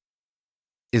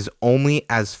 is only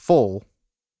as full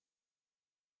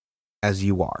as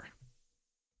you are.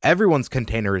 Everyone's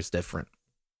container is different.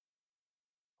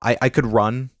 I could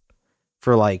run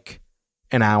for like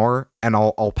an hour and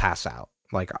I'll pass out.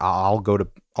 Like I'll go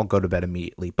to bed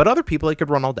immediately. But other people, they could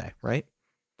run all day, right?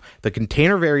 The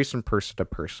container varies from person to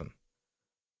person.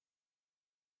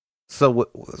 So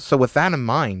with that in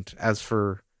mind, as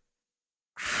for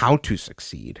how to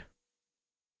succeed,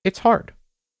 it's hard.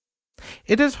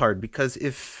 It is hard because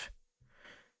if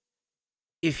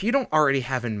you don't already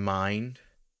have in mind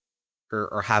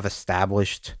or have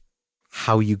established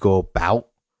how you go about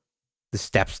the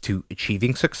steps to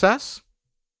achieving success,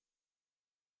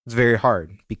 it's very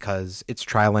hard because it's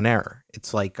trial and error.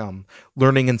 It's like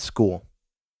learning in school.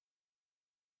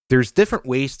 There's different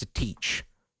ways to teach.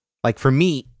 Like for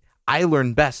me, I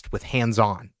learn best with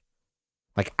hands-on,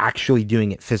 like actually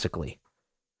doing it physically.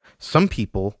 Some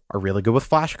people are really good with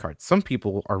flashcards. Some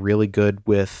people are really good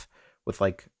with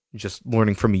like just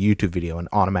learning from a YouTube video and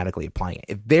automatically applying it.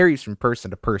 It varies from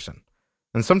person to person.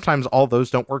 And sometimes all those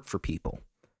don't work for people.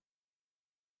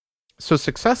 So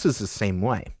success is the same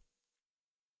way.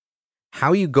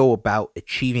 How you go about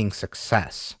achieving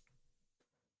success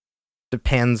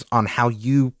depends on how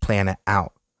you plan it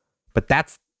out. But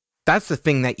that's the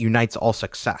thing that unites all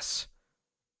success,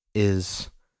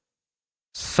 is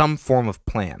some form of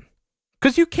plan.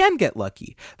 Because you can get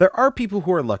lucky. There are people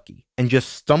who are lucky and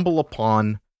just stumble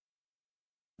upon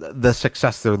the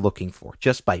success they're looking for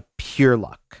just by pure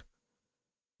luck.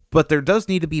 But there does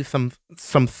need to be some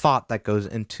thought that goes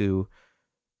into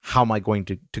how am I going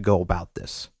to go about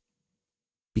this?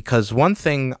 Because one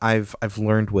thing I've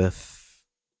learned with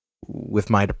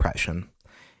my depression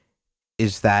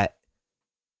is that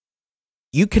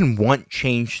you can want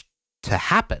change to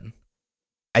happen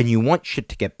and you want shit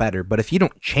to get better, but if you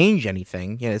don't change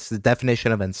anything, it's the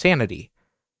definition of insanity.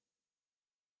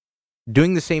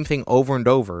 Doing the same thing over and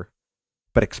over,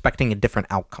 but expecting a different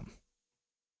outcome.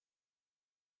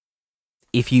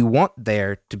 If you want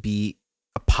there to be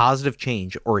a positive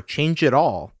change or a change at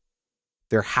all,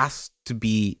 there has to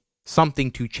be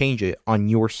something to change it on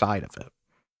your side of it.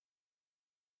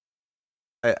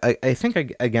 I think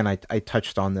I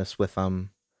touched on this with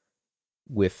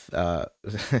the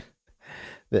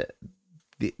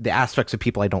aspects of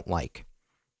people I don't like.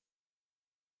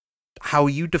 How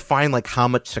you define like how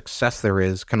much success there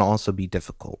is can also be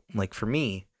difficult. Like for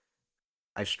me,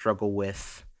 I struggle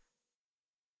with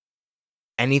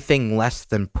anything less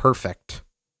than perfect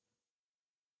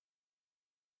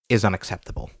is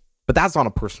unacceptable. But that's on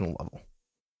a personal level.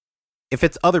 If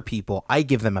it's other people, I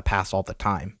give them a pass all the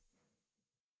time.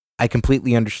 I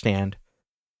completely understand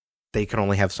they can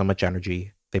only have so much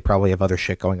energy. They probably have other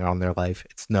shit going on in their life.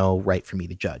 It's no right for me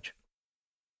to judge.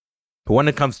 But when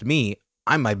it comes to me,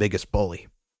 I'm my biggest bully.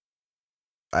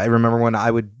 I remember when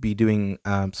I would be doing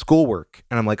schoolwork,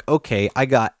 and I'm like, okay, I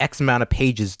got X amount of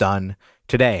pages done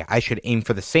today. I should aim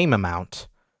for the same amount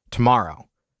tomorrow.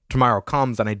 Tomorrow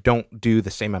comes, and I don't do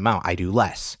the same amount. I do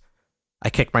less. I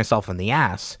kick myself in the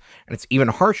ass, and it's even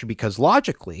harsher because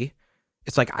logically,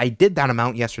 it's like, I did that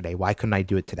amount yesterday. Why couldn't I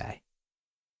do it today?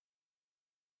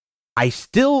 I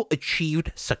still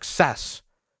achieved success,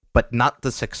 but not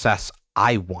the success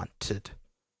I wanted.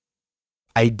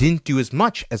 I didn't do as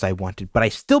much as I wanted, but I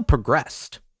still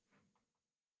progressed.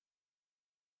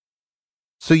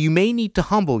 So you may need to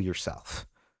humble yourself.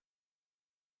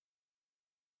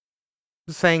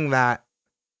 Saying that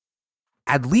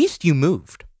at least you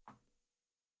moved.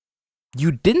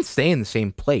 You didn't stay in the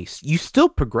same place. You still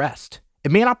progressed.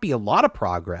 It may not be a lot of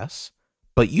progress,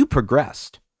 but you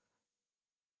progressed.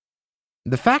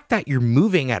 The fact that you're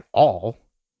moving at all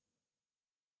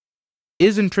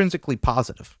is intrinsically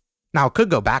positive. Now, it could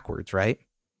go backwards, right?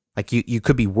 Like, you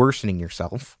could be worsening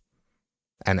yourself.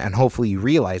 And hopefully you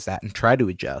realize that and try to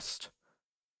adjust.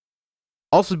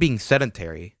 Also, being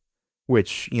sedentary,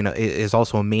 which, is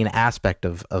also a main aspect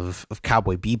of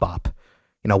Cowboy Bebop.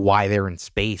 Why they're in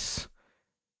space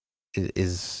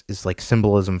is like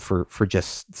symbolism for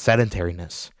just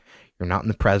sedentariness. You're not in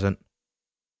the present.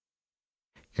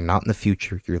 You're not in the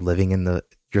future. You're living in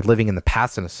the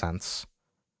past in a sense,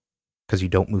 because you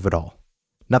don't move at all.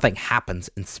 Nothing happens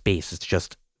in space. It's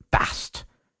just vast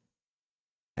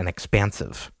and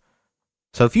expansive.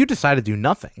 So if you decide to do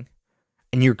nothing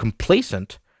and you're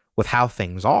complacent with how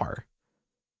things are,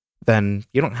 then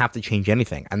you don't have to change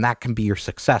anything. And that can be your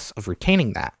success of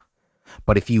retaining that.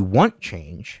 But if you want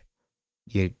change,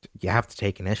 you have to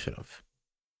take initiative.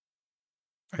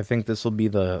 I think this will be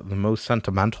the most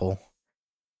sentimental.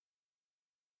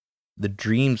 The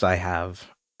dreams I have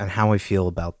and how I feel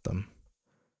about them.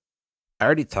 I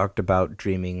already talked about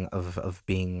dreaming of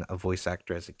being a voice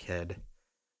actor as a kid.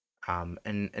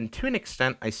 And to an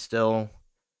extent, I still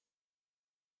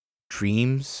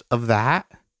dreams of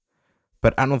that,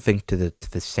 but I don't think to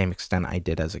the same extent I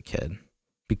did as a kid,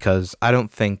 because I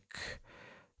don't think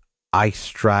I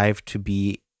strive to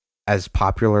be as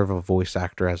popular of a voice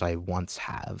actor as I once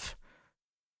have.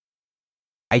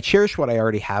 I cherish what I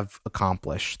already have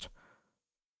accomplished.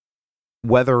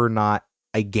 Whether or not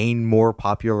I gain more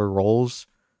popular roles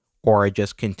or I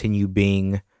just continue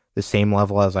being the same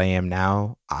level as I am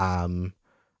now, I'm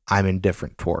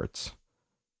indifferent towards.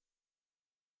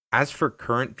 As for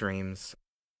current dreams,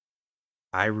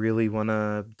 I really want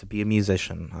to be a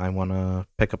musician. I want to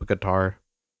pick up a guitar.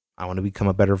 I want to become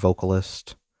a better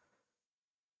vocalist.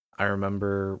 I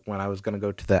remember when I was going to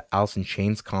go to the Alice in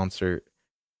Chains concert,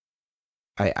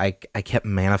 I kept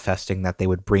manifesting that they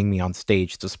would bring me on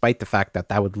stage, despite the fact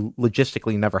that would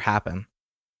logistically never happen.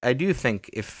 I do think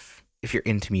if you're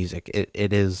into music,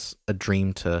 it is a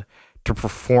dream to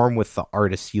perform with the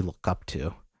artists you look up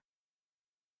to,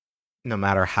 no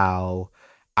matter how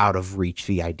out of reach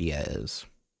the idea is.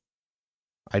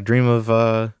 I dream of,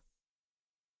 I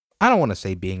don't want to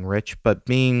say being rich, but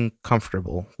being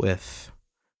comfortable with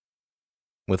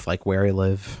like where I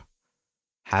live,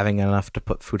 having enough to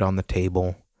put food on the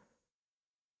table,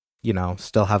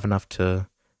 still have enough to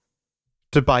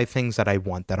buy things that I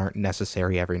want that aren't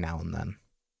necessary every now and then.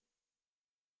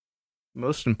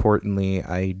 Most importantly,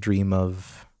 I dream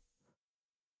of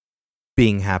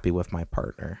being happy with my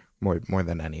partner more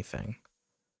than anything.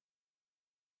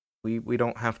 We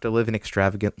don't have to live an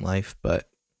extravagant life, but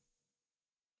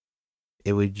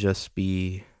it would just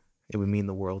be it would mean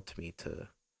the world to me to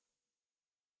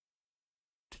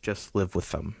just live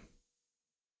with them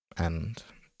and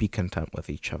be content with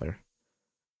each other.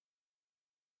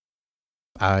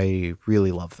 I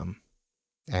really love them,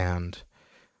 and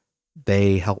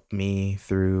they helped me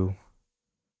through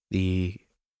the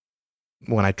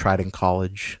when I tried in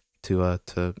college to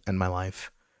end my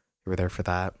life. They were there for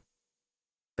that.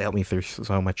 They helped me through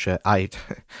so much shit. I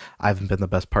haven't been the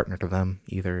best partner to them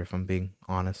either, if I'm being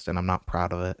honest, and I'm not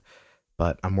proud of it,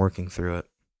 but I'm working through it.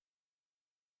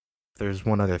 There's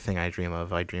one other thing I dream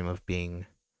of. I dream of being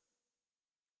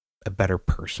a better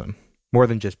person. More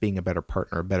than just being a better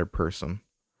partner, a better person.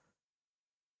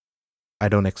 I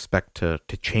don't expect to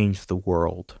change the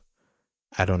world.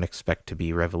 I don't expect to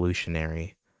be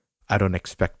revolutionary. I don't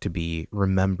expect to be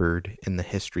remembered in the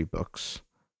history books.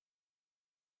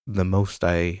 The most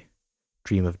I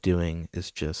dream of doing is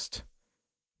just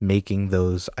making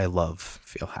those I love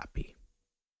feel happy.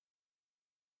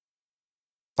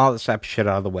 All this type of shit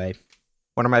out of the way.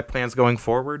 What are my plans going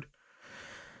forward?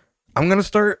 I'm going to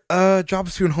start a job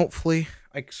soon, hopefully.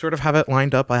 I sort of have it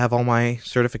lined up. I have all my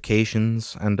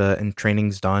certifications and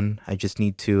trainings done. I just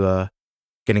need to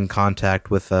get in contact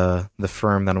with the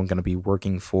firm that I'm going to be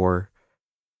working for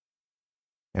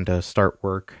and start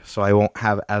work, so I won't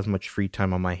have as much free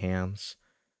time on my hands.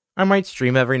 I might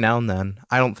stream every now and then.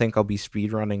 I don't think I'll be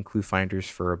speedrunning Clue Finders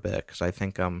for a bit, because I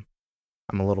think I'm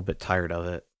a little bit tired of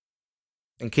it.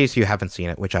 In case you haven't seen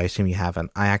it, which I assume you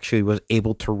haven't, I actually was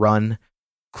able to run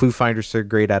Clue Finders Third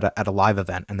Grade at a live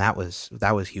event, and that was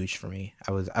huge for me.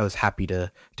 I was happy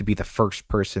to be the first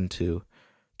person to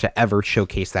ever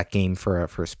showcase that game for a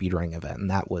speedrunning event, and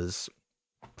that was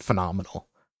phenomenal.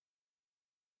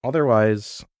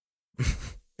 Otherwise,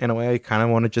 in a way, I kind of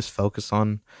want to just focus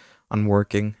on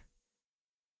working,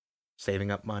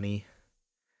 saving up money,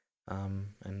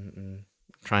 and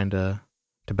trying to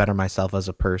better myself as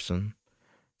a person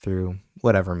through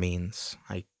whatever means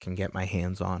I can get my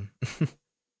hands on.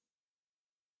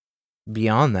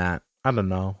 Beyond that, I don't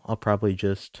know. I'll probably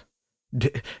just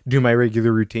do my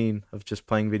regular routine of just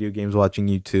playing video games, watching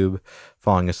YouTube,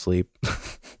 falling asleep,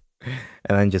 and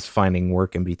then just finding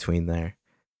work in between there.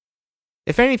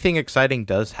 If anything exciting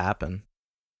does happen,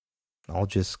 I'll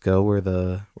just go where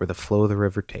the flow of the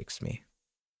river takes me.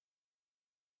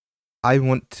 I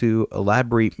want to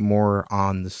elaborate more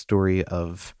on the story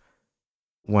of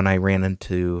when I ran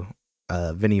into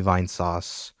Vinny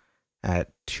Vinesauce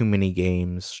at Too Many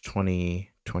Games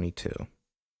 2022.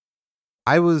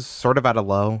 I was sort of at a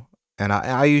low, and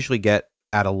I usually get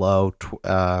at a low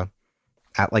at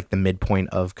like the midpoint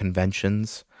of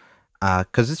conventions,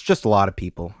 because it's just a lot of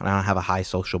people, and I don't have a high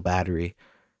social battery.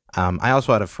 I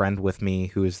also had a friend with me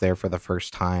who was there for the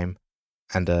first time,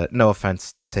 and no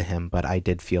offense to him, but I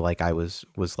did feel like I was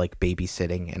like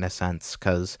babysitting in a sense,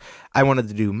 because I wanted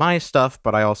to do my stuff,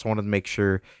 but I also wanted to make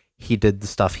sure he did the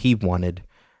stuff he wanted,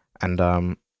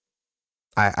 and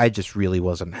I just really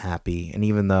wasn't happy. And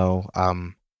even though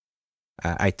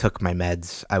I took my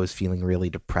meds, I was feeling really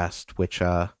depressed, which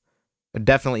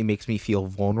definitely makes me feel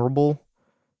vulnerable,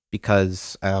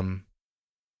 because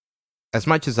as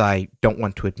much as I don't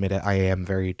want to admit it, I am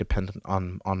very dependent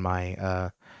on my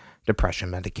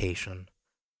depression medication.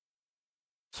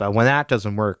 So when that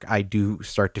doesn't work, I do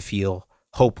start to feel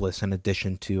hopeless, in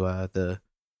addition to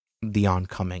the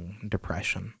oncoming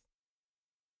depression.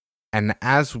 And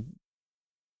as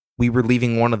we were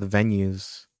leaving one of the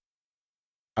venues,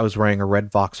 I was wearing a Red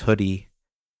Vox hoodie.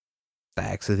 I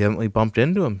accidentally bumped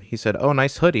into him. He said, "Oh,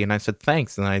 nice hoodie," and I said,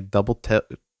 "Thanks." And I did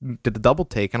a double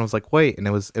take, and I was like, "Wait!" And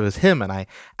it was him, and I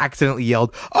accidentally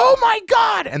yelled, "Oh my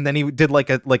god!" And then he did like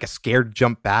a scared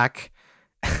jump back,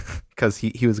 because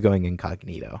he was going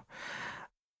incognito.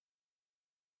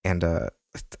 And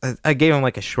I gave him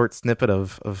like a short snippet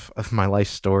of my life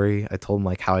story. I told him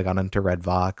like how I got into Red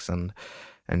Vox and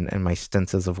my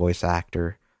stints as a voice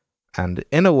actor. And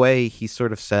in a way, he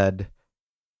sort of said,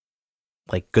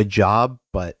 like, good job,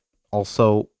 but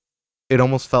also it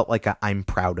almost felt like I'm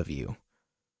proud of you.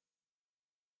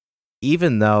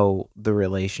 Even though the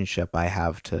relationship I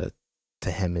have to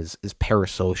him is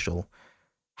parasocial,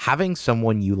 having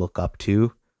someone you look up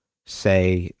to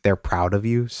say they're proud of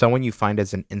you, someone you find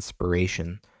as an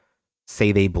inspiration,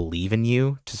 say they believe in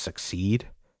you to succeed,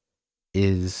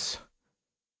 is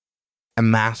a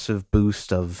massive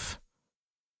boost of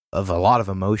a lot of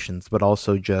emotions, but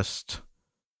also just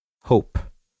hope.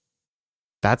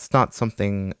 That's not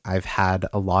something I've had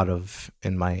a lot of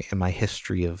in my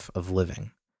history of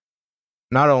living.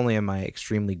 not only am I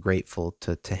extremely grateful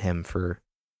to him for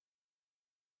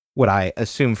what I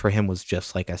assume for him was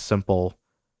just like a simple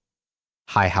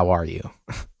 "Hi, how are you?"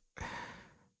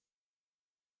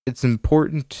 It's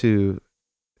important to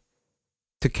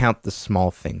count the small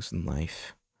things in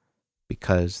life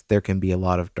because there can be a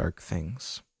lot of dark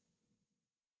things.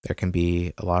 There can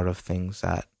be a lot of things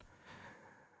that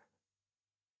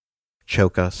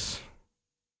choke us,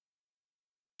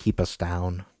 keep us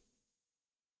down,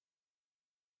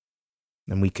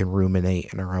 and we can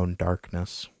ruminate in our own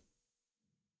darkness.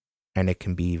 And it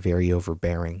can be very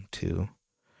overbearing to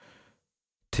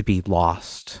be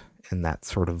lost in that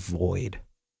sort of void.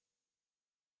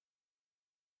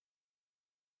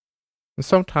 And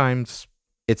sometimes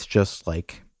it's just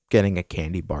like getting a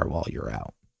candy bar while you're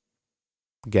out,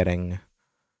 getting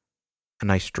a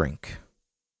nice drink,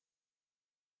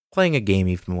 playing a game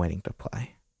you've been waiting to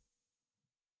play.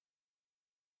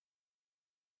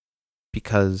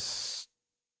 Because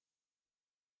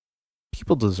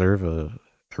people deserve a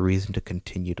reason to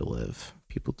continue to live.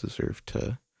 People deserve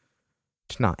to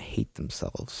not hate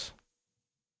themselves.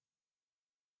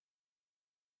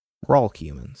 We're all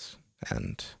humans,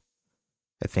 and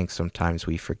I think sometimes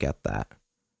we forget that.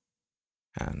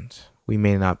 And we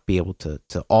may not be able to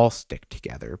all stick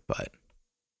together, but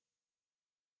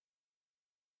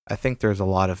I think there's a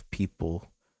lot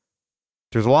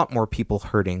more people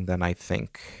hurting than I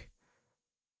think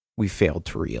we failed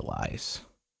to realize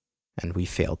and we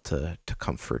failed to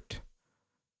comfort.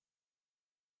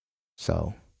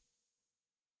 So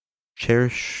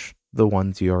cherish the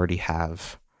ones you already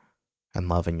have and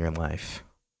love in your life.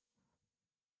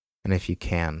 And if you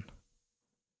can,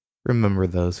 remember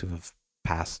those who have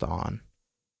passed on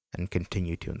and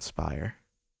continue to inspire.